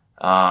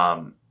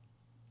 Um,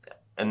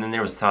 and then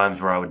there was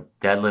times where I would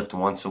deadlift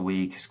once a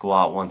week,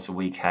 squat once a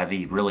week,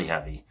 heavy, really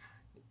heavy.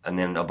 And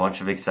then a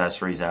bunch of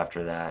accessories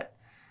after that.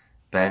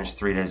 Bench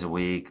 3 days a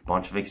week,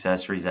 bunch of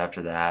accessories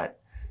after that.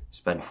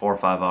 Spend 4 or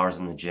 5 hours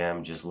in the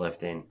gym just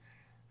lifting.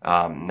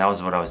 That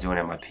was what I was doing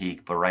at my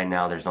peak. But right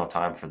now, there's no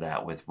time for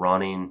that. With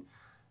running,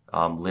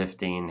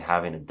 lifting,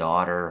 having a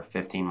daughter, a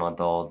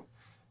 15-month-old,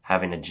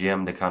 having a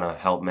gym to kind of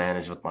help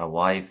manage with my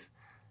wife.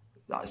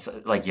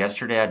 Like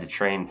yesterday, I had to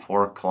train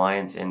 4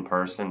 clients in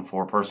person,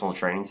 4 personal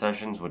training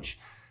sessions, which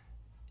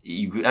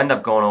you end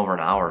up going over an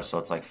hour. So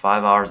it's like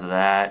 5 hours of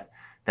that.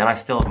 Then I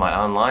still have my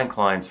online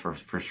clients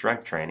for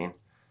strength training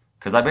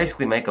because I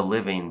basically make a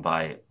living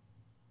by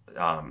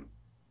um,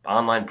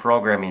 online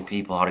programming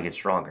people how to get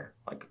stronger.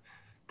 Like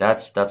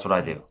that's what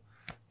I do.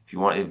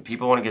 If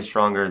people want to get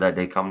stronger, that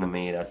they come to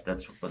me.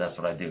 That's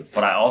what I do.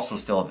 But I also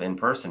still have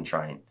in-person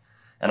training,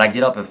 and I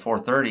get up at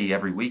 4:30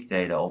 every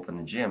weekday to open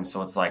the gym.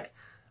 So it's like,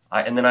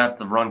 and then I have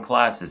to run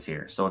classes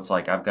here. So it's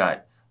like I've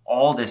got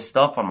all this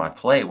stuff on my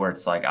plate where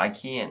it's like I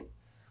can't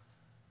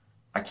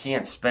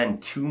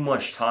spend too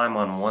much time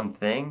on one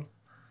thing.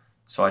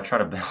 So I try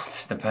to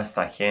balance it the best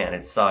I can.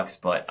 It sucks,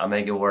 but I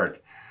make it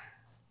work.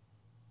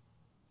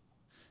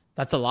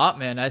 That's a lot,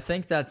 man. I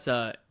think that's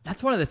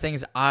one of the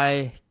things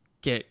I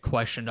get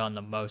questioned on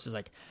the most is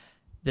like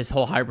this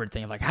whole hybrid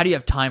thing of like, how do you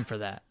have time for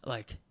that?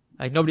 Like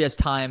nobody has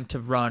time to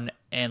run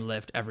and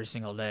lift every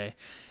single day.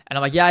 And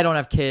I'm like, yeah, I don't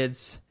have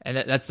kids. And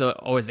that's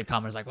always the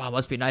comment is like, wow, it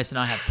must be nice to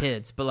not have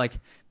kids. But like,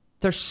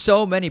 there's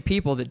so many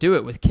people that do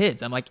it with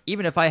kids. I'm like,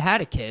 even if I had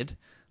a kid,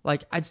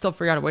 like I'd still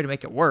figure out a way to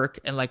make it work.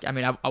 And like, I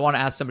mean, I want to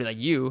ask somebody like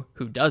you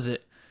who does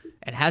it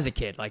and has a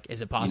kid, like,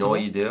 is it You know possible?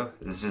 what you do?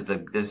 This is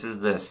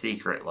the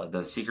secret. Like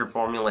the secret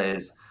formula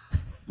is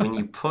when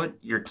you put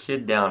your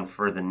kid down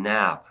for the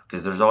nap,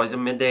 because there's always a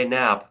midday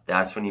nap,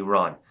 that's when you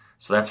run.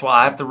 So that's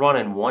why I have to run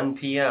at 1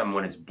 p.m.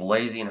 when it's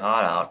blazing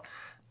hot out.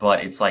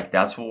 But it's like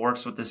that's what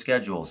works with the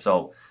schedule.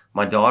 So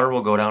my daughter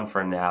will go down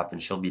for a nap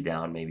and she'll be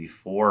down maybe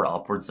 4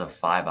 upwards of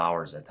 5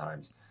 hours at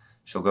times.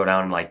 She'll go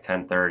down like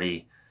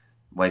 10:30,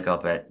 wake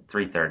up at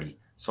 3:30.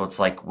 So it's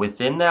like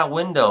within that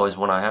window is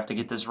when I have to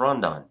get this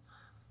run done.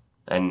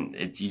 And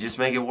you just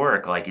make it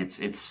work. Like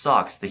it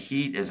sucks. The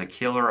heat is a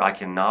killer. I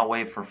cannot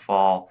wait for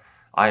fall.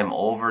 I am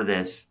over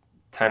this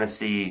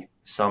Tennessee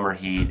summer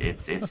heat.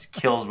 It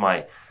kills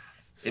my.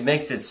 It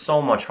makes it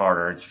so much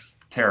harder. It's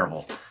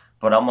terrible.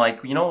 But I'm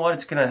like, you know what?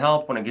 It's gonna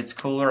help when it gets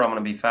cooler. I'm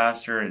gonna be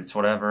faster. It's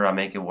whatever. I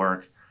make it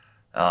work.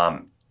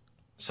 Um,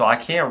 so I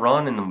can't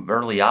run in the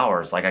early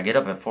hours. Like I get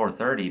up at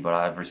 4:30, but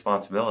I have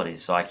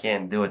responsibilities, so I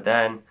can't do it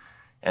then.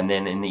 And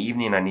then in the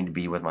evening, I need to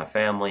be with my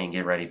family and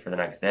get ready for the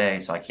next day,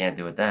 so I can't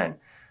do it then.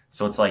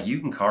 So it's like you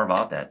can carve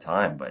out that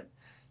time, but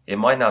it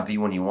might not be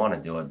when you want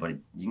to do it, but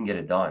you can get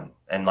it done.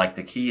 And like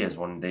the key is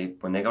when they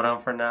go down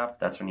for a nap,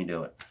 that's when you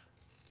do it.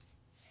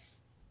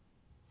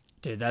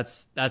 Dude,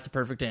 that's a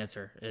perfect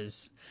answer.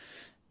 Is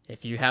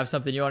if you have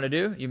something you want to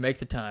do, you make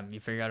the time.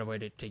 You figure out a way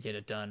to get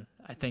it done.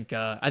 I think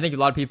a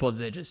lot of people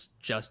they just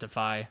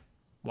justify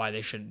why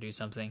they shouldn't do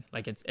something.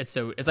 Like it's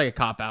like a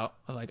cop out.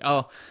 I'm like,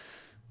 oh,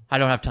 I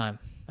don't have time.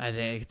 I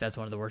think that's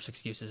one of the worst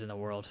excuses in the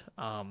world.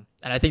 And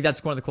I think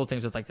that's one of the cool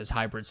things with like this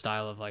hybrid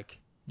style of like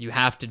you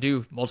have to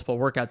do multiple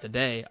workouts a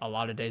day, a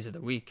lot of days of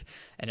the week,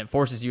 and it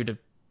forces you to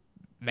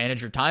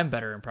manage your time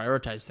better and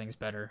prioritize things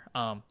better.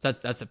 So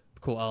that's a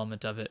cool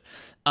element of it.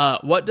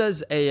 What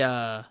does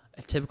a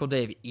typical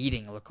day of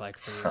eating look like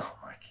for you? Oh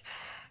my,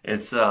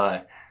 it's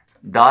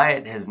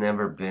diet has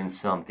never been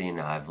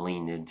something I've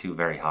leaned into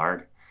very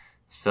hard.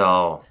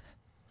 So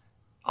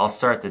I'll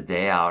start the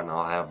day out and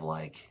I'll have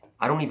like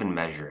I don't even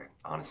measure it,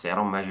 honestly. I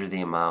don't measure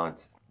the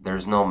amount.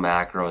 There's no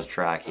macros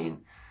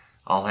tracking.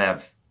 I'll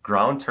have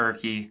ground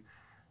turkey,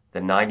 the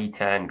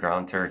 90-10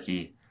 ground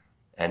turkey,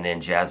 and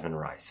then jasmine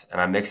rice. And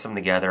I mix them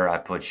together. I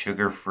put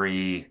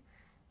sugar-free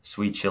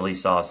sweet chili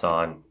sauce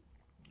on,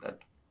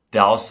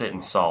 douse it in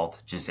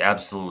salt, just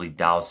absolutely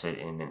douse it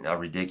in a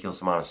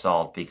ridiculous amount of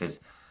salt because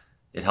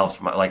it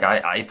helps my like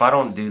if I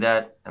don't do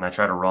that and I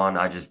try to run,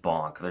 I just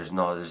bonk. There's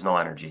no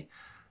energy.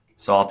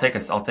 So I'll take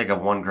a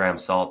 1 gram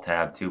salt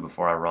tab too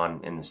before I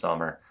run in the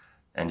summer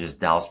and just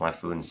douse my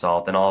food in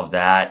salt and all of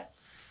that.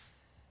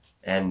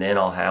 And then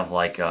I'll have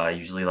like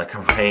usually like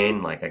a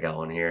rain, like I got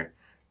one here,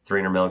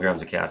 300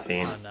 milligrams of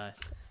caffeine. Oh, nice.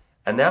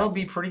 And that'll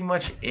be pretty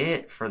much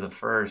it for the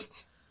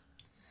first.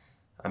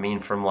 I mean,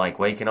 from like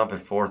waking up at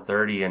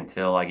 4:30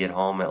 until I get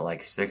home at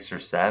like 6 or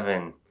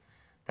 7,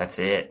 that's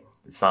it.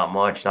 It's not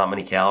much, not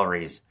many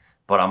calories.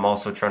 But I'm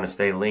also trying to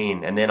stay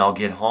lean. And then I'll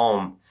get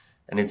home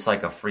and it's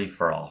like a free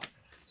for all.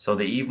 So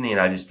the evening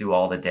I just do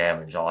all the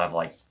damage. I'll have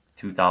like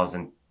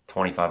 2,000,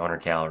 2,500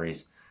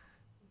 calories.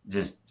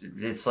 Just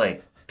it's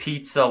like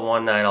pizza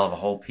one night. I'll have a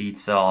whole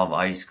pizza. I'll have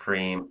ice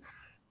cream.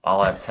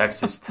 I'll have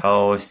Texas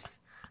toast,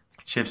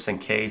 chips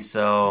and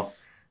queso,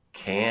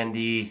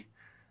 candy,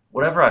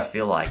 whatever I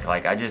feel like.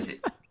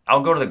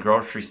 I'll go to the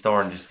grocery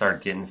store and just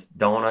start getting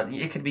donut.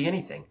 It could be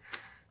anything.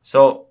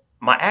 So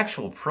my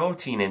actual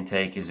protein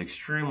intake is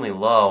extremely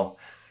low,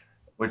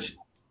 which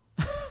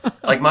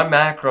like my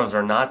macros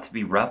are not to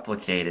be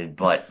replicated,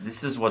 but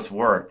this is what's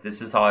worked.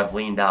 This is how I've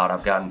leaned out.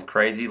 I've gotten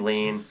crazy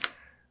lean,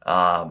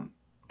 gotten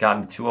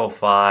to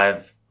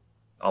 205.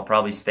 I'll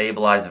probably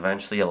stabilize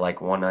eventually at like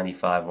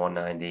 195,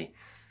 190.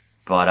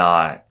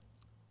 But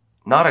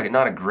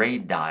not a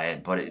great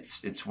diet, but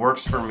it's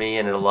works for me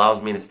and it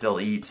allows me to still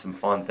eat some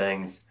fun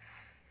things.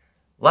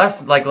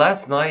 Last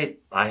night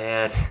I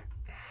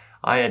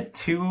had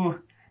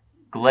 2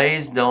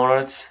 glazed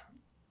donuts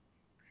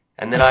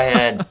and then I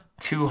had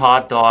 2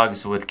 hot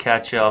dogs with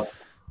ketchup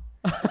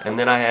and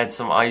then I had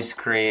some ice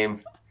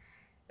cream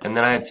and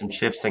then I had some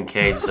chips and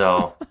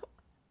queso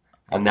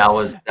and that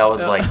was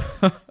like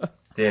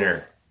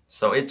dinner.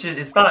 So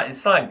it's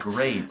not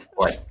great,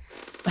 but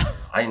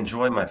I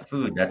enjoy my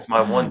food. That's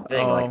my one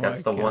thing. Oh Like my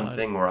that's the one God.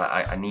 thing where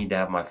I need to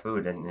have my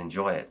food and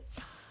enjoy it.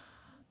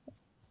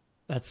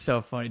 That's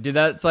so funny. Dude,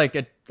 that's like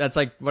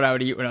what I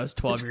would eat when I was It's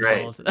 12 years great.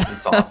 old.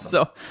 It's awesome.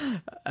 So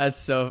that's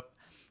so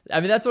I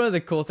mean that's one of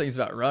the cool things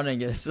about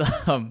running is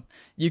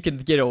you can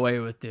get away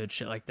with doing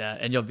shit like that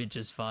and you'll be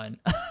just fine.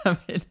 I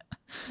mean,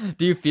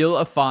 do you feel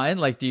a fine?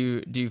 Like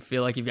do you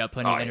feel like you've got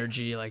plenty Oh of yeah.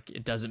 energy? Like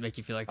it doesn't make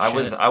you feel like I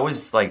was shit? I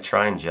was like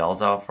trying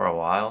gels out for a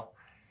while,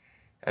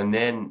 and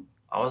then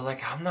I was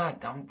like,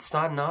 it's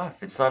not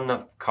enough. It's not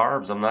enough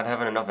carbs. I'm not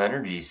having enough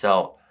energy.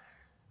 So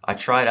I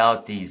tried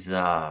out these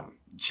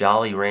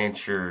Jolly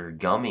Rancher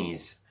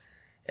gummies,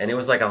 and it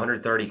was like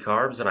 130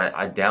 carbs, and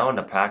I downed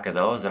a pack of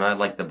those, and I had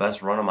like the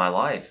best run of my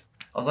life.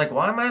 I was like,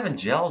 why am I having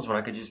gels when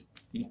I could just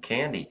eat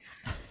candy?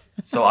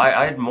 So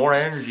I had more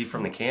energy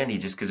from the candy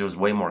just because it was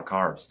way more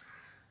carbs.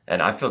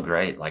 And I feel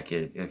great. Like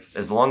if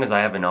as long as I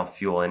have enough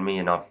fuel in me,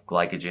 enough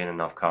glycogen,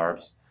 enough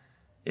carbs,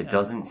 it Yeah.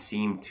 doesn't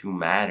seem to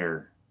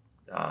matter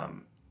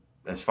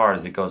as far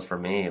as it goes for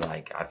me.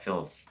 Like I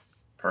feel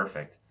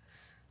perfect.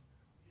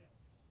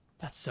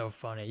 That's so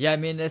funny. Yeah, I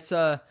mean it's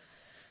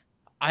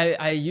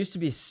I used to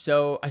be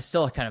so I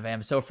still kind of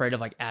am so afraid of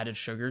like added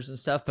sugars and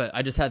stuff, but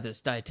I just had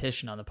this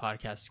dietitian on the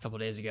podcast a couple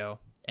days ago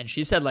and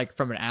she said like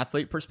from an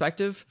athlete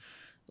perspective,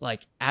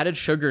 like added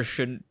sugars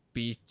shouldn't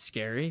be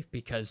scary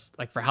because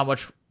like for how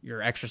much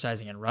you're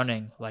exercising and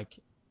running, like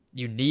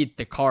you need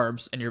the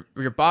carbs and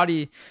your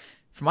body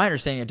from my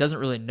understanding it doesn't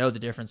really know the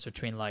difference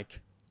between like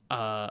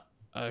uh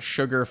a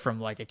sugar from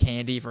like a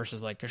candy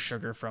versus like a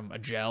sugar from a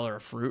gel or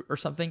a fruit or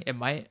something. It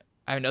might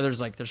I know there's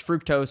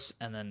fructose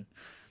and then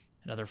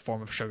another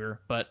form of sugar,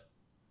 but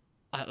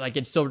like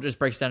it still just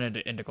breaks down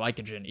into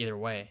glycogen either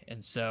way.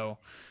 And so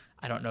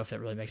I don't know if that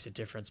really makes a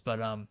difference. But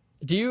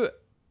do you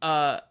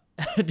uh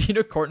do you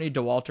know Courtney Oh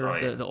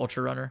Dauwalter, yeah. the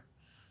ultra runner?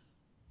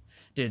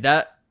 Dude,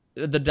 that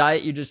the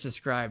diet you just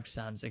described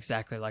sounds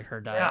exactly like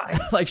her Yeah.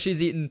 diet. Like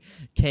she's eating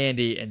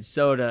candy and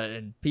soda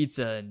and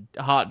pizza and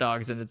hot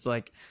dogs, and it's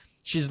like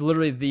she's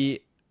literally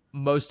the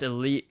most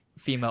elite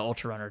female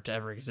ultra runner to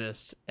ever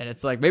exist. And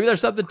it's like maybe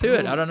there's something I to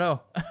it. I mean, don't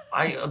know.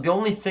 the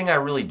only thing I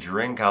really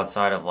drink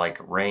outside of like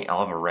rain, I'll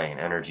have a rain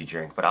energy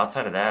drink, but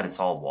outside of that, it's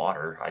all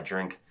water. I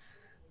drink,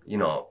 you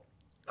know,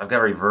 I've got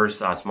a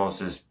reverse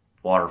osmosis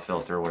water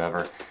filter or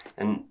whatever,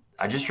 and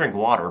I just drink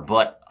water.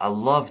 But I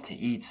love to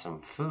eat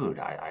some food.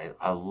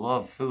 I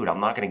love food. I'm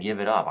not gonna give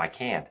it up. I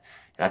can't.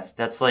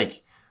 That's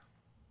like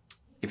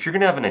if you're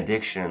gonna have an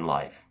addiction in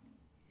life,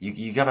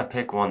 you gotta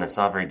pick one that's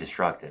not very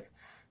destructive.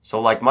 So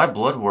like my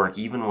blood work,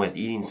 even with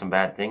eating some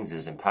bad things,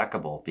 is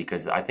impeccable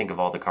because I think of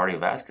all the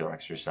cardiovascular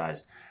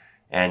exercise.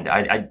 And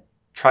I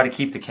try to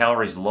keep the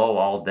calories low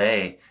all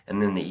day,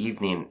 and then the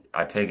evening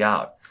I pig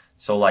out.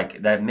 So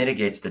like that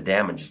mitigates the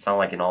damage. It's not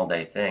like an all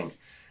day thing.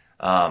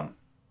 Um,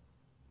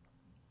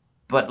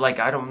 but like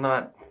I don't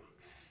have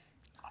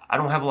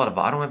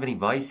any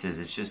vices.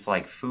 It's just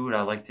like food.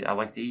 I like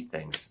to eat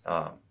things.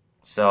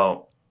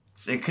 So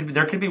there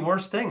could be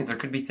worse things. There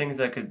could be things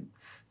that could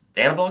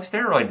anabolic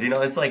steroids.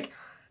 It's like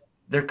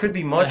there could be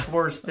Yeah. much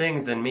worse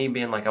things than me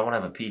being like I want to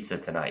have a pizza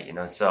tonight.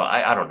 So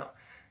I don't know.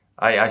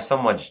 I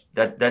somewhat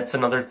that's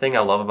another thing I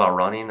love about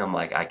running. I'm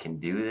like I can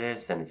do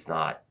this and it's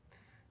not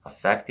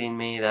affecting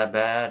me that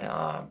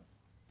bad.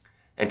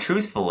 And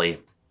truthfully,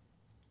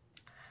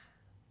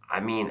 I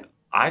mean,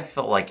 I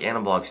felt like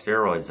anabolic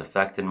steroids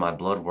affected my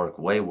blood work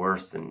way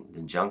worse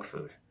than junk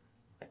food,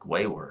 like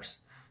way worse.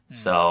 Hmm.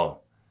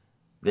 So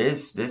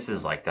this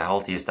is like the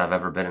healthiest I've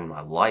ever been in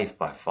my life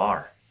by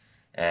far,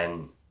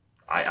 and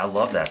I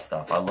love that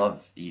stuff. I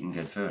love eating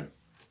good food.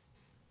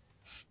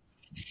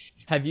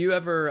 Have you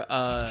ever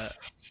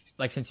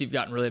like since you've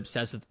gotten really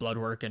obsessed with blood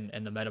work and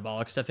the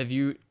metabolic stuff, have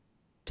you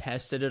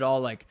tested it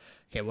all? Like,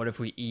 okay, what if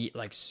we eat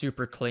like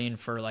super clean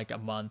for like a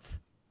month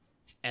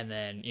and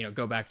then,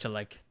 go back to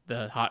like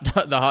the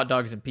hot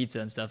dogs and pizza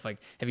and stuff? Like,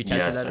 have you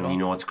tested Yes, that at and you all?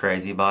 know what's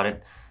crazy about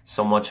it?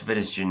 So much of it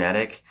is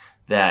genetic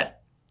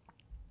that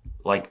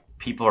like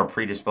people are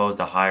predisposed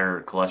to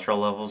higher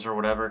cholesterol levels or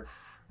whatever,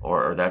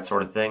 or that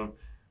sort of thing.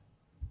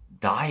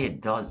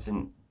 Diet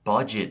doesn't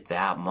budget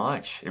that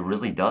much. It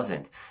really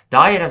doesn't.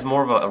 Diet has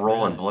more of a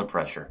role in Really? blood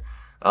pressure.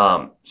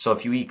 So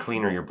if you eat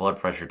cleaner, your blood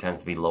pressure tends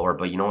to be lower.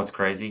 But you know what's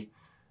crazy?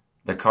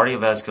 The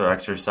cardiovascular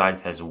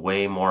exercise has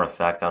way more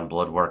effect on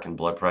blood work and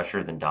blood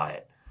pressure than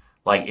diet.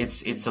 Like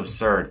it's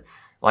absurd.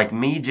 Like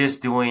me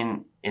just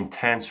doing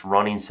intense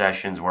running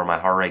sessions where my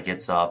heart rate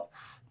gets up,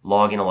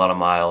 logging a lot of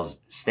miles,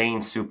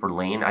 staying super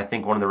lean. I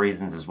think one of the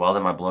reasons as well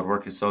that my blood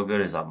work is so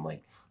good is I'm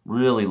like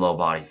really low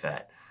body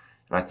fat,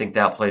 and I think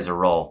that plays a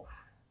role.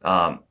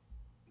 Um,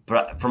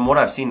 but from what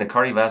I've seen, the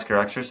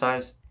cardiovascular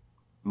exercise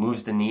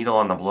moves the needle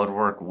on the blood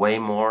work way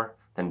more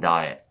than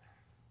diet.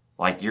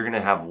 Like you're going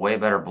to have way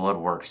better blood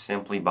work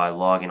simply by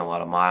logging a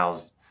lot of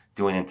miles,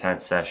 doing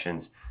intense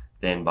sessions,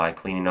 than by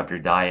cleaning up your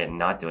diet and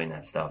not doing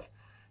that stuff.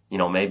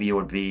 Maybe it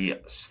would be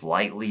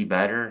slightly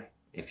better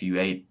if you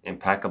ate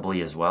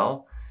impeccably as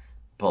well,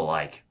 but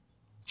like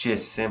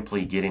just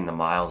simply getting the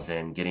miles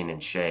in, getting in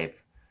shape,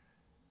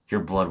 your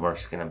blood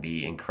work's going to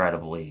be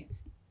incredibly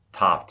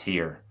top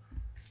tier.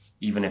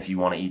 even if you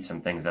want to eat some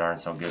things that aren't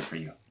so good for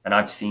you. And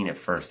I've seen it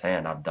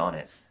firsthand. I've done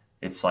it.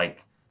 It's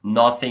like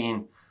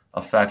nothing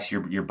affects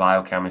your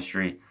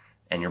biochemistry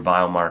and your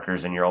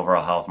biomarkers and your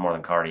overall health more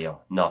than cardio.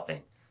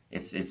 Nothing.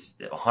 It's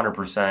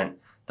 100%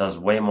 does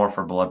way more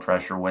for blood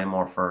pressure, way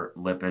more for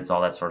lipids,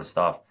 all that sort of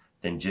stuff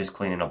than just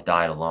cleaning up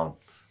diet alone.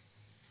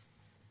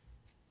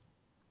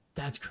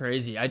 That's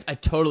crazy. I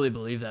totally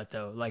believe that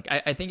though. Like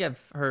I think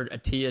I've heard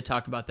Atia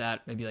talk about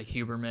that, maybe like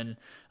Huberman,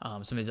 some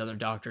of these other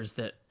doctors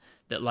that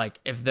like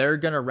if they're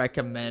gonna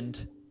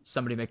recommend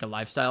somebody make a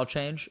lifestyle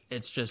change,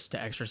 it's just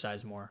to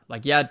exercise more.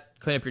 Like yeah,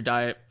 clean up your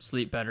diet,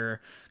 sleep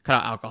better, cut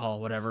out alcohol,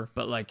 whatever.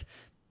 But like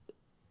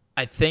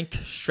I think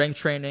strength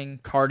training,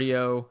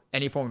 cardio,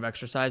 any form of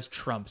exercise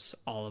trumps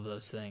all of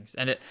those things.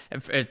 And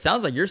it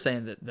sounds like you're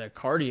saying that the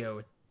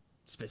cardio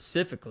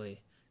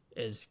specifically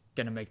is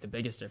going to make the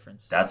biggest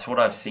difference. That's what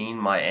I've seen,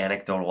 my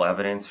anecdotal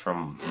evidence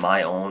from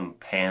my own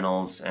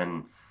panels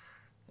and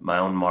my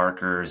own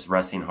markers,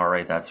 resting heart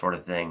rate, that sort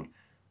of thing.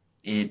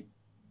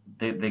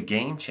 The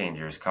game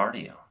changer is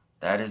cardio.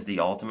 That is the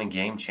ultimate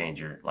game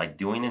changer. Like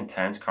doing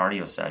intense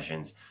cardio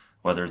sessions,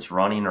 whether it's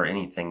running or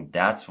anything,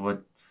 that's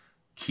what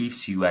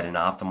keeps you at an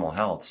optimal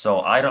health.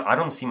 So I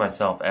don't see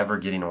myself ever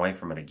getting away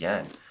from it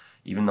again,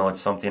 even though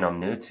it's something I'm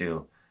new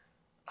to.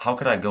 How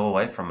could I go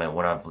away from it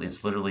when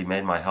it's literally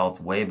made my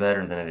health way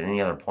better than at any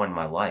other point in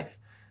my life?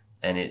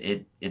 And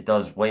it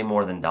does way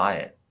more than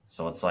diet.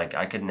 So it's like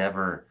I could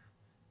never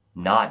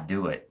not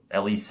do it,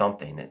 at least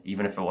something.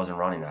 Even if it wasn't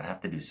running, I'd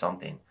have to do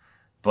something.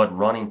 But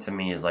running to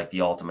me is like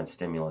the ultimate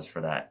stimulus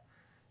for that.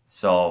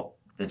 So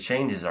the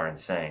changes are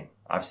insane.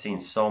 I've seen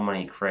so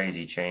many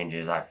crazy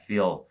changes. I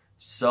feel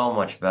so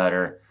much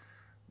better.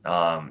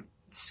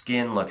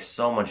 Skin looks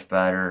so much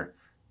better.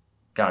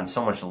 Gotten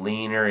so much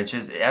leaner. It's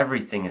just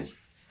everything is.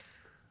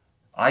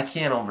 I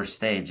can't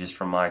overstate just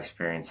from my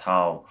experience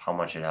how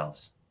much it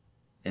helps.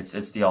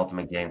 It's the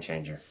ultimate game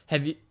changer.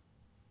 Have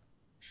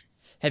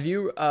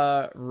you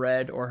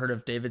read or heard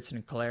of David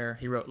Sinclair?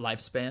 He wrote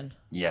Lifespan.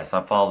 Yes,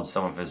 I followed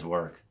some of his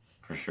work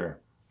for sure.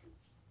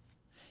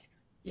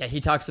 Yeah,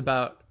 he talks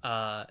about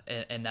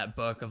in that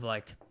book of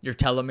like your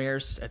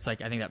telomeres. It's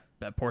like I think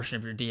that portion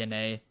of your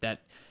DNA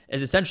that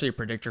is essentially a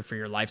predictor for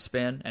your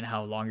lifespan and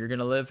how long you're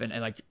gonna live. And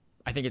like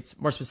I think it's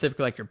more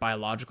specifically like your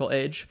biological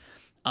age.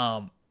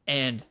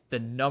 And the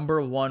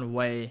number one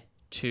way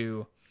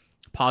to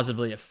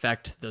positively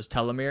affect those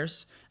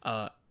telomeres,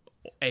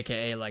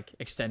 aka like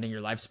extending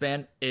your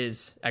lifespan,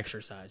 is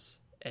exercise.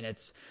 And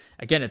it's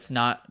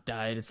not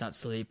diet, it's not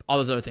sleep. All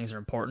those other things are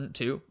important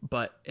too,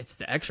 but it's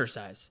the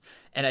exercise.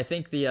 And I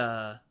think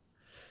there's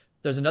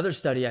another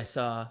study I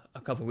saw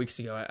a couple of weeks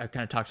ago. I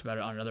kind of talked about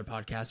it on another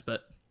podcast,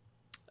 but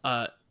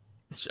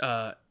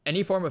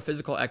any form of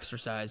physical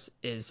exercise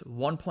is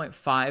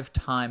 1.5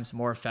 times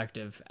more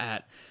effective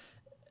at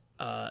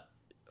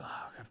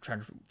I'm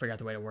trying to figure out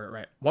the way to word it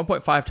right.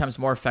 1.5 times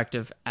more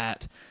effective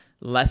at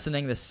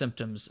lessening the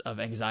symptoms of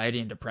anxiety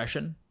and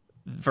depression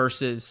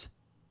versus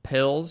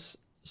pills.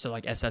 So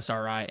like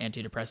SSRI,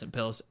 antidepressant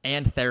pills,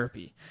 and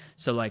therapy.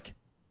 So like,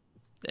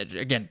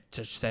 again,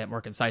 to say it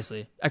more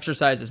concisely,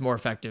 exercise is more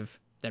effective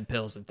than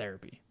pills and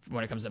therapy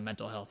when it comes to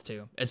mental health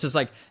too. It's just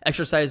like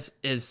exercise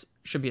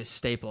should be a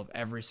staple of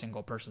every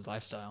single person's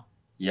lifestyle.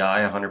 Yeah,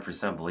 I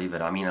 100% believe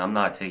it. I mean, I'm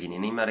not taking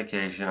any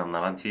medication. I'm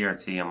not on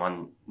TRT. I'm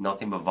on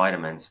nothing but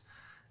vitamins.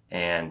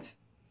 And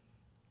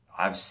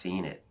I've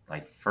seen it,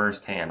 like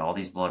firsthand, all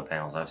these blood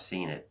panels, I've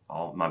seen it.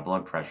 All my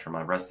blood pressure,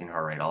 my resting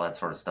heart rate, all that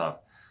sort of stuff.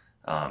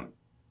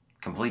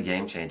 Complete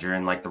game changer.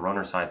 And like the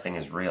runner side thing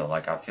is real.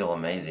 Like I feel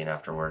amazing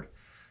afterward.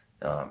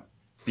 But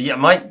yeah,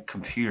 my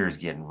computer's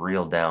getting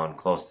real down,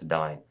 close to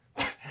dying.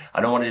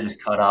 I don't want to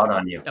just cut out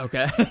on you.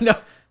 Okay. No.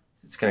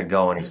 It's going to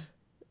go and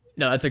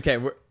No, that's okay.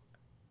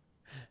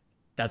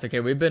 That's okay.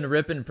 We've been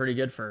ripping pretty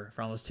good for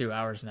almost 2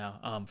 hours now.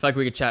 I feel like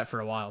we could chat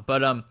for a while.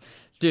 But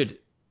dude,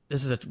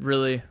 this is a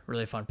really,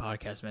 really fun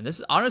podcast, man. This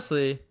is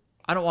honestly,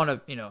 I don't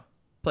want to,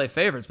 play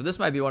favorites, but this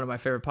might be one of my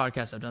favorite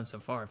podcasts I've done so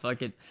far. I feel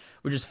like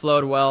we just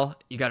flowed well.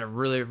 You got a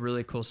really,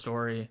 really cool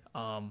story.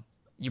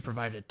 You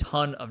provided a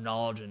ton of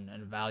knowledge and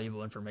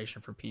valuable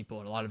information for people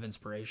and a lot of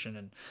inspiration.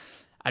 And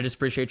I just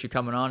appreciate you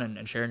coming on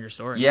and sharing your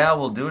story. Yeah,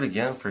 we'll do it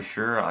again for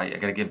sure. I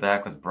got to get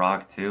back with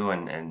Brock too.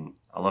 And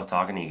I love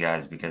talking to you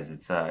guys because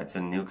it's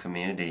a new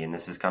community and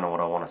this is kind of what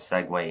I want to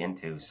segue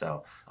into.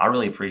 So I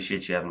really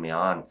appreciate you having me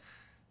on.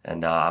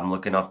 And I'm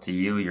looking up to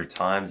you, your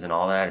times and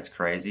all that. It's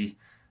crazy.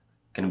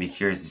 Going to be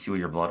curious to see what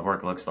your blood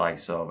work looks like.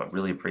 So I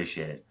really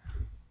appreciate it.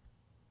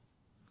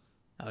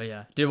 Oh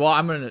yeah, dude. Well,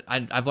 I've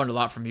learned a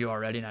lot from you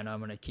already, and I know I'm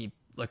gonna keep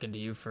looking to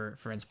you for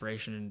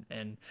inspiration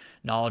and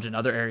knowledge in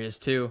other areas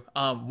too.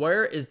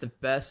 Where is the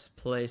best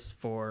place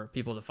for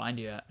people to find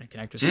you at and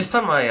connect with you? Just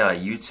on my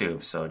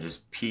YouTube. So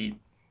just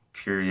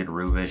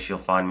Pete.Rubish. You'll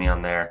find me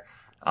on there.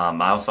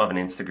 I also have an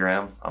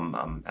Instagram.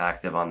 I'm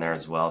active on there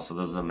as well. So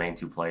those are the main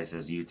two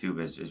places. YouTube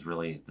is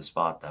really the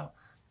spot though.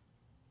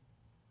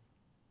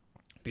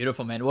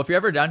 Beautiful, man. Well, if you're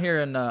ever down here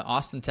in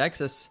Austin,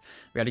 Texas,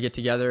 we got to get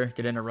together,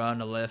 get in a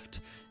run, a lift,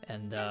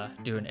 and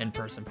do an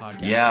in-person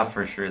podcast. Yeah,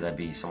 for sure. That'd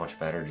be so much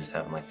better just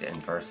having like the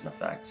in-person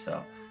effect.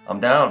 So I'm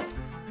down.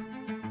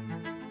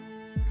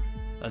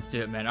 Let's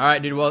do it, man. All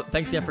right, dude. Well,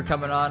 thanks again for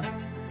coming on.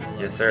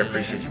 Yes, sir.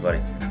 Appreciate you,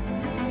 buddy.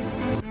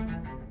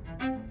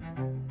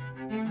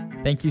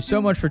 Thank you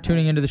so much for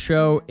tuning into the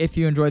show. If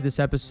you enjoyed this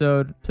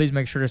episode, please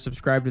make sure to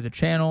subscribe to the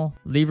channel,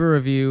 leave a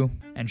review,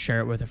 and share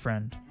it with a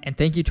friend. And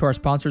thank you to our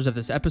sponsors of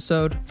this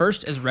episode.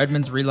 First is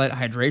Redmond's Relight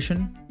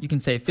Hydration. You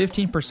can save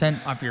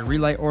 15% off your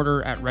Relight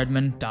order at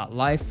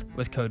redmond.life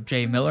with code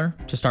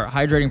JMiller to start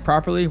hydrating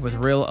properly with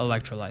real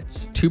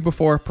electrolytes. 2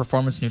 Before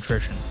Performance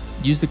Nutrition.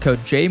 Use the code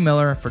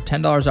JMiller for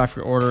 $10 off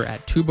your order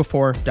at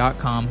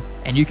 2before.com,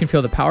 and you can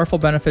feel the powerful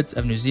benefits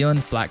of New Zealand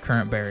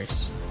blackcurrant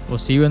berries. We'll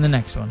see you in the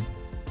next one.